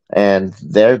 And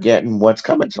they're getting what's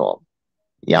coming to them.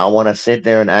 Y'all want to sit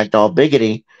there and act all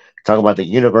biggity, talk about the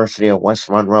University of West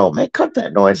Monroe. Man, cut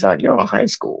that noise out. You're a high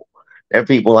school. There are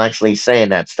people actually saying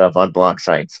that stuff on blog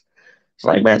sites. It's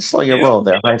like, man, slow your Yep. roll.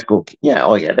 They're high school. Yeah,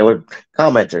 oh yeah, there were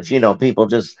commenters, people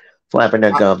just flapping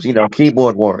their gums,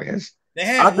 keyboard warriors. They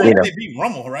had one. They beat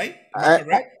Rummel, right? Am I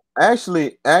correct?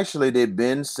 Actually, they've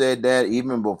been said that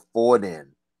even before then.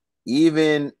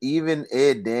 Even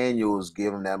Ed Daniels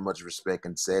gave him that much respect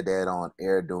and said that on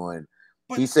air doing.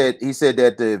 He said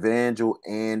that to Evangel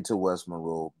and to West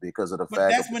Monroe because of the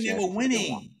fact. That's when they were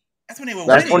winning. That's when they were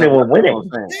winning. That's when they were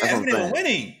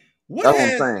winning. That's what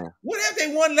I'm saying. What have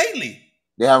they won lately?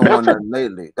 They haven't won nothing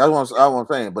lately. That's what I'm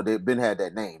saying. But they've been had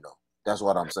that name though. That's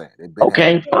what I'm saying. They've been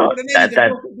okay.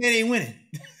 They ain't winning.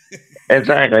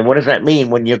 Exactly. What does that mean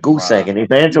when you're goose egging?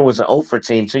 Evangel was an 0 for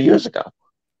team 2 years ago.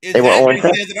 They were 0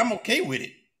 that I'm okay with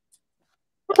it.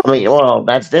 I mean, well,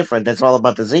 that's different. That's all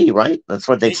about the Z, right? That's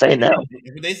what they say now.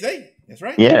 That's what they say. That's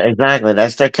right. Yeah, exactly.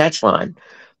 That's their catch line.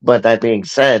 But that being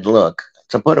said, look,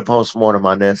 to put a postmortem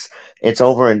on this, it's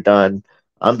over and done.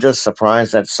 I'm just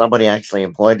surprised that somebody actually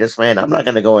employed this man. I'm not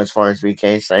going to go as far as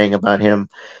VK saying about him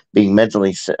being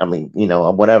mentally,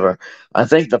 whatever. I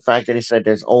think the fact that he said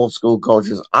there's old school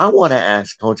coaches, I want to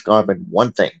ask Coach Garvin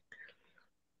one thing.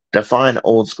 Define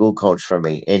old school coach for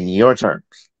me in your terms.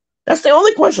 That's the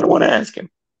only question I want to ask him.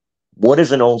 What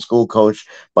is an old school coach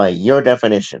by your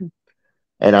definition?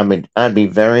 And I'd be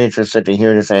very interested to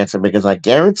hear this answer because I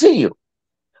guarantee you,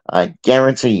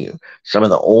 some of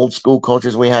the old school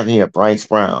coaches we have here, Bryce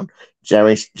Brown,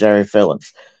 Jerry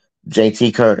Phillips,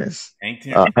 JT Curtis,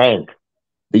 Hank,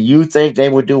 do you think they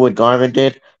would do what Garvin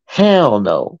did? Hell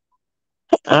no.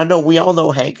 I know we all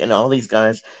know Hank and all these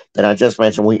guys that I just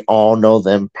mentioned. We all know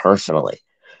them personally.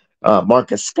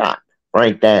 Marcus Scott,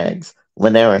 Frank Daggs,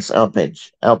 Linares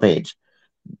Elpage.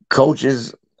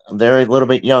 Coaches, they're a little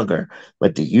bit younger,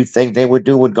 but do you think they would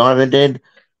do what Garvin did?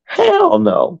 Hell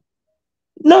no.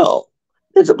 No.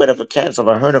 There's a bit of a chance of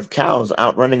a herd of cows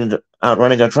outrunning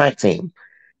a track team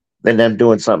than them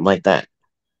doing something like that.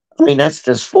 I mean, that's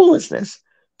just foolishness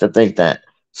to think that.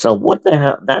 So what the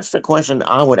hell? That's the question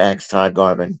I would ask Todd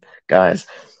Garvin, guys.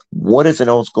 What is an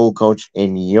old school coach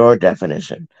in your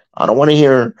definition? I don't want to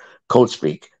hear coach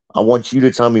speak. I want you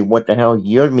to tell me what the hell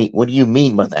what do you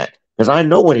mean by that? Because I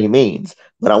know what he means,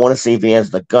 but I want to see if he has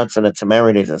the guts and the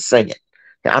temerity to say it.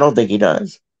 I don't think he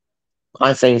does.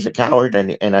 I say he's a coward,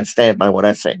 and I stand by what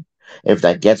I say. If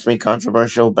that gets me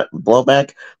controversial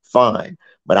blowback, fine.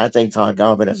 But I think Todd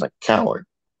Garvin is a coward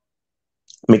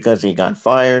because he got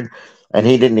fired, and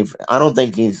he didn't even, I don't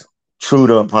think he's true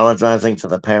to apologizing to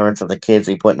the parents of the kids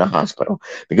he put in the hospital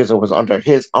because it was under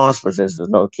his auspices that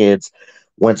no kids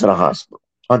went to the hospital.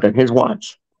 Under his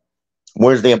watch.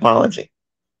 Where's the apology?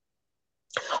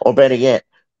 Or better yet,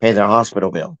 pay their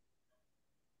hospital bill.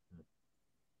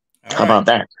 How about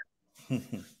that? All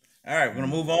right, we're going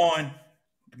to move on.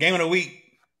 Game of the week.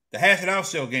 The Hash It Out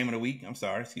Show game of the week. I'm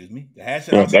sorry, excuse me. The Hash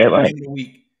It Out Show game of the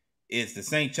week is the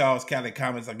St. Charles Catholic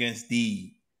Comets against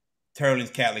the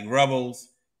Turlings Catholic Rebels.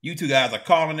 You two guys are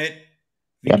calling it.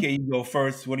 VK, you go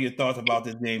first. What are your thoughts about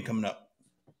this game coming up?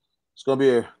 It's going to be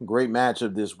a great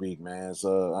matchup this week, man. It's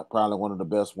probably one of the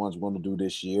best ones we're going to do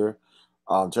this year.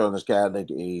 Turlings Catholic,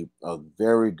 a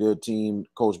very good team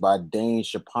coached by Dane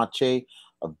Chapache,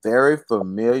 a very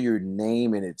familiar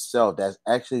name in itself. That's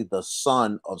actually the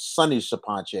son of Sonny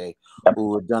Chapache,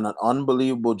 who has done an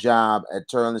unbelievable job at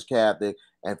Turlings Catholic.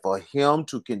 And for him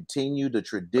to continue the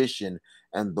tradition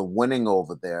and the winning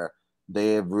over there,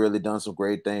 they have really done some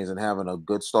great things and having a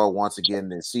good start once again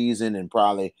this season, and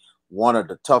probably one of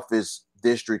the toughest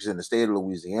districts in the state of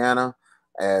Louisiana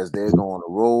as they're going on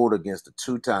the road against the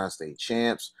two-time state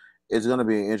champs. It's going to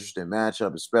be an interesting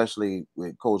matchup, especially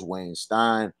with Coach Wayne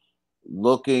Stein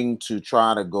looking to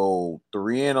try to go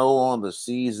 3-0 on the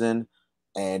season,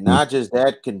 and not just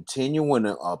that, continuing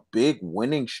a big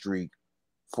winning streak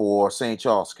for St.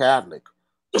 Charles Catholic.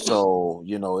 So,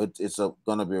 it's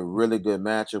going to be a really good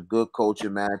matchup, good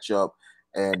coaching matchup,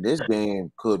 and this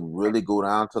game could really go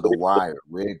down to the wire.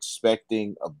 We're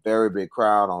expecting a very big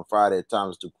crowd on Friday at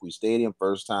Thomas Dupuis Stadium.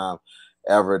 First time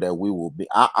ever that we will be.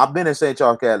 I've been in St.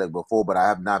 Charles Catholic before, but I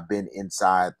have not been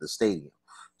inside the stadium.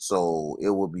 So it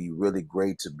will be really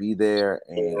great to be there.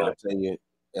 And I'll tell you,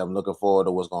 I'm looking forward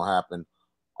to what's going to happen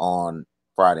on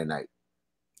Friday night.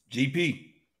 GP.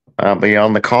 I'll be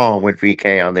on the call with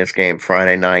VK on this game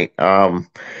Friday night.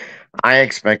 I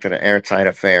expected an airtight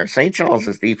affair. St.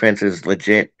 Charles's defense is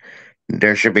legit.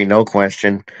 There should be no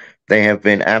question. They have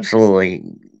been absolutely.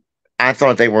 I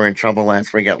thought they were in trouble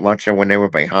last week at Lutcher when they were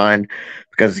behind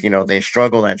because, they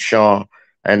struggled at Shaw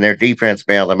and their defense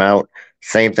bailed them out.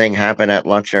 Same thing happened at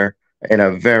Lutcher in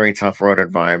a very tough road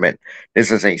environment.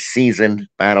 This is a seasoned,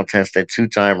 battle tested,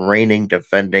 2-time reigning,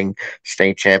 defending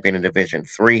state champion in Division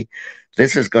III.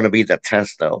 This is going to be the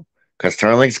test, though, because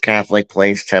Turling's Catholic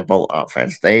plays tempo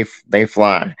offense. They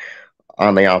fly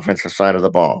on the offensive side of the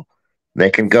ball. They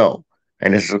can go.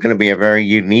 And this is going to be a very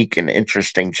unique and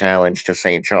interesting challenge to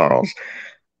St. Charles.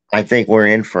 I think we're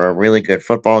in for a really good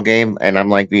football game. And I'm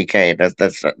like BK, that's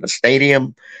the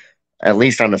stadium, at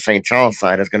least on the St. Charles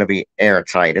side, is going to be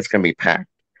airtight. It's going to be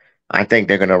packed. I think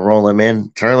they're going to roll him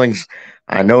in. Turling's,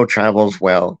 I know, travels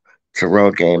well to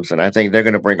road games, and I think they're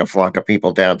going to bring a flock of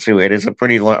people down too. It is a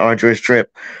pretty arduous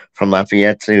trip from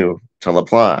Lafayette to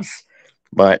LaPlace,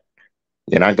 but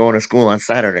you're not going to school on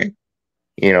Saturday,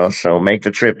 so make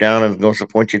the trip down and go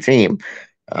support your team.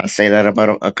 I say that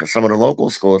about some of the local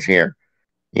schools here.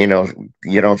 You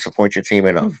don't support your team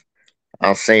enough.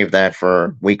 I'll save that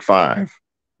for week 5.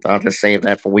 I'll just save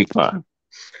that for week 5.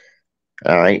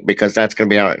 All right, because that's going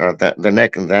to be out the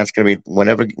next. That's going to be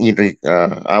whenever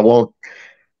I won't.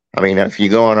 I mean, if you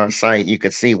go on our site, you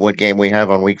can see what game we have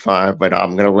on week 5. But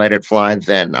I'm going to let it fly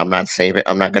then. I'm not saving.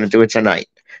 I'm not going to do it tonight.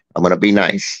 I'm going to be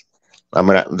nice.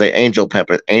 The Angel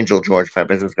George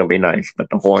Peppers is going to be nice, but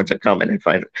the horns are coming if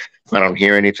I don't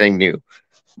hear anything new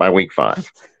by week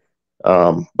 5.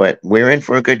 But we're in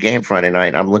for a good game Friday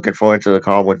night. I'm looking forward to the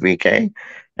call with VK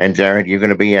and Jared. You're going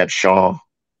to be at Shaw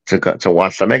to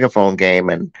watch the megaphone game,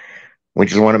 and we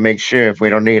just want to make sure if we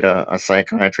don't need a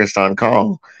psychiatrist on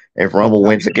call if Rumble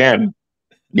wins again.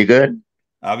 You good?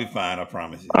 I'll be fine. I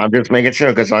promise you. I'm just making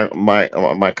sure because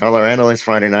my color analyst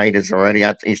Friday night is already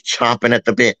out. He's chomping at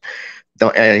the bit.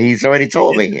 He's already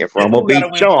told me if Rumble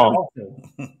beats Shaw,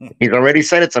 he's already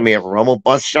said it to me. If Rumble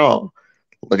busts Shaw,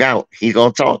 look out. He's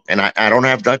going to talk. And I don't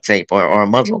have duct tape or a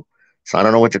muzzle, so I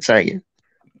don't know what to tell you.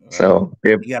 So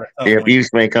the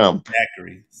abuse may come.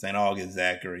 Zachary, St. August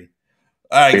Zachary.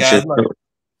 All right, guys. Look,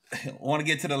 I want to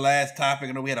get to the last topic.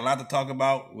 I know we had a lot to talk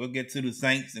about. We'll get to the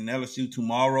Saints and LSU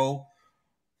tomorrow,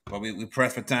 but we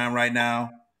press for time right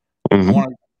now. Mm-hmm. I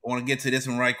want to get to this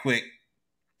one right quick.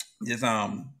 Just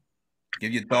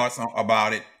give your thoughts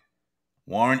about it.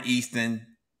 Warren Easton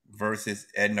versus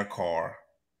Edna Carr.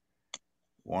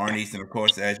 Warren Easton, of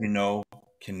course, as you know,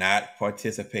 cannot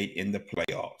participate in the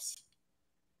playoffs.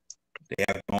 They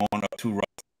have gone up 2 rows.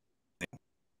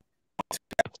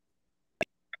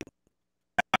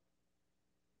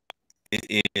 This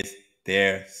is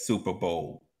their Super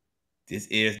Bowl. This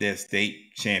is their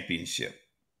state championship.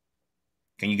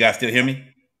 Can you guys still hear me?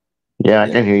 Yeah, I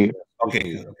can hear you.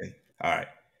 Okay. All right.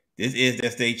 This is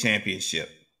their state championship.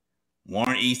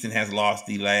 Warren Easton has lost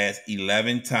the last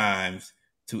 11 times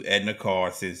to Edna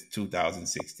Carr since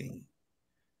 2016.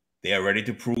 They are ready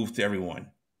to prove to everyone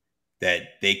that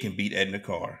they can beat Edna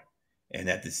Carr and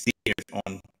that the Sears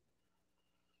on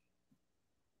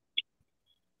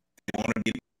they want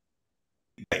to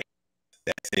get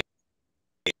that's it.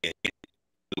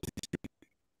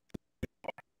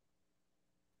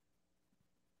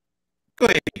 Go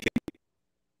ahead.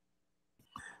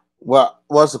 Well,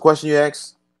 what's the question you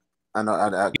asked? I know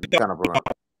I kind of remember.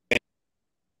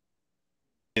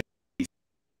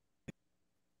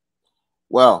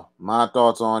 Well, my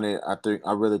thoughts on it,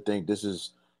 I really think this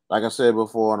is, like I said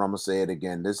before, and I'm gonna say it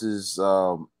again. This is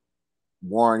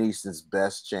Warren Easton's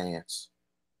best chance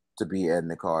to beat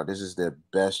Edna Carr. This is their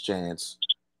best chance.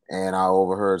 And I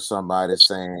overheard somebody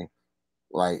saying,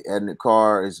 like, Edna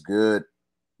Carr is good,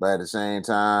 but at the same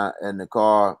time, Edna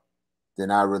Carr did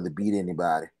not really beat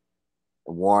anybody.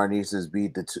 Warren Easton's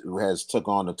has took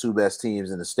on the 2 best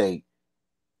teams in the state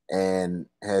and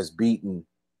has beaten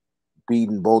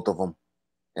both of them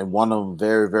and one of them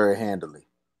very, very handily.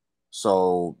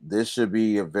 So this should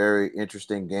be a very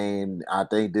interesting game. I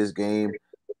think this game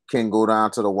can go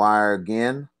down to the wire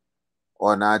again,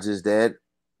 or not just that.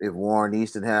 If Warren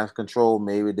Easton has control,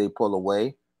 maybe they pull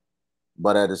away.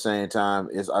 But at the same time,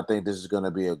 I think this is going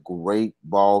to be a great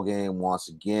ball game once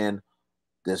again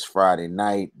this Friday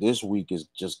night. This week is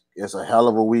it's a hell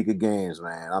of a week of games,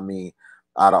 man. I mean,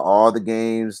 out of all the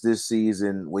games this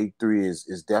season, week 3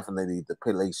 is definitely the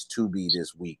place to be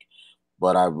this week.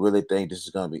 But I really think this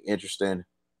is going to be interesting.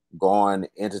 Going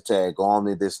into Tag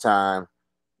Only this time.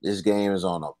 This game is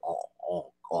on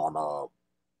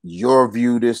your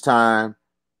view this time,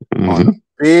 on a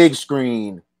big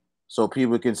screen so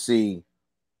people can see,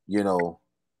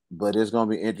 but it's going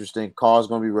to be interesting. Carr's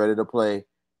going to be ready to play.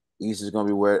 East is going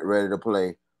to be ready to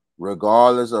play.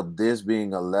 regardless of this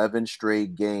being 11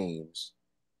 straight games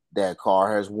that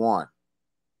Carr has won,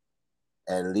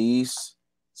 at least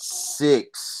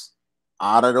 6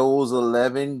 out of those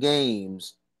 11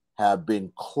 games have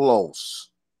been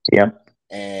close. Yep.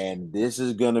 And this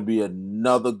is going to be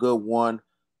another good one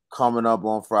coming up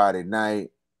on Friday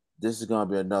night. This is going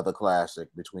to be another classic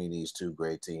between these two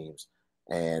great teams.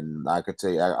 And I could tell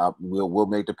you, we'll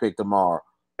make the pick tomorrow.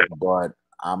 But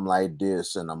I'm like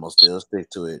this, and I'm going to still stick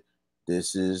to it.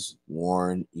 This is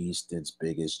Warren Easton's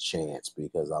biggest chance,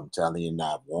 because I'm telling you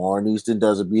now, Warren Easton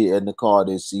doesn't beat Edna Carr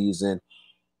this season.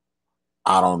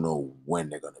 I don't know when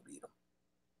they're going to beat him.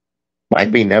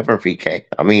 Might be never, VK.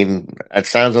 I mean, it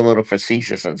sounds a little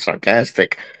facetious and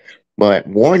sarcastic, but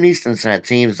Warren Easton's had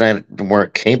teams that were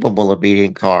capable of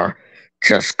beating Carr,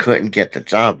 just couldn't get the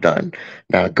job done.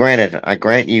 Now, granted, I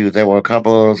grant you there were a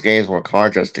couple of those games where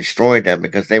Carr just destroyed them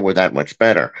because they were that much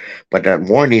better. But that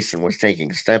Warren Easton was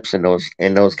taking steps in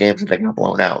those games that they got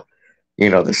blown out. You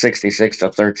know, the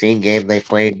 66-13 game they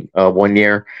played 1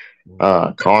 year,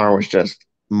 Carr was just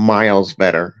miles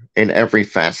better in every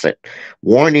facet.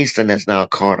 Warren Easton has now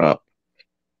caught up.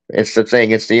 It's the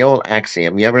thing. It's the old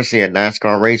axiom. You ever see a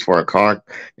NASCAR race where a car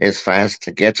is fast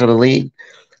to get to the lead,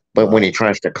 but when he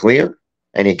tries to clear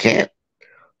and he can't?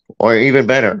 Or even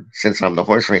better, since I'm the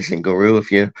horse racing guru,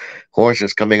 if your horse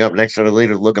is coming up next to the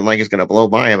leader looking like he's going to blow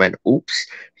by him, and oops,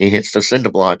 he hits the cinder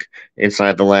block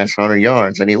inside the last 100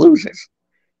 yards and he loses.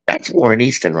 That's Warren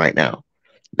Easton right now.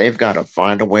 They've got to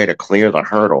find a way to clear the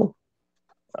hurdle.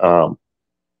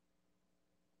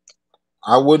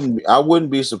 I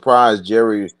wouldn't be surprised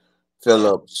Jerry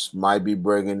Phillips might be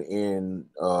bringing in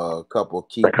a couple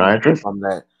key people from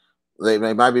that.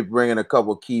 They might be bringing a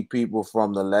couple key people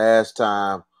from the last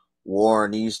time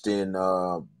Warren Easton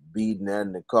beating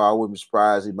Edna Carr. I wouldn't be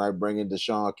surprised he might bring in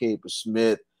Deshaun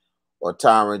Caper-Smith or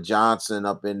Tyron Johnson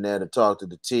up in there to talk to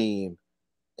the team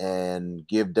and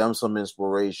give them some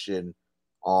inspiration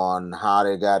on how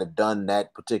they got it done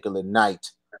that particular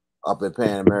night up at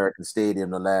Pan American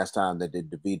Stadium the last time that they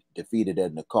defeated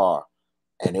Edna Carr.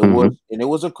 And it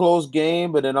was a close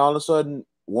game, but then all of a sudden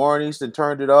Warren Easton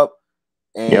turned it up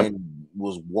and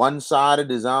was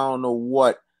one-sided as I don't know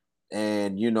what.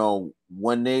 And I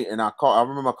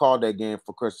remember I called that game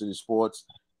for Custody Sports,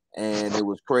 and it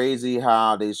was crazy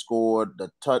how they scored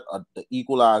the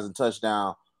equalizing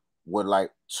touchdown with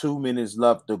like 2 minutes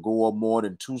left to go up more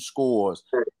than 2 scores.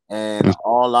 And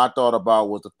all I thought about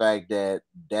was the fact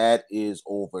that is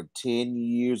over 10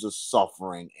 years of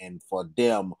suffering, and for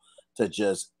them to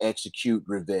just execute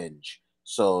revenge.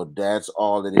 So that's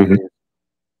all it is.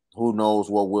 Who knows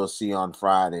what we'll see on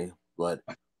Friday, but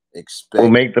we'll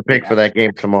make the pick for that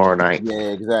game tomorrow night. Yeah,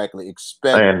 exactly.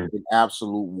 Expect an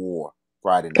absolute war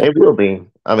Friday night. It will be.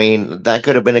 I mean, that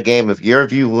could have been a game. If your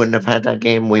view wouldn't have had that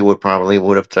game, we would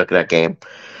have took that game.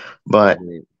 But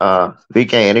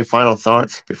VK, any final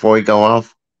thoughts before we go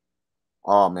off?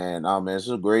 Oh man, it's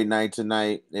a great night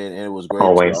tonight, and it was great.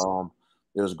 Always.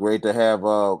 It was great to have.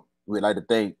 We'd like to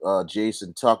thank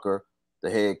Jason Tucker, the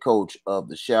head coach of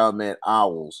the Chalmette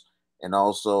Owls, and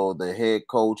also the head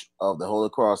coach of the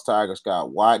Holycross Tigers, Scott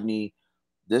Wattigny.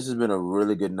 This has been a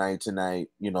really good night tonight,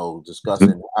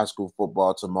 discussing high school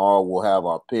football. Tomorrow we'll have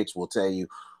our picks. We'll tell you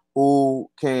who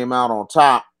came out on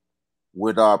top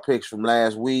with our picks from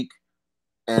last week.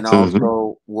 And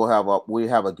also we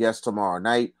have a guest tomorrow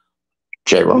night.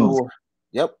 Jay Ross.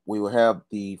 We will have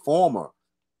the former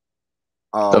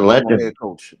legend head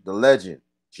coach, the legend,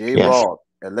 Jay Ross,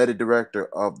 athletic director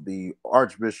of the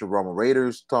Archbishop Roman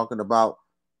Raiders, talking about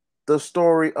the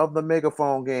story of the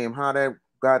megaphone game, how that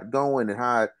got going and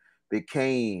how it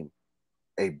became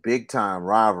a big time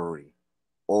rivalry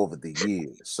over the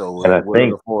years. So we're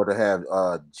looking forward to have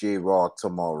Jay Ross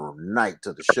tomorrow night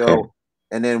to the show.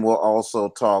 And then we'll also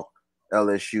talk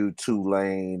LSU,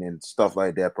 Tulane, and stuff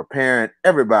like that, preparing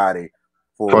everybody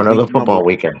for another football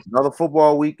weekend. Another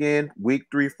football weekend, week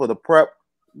 3 for the prep,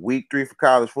 week 3 for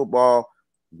college football,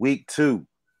 week 2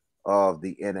 of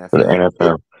the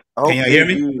NFL. Can you hear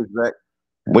me?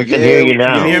 We can hear you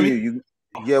now. We hear you.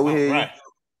 We hear you. Right.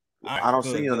 I don't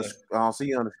see you on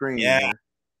the screen. Yeah. Man.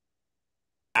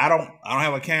 I don't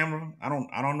have a camera. I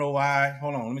don't know why.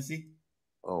 Hold on, let me see.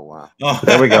 Oh wow.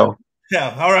 There we go.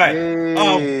 Yeah, all right.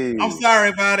 I'm sorry,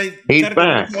 everybody. He's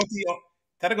back.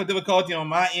 Technical difficulty on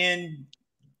my end.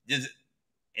 Just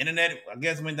internet, I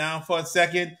guess, went down for a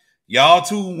second. Y'all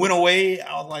two went away.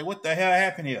 I was like, what the hell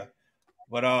happened here?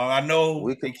 But I know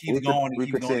it keeps going. It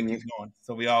keeps going.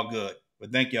 So we all good.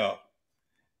 But thank y'all.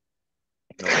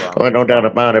 No doubt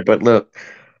about it. But look,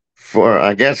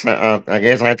 I guess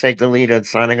I take the lead in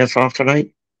signing us off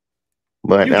tonight.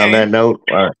 But on that note,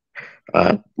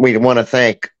 We want to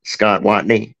thank Scott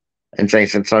Wattigny and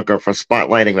Jason Tucker for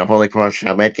spotlighting the holycross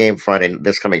Chalmette game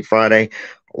this coming Friday,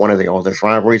 one of the oldest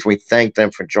rivalries. We thank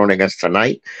them for joining us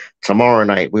tonight. Tomorrow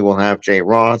night, we will have Jay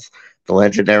Roth, the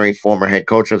legendary former head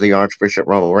coach of the Archbishop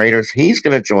Rumble Raiders. He's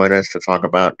going to join us to talk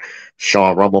about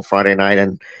Shaw Rumble Friday night.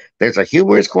 And there's a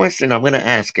humorous question I'm going to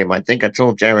ask him. I think I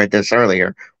told Jared this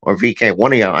earlier, or VK,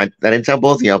 one of y'all. I didn't tell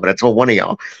both of y'all, but I told one of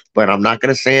y'all. But I'm not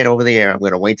going to say it over the air. I'm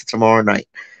going to wait till tomorrow night.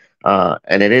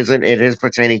 And it is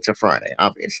pertaining to Friday,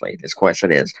 obviously, this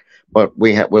question is. But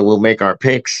we will make our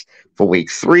picks for week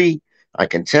 3. I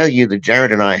can tell you that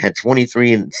Jared and I had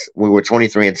 23 and we were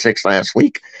 23-6 last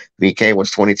week. VK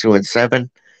was 22-7.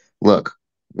 Look,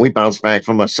 we bounced back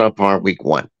from a subpar week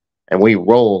 1 and we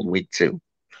rolled week 2.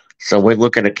 So we're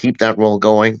looking to keep that roll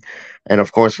going. And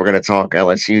of course, we're going to talk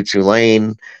LSU,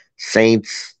 Tulane,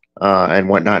 Saints, and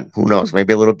whatnot. Who knows?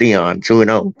 Maybe a little Dion,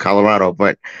 2-0, Colorado.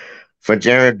 But for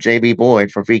Jared, JB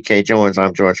Boyd, for VK Jones,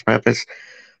 I'm George Peppers.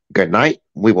 Good night.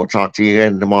 We will talk to you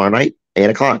again tomorrow night, 8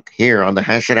 o'clock, here on the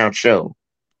Hash It Out Show.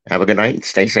 Have a good night.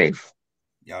 Stay safe.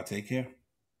 Y'all take care.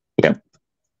 Yep.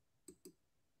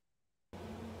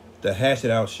 The Hash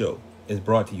It Out Show is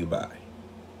brought to you by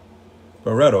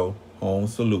Barretto Home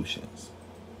Solutions,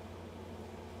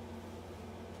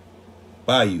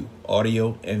 Bayou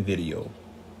Audio and Video,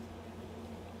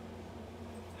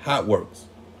 Hot Works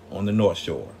on the North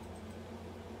Shore,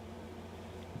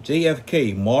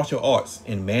 JFK Martial Arts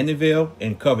in Mandeville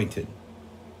and Covington,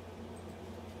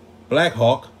 Black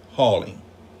Hawk Hauling,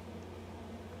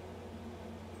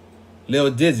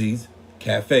 Lil Dizzy's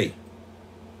Cafe,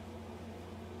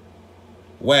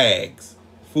 Wags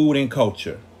Food and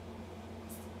Culture,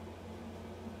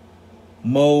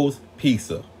 Moe's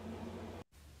Pizza,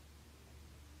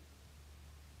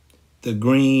 The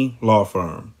Green Law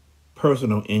Firm,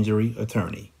 personal injury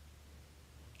attorney,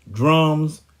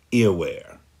 Drums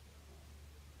Earwear.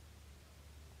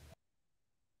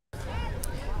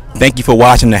 Thank you for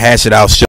watching the Hash It Out Show.